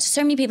multiple votes.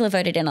 So many people have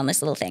voted in on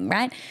this little thing,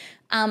 right?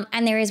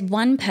 And there is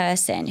one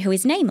person who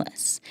is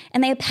nameless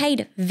and they are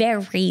paid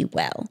very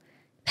well.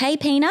 Pay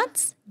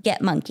peanuts,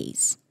 get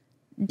monkeys.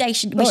 We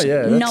should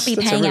not be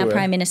paying our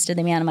prime minister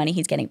the amount of money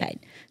he's getting paid.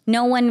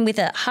 No one with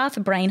a half a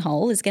brain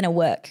hole is going to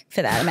work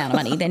for that amount of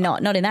money. They're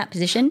not in that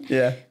position.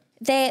 Yeah.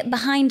 They're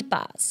behind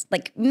bars,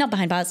 like not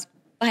behind bars,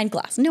 behind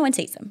glass. No one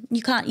sees them.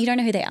 You don't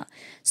know who they are.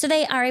 So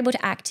they are able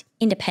to act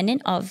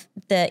independent of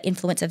the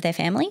influence of their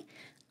family.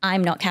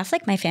 I'm not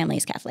Catholic. My family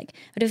is Catholic.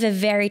 I would have a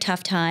very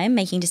tough time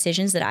making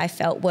decisions that I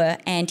felt were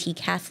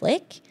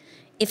anti-Catholic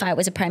if I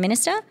was a prime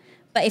minister.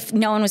 But if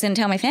no one was going to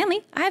tell my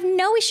family, I have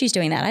no issues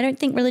doing that. I don't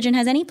think religion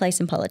has any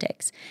place in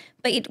politics.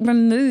 But it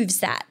removes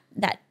that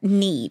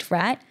need,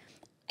 right?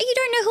 You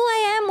don't know who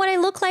I am, what I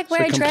look like,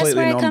 where I dress,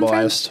 where I come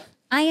from.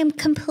 I am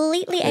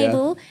completely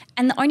able,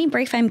 and the only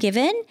brief I'm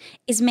given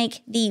is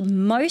make the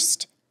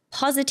most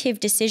positive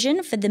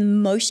decision for the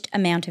most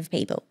amount of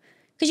people.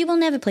 Because you will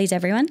never please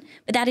everyone,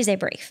 but that is a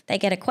brief. They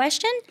get a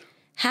question,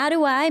 how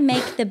do I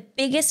make the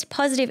biggest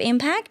positive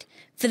impact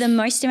for the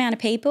most amount of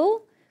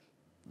people,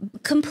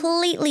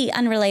 completely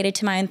unrelated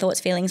to my own thoughts,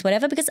 feelings,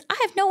 whatever, because I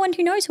have no one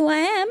who knows who I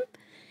am.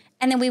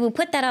 And then we will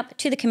put that up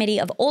to the committee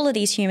of all of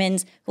these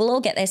humans who will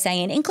all get their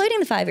say in, including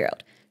the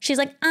 5-year-old. She's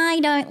like,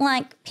 I don't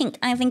like pink.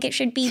 I think it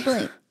should be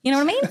blue. You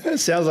know what I mean? It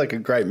sounds like a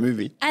great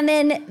movie. And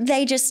then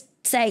they just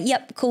say,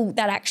 yep, cool,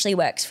 that actually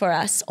works for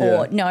us,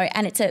 or no,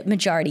 and it's a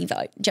majority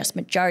vote, just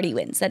majority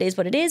wins. That is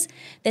what it is.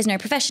 There's no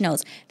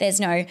professionals. There's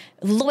no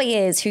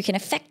lawyers who can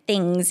affect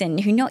things and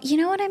who know, you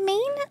know what I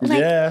mean?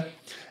 Yeah.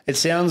 It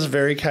sounds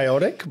very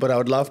chaotic, but I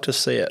would love to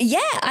see it. Yeah,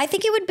 I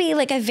think it would be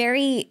like a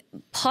very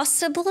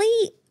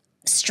possibly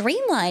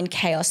streamlined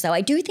chaos though.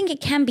 I do think it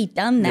can be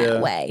done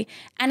that way.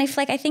 And if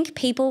I think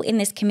people in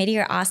this committee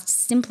are asked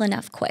simple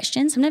enough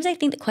questions, sometimes I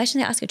think the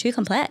questions they ask are too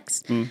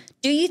complex.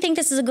 Do you think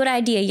this is a good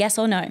idea? Yes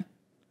or no?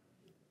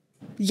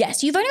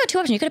 Yes. You've only got 2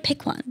 options. You've got to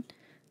pick one.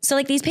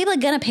 So these people are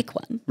going to pick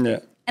one. Yeah.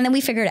 And then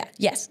we figure it out.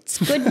 Yes, it's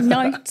good.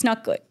 No, it's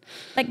not good.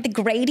 The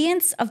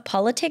gradients of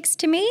politics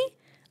to me,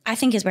 I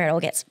think is where it all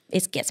gets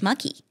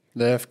mucky.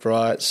 Left,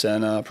 right,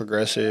 centre,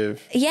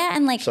 progressive. Yeah,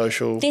 and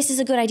social. This is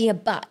a good idea,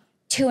 but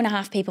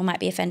 2.5 people might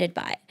be offended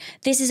by it.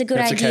 This is a good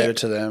idea. You have to cater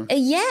to them.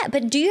 Yeah,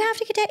 but do you have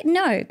to cater?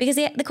 No, because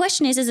the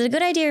question is it a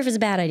good idea or if it's a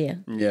bad idea?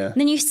 Yeah. And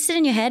then you sit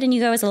in your head and you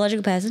go as a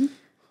logical person,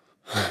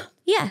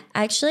 yeah,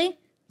 actually,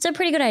 it's a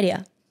pretty good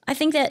idea. I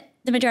think that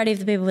the majority of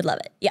the people would love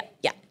it. Yeah,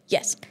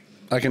 yes.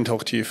 I can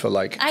talk to you for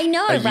I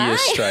know, a year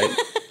straight.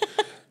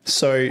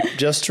 So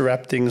just to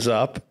wrap things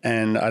up,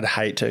 and I'd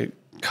hate to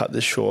cut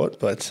this short,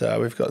 but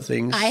we've got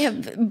things. I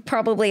have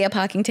probably a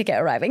parking ticket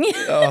arriving.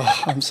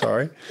 Oh, I'm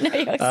sorry. No,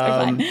 you're so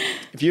fine.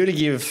 If you were to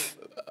give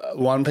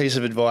one piece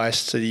of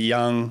advice to the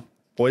young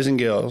boys and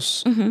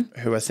girls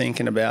who are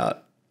thinking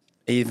about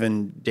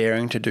even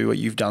daring to do what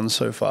you've done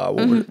so far,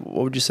 what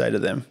would you say to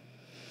them?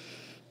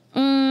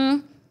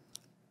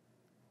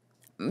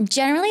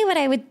 Generally,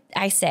 what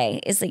I say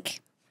is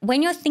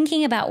when you're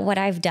thinking about what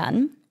I've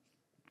done,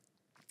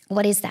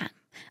 what is that?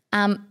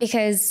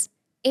 Because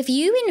if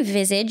you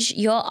envisage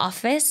your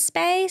office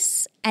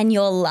space and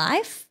your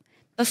life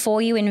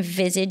before you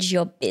envisage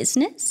your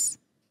business,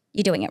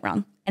 you're doing it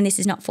wrong, and this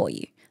is not for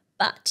you.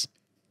 But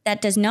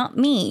that does not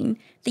mean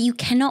that you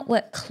cannot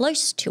work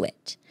close to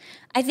it.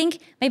 I think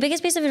my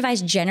biggest piece of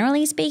advice,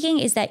 generally speaking,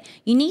 is that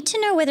you need to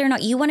know whether or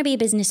not you want to be a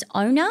business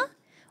owner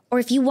or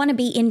if you want to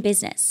be in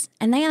business,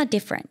 and they are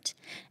different.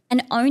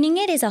 And owning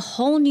it is a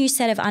whole new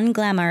set of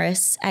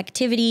unglamorous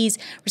activities,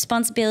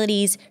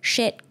 responsibilities,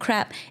 shit,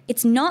 crap.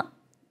 It's not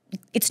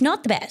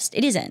the best.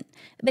 It isn't.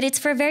 But it's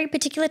for a very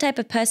particular type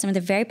of person with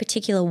a very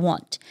particular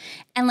want.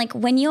 And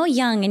when you're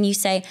young and you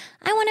say,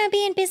 I want to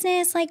be in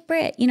business like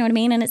Britt, you know what I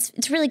mean? And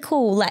it's really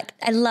cool.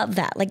 I love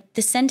that.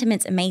 The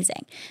sentiment's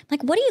amazing.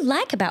 What do you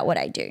like about what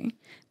I do?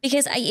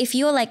 Because if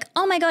you're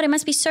oh my God, it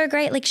must be so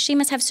great. She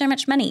must have so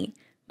much money.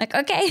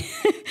 Okay,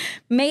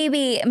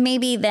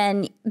 maybe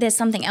then there's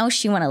something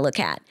else you want to look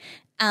at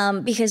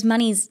because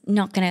money's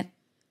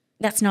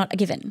that's not a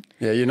given.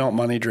 Yeah, you're not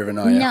money driven,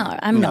 are you? No,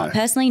 I'm not.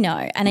 Personally,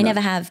 no. And I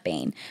never have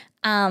been.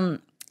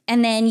 And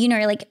then,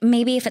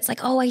 maybe if it's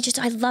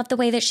I love the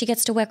way that she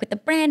gets to work with the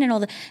brand and all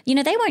they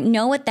won't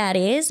know what that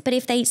is. But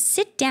if they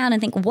sit down and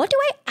think, what do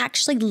I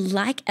actually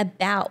like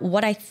about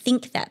what I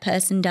think that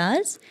person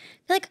does?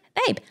 They're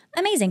babe,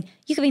 amazing.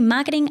 You could be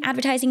marketing,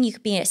 advertising. You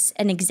could be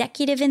an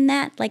executive in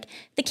that.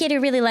 The kid who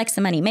really likes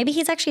the money. Maybe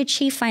he's actually a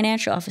chief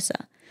financial officer.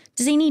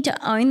 Does he need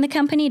to own the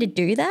company to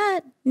do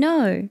that?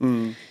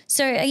 No.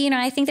 So,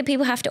 I think that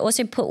people have to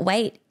also put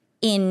weight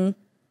in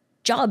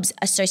jobs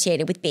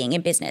associated with being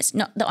in business.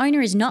 The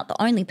owner is not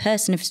the only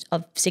person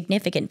of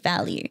significant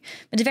value.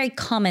 But it's very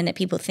common that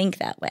people think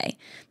that way.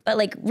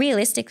 But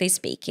realistically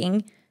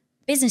speaking,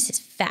 business is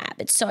fab.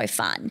 It's so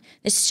fun.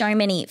 There's so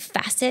many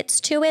facets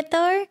to it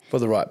though. For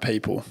the right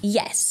people.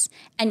 Yes.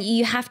 And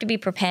you have to be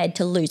prepared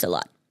to lose a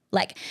lot.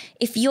 Like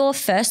if your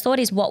first thought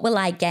is what will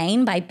I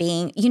gain by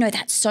being,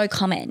 that's so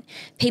common.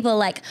 People are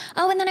like,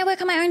 oh, and then I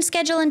work on my own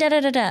schedule and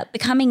da-da-da-da.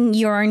 Becoming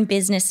your own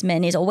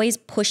businessman is always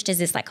pushed as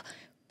this like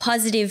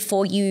positive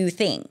for you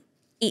thing.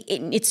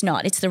 It's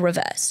not. It's the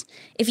reverse.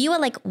 If you are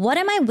like, what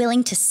am I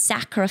willing to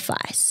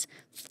sacrifice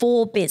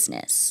for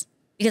business?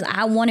 Because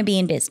I want to be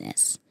in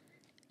business.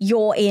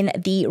 You're in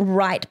the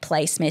right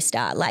place,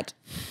 mister. Like,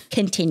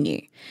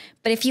 continue.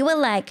 But if you were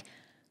like,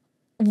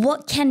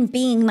 what can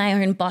being my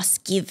own boss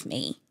give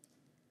me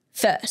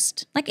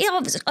first? Like,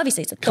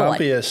 obviously it's a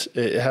thought.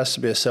 It has to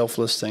be a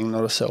selfless thing,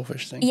 not a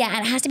selfish thing. Yeah,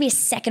 and it has to be a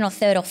second or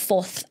third or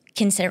fourth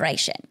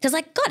consideration. Because,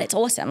 like, God, it's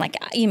awesome. Like,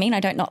 you mean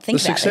I don't not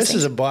think about this? Success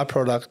is a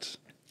byproduct.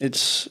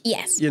 It's,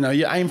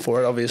 you aim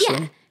for it, obviously.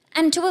 Yeah.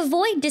 And to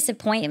avoid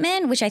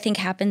disappointment, which I think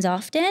happens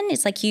often,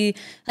 it's like I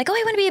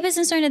want to be a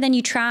business owner, then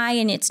you try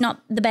and it's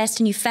not the best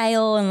and you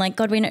fail. And like,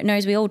 God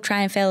knows we all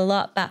try and fail a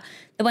lot. But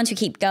the ones who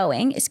keep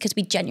going is because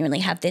we genuinely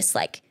have this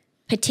like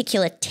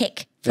particular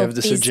tick for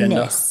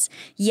business.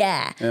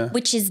 Yeah.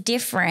 Which is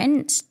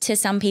different to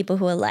some people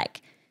who are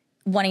like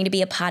wanting to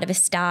be a part of a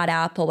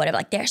startup or whatever.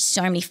 Like there are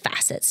so many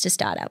facets to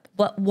startup.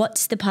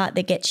 What's the part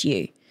that gets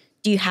you?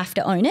 Do you have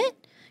to own it?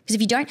 Because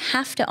if you don't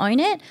have to own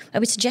it, I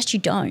would suggest you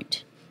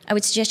don't. I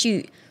would suggest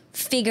you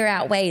figure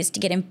out ways to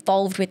get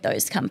involved with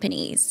those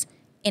companies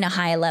in a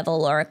higher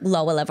level or a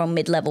lower level,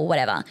 mid-level,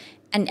 whatever,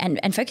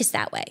 and focus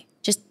that way.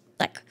 Just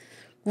like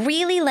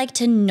really like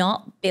to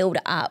not build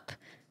up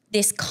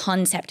this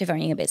concept of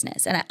owning a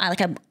business. And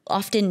I'm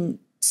often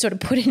sort of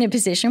put in a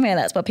position where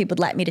that's what people would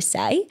like me to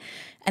say.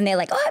 And they're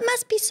like, oh, it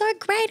must be so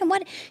great. And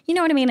what, you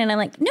know what I mean? And I'm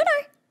like, no.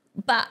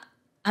 But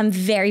I'm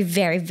very,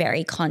 very,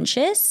 very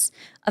conscious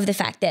of the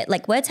fact that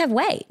like words have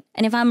weight.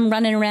 And if I'm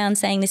running around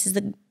saying this is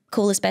the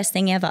coolest, best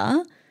thing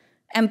ever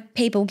and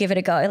people give it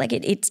a go, like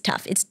it's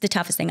tough. It's the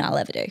toughest thing I'll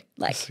ever do.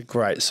 Like it's a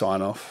great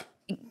sign off.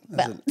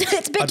 Well,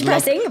 it's a bit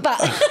depressing, but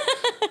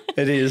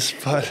it is,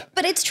 but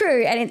it's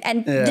true.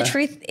 And the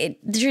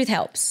truth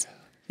helps.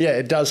 Yeah,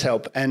 it does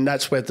help. And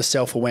that's where the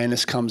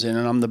self-awareness comes in.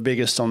 And I'm the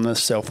biggest on the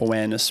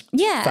self-awareness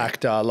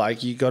factor.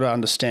 Like you got to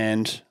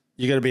understand,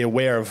 you got to be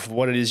aware of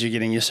what it is you're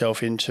getting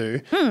yourself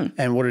into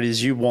and what it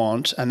is you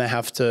want, and they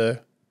have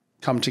to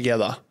come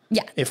together.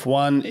 Yeah. If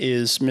one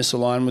is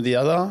misaligned with the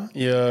other,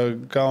 you're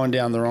going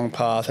down the wrong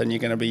path and you're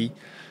going to be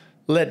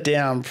let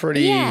down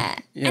pretty. Yeah.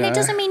 And it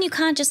doesn't mean you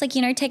can't just like,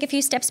 take a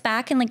few steps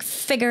back and like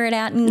figure it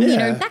out and,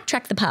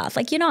 backtrack the path.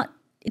 Like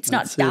it's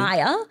not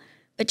dire,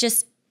 but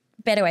just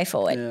better way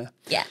forward.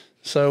 Yeah.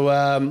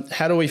 So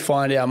how do we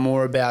find out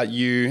more about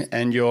you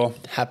and your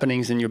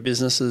happenings in your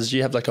businesses? Do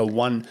you have like a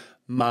one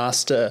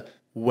master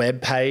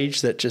web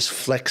page that just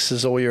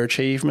flexes all your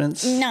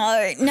achievements? No,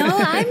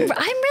 I'm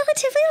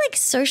relatively like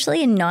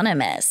socially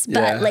anonymous,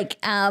 but like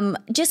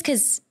just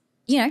because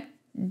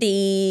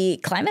the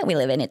climate we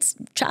live in, it's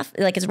tough,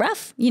 like it's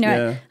rough.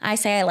 I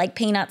say I like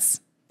peanuts,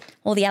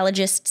 all the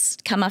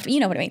allergists come after, you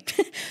know what I mean?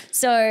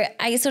 So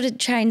I sort of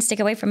try and stick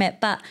away from it,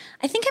 but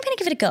I think I'm going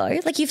to give it a go.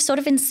 Like you've sort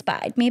of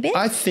inspired me a bit.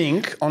 I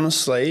think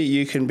honestly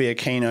you can be a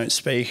keynote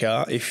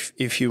speaker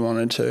if you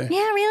wanted to.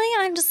 Yeah,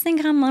 really? I just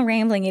think I'm a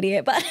rambling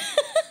idiot, but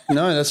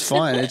no, that's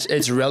fine.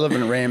 It's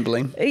relevant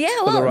rambling. Yeah,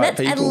 well,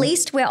 at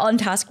least we're on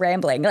task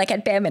rambling. Like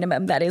at bare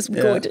minimum, that is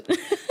good.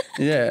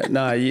 Yeah,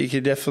 no,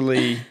 you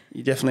definitely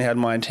had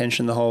my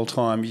attention the whole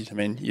time.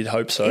 You'd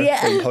hope so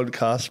from the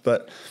podcast,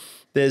 but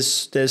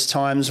there's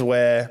times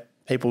where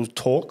people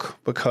talk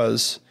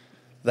because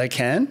they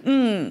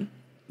can,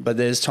 but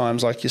there's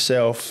times like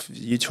yourself,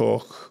 you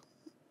talk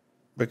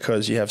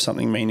because you have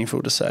something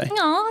meaningful to say.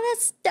 Oh,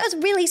 that's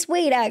really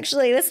sweet,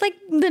 actually. That's like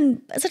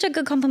such a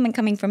good compliment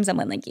coming from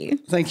someone like you.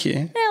 Thank you.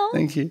 Yeah.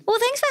 Thank you. Well,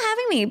 thanks for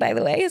having me, by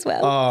the way, as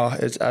well. Oh,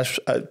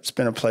 it's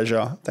been a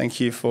pleasure. Thank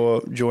you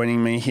for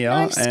joining me here.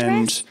 No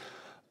stress.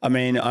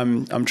 And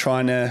I'm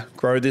trying to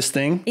grow this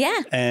thing.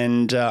 Yeah.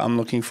 And I'm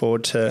looking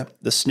forward to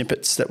the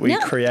snippets that we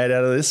create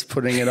out of this,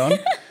 putting it on.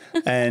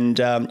 And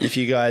if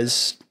you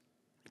guys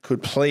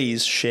could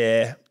please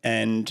share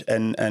and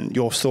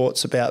your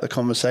thoughts about the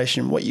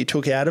conversation, what you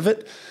took out of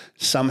it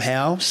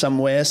somehow,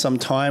 somewhere,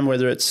 sometime,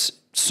 whether it's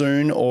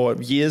soon or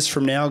years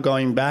from now,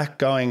 going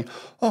back,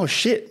 oh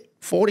shit,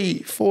 40,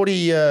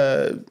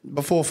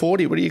 before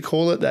 40, what do you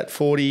call it? That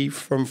 40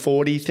 from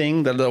 40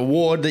 thing, the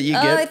award that you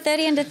get. Oh,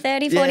 30 under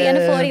 30, 40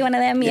 under 40, one of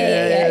them.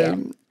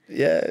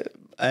 Yeah.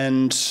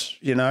 And,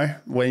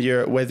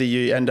 whether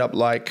you end up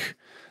like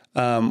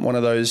one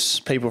of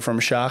those people from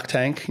Shark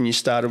Tank and you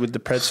started with the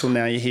pretzel,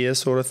 now you're here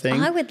sort of thing.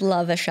 I would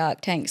love a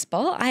Shark Tank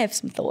spot. I have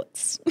some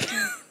thoughts.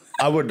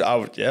 I would,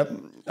 yeah.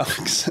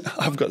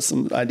 I've got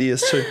some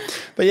ideas too.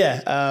 But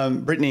yeah,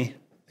 Brittany,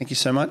 thank you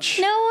so much.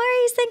 No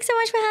worries. Thanks so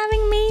much for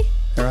having me.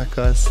 All right,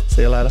 guys.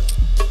 See you later.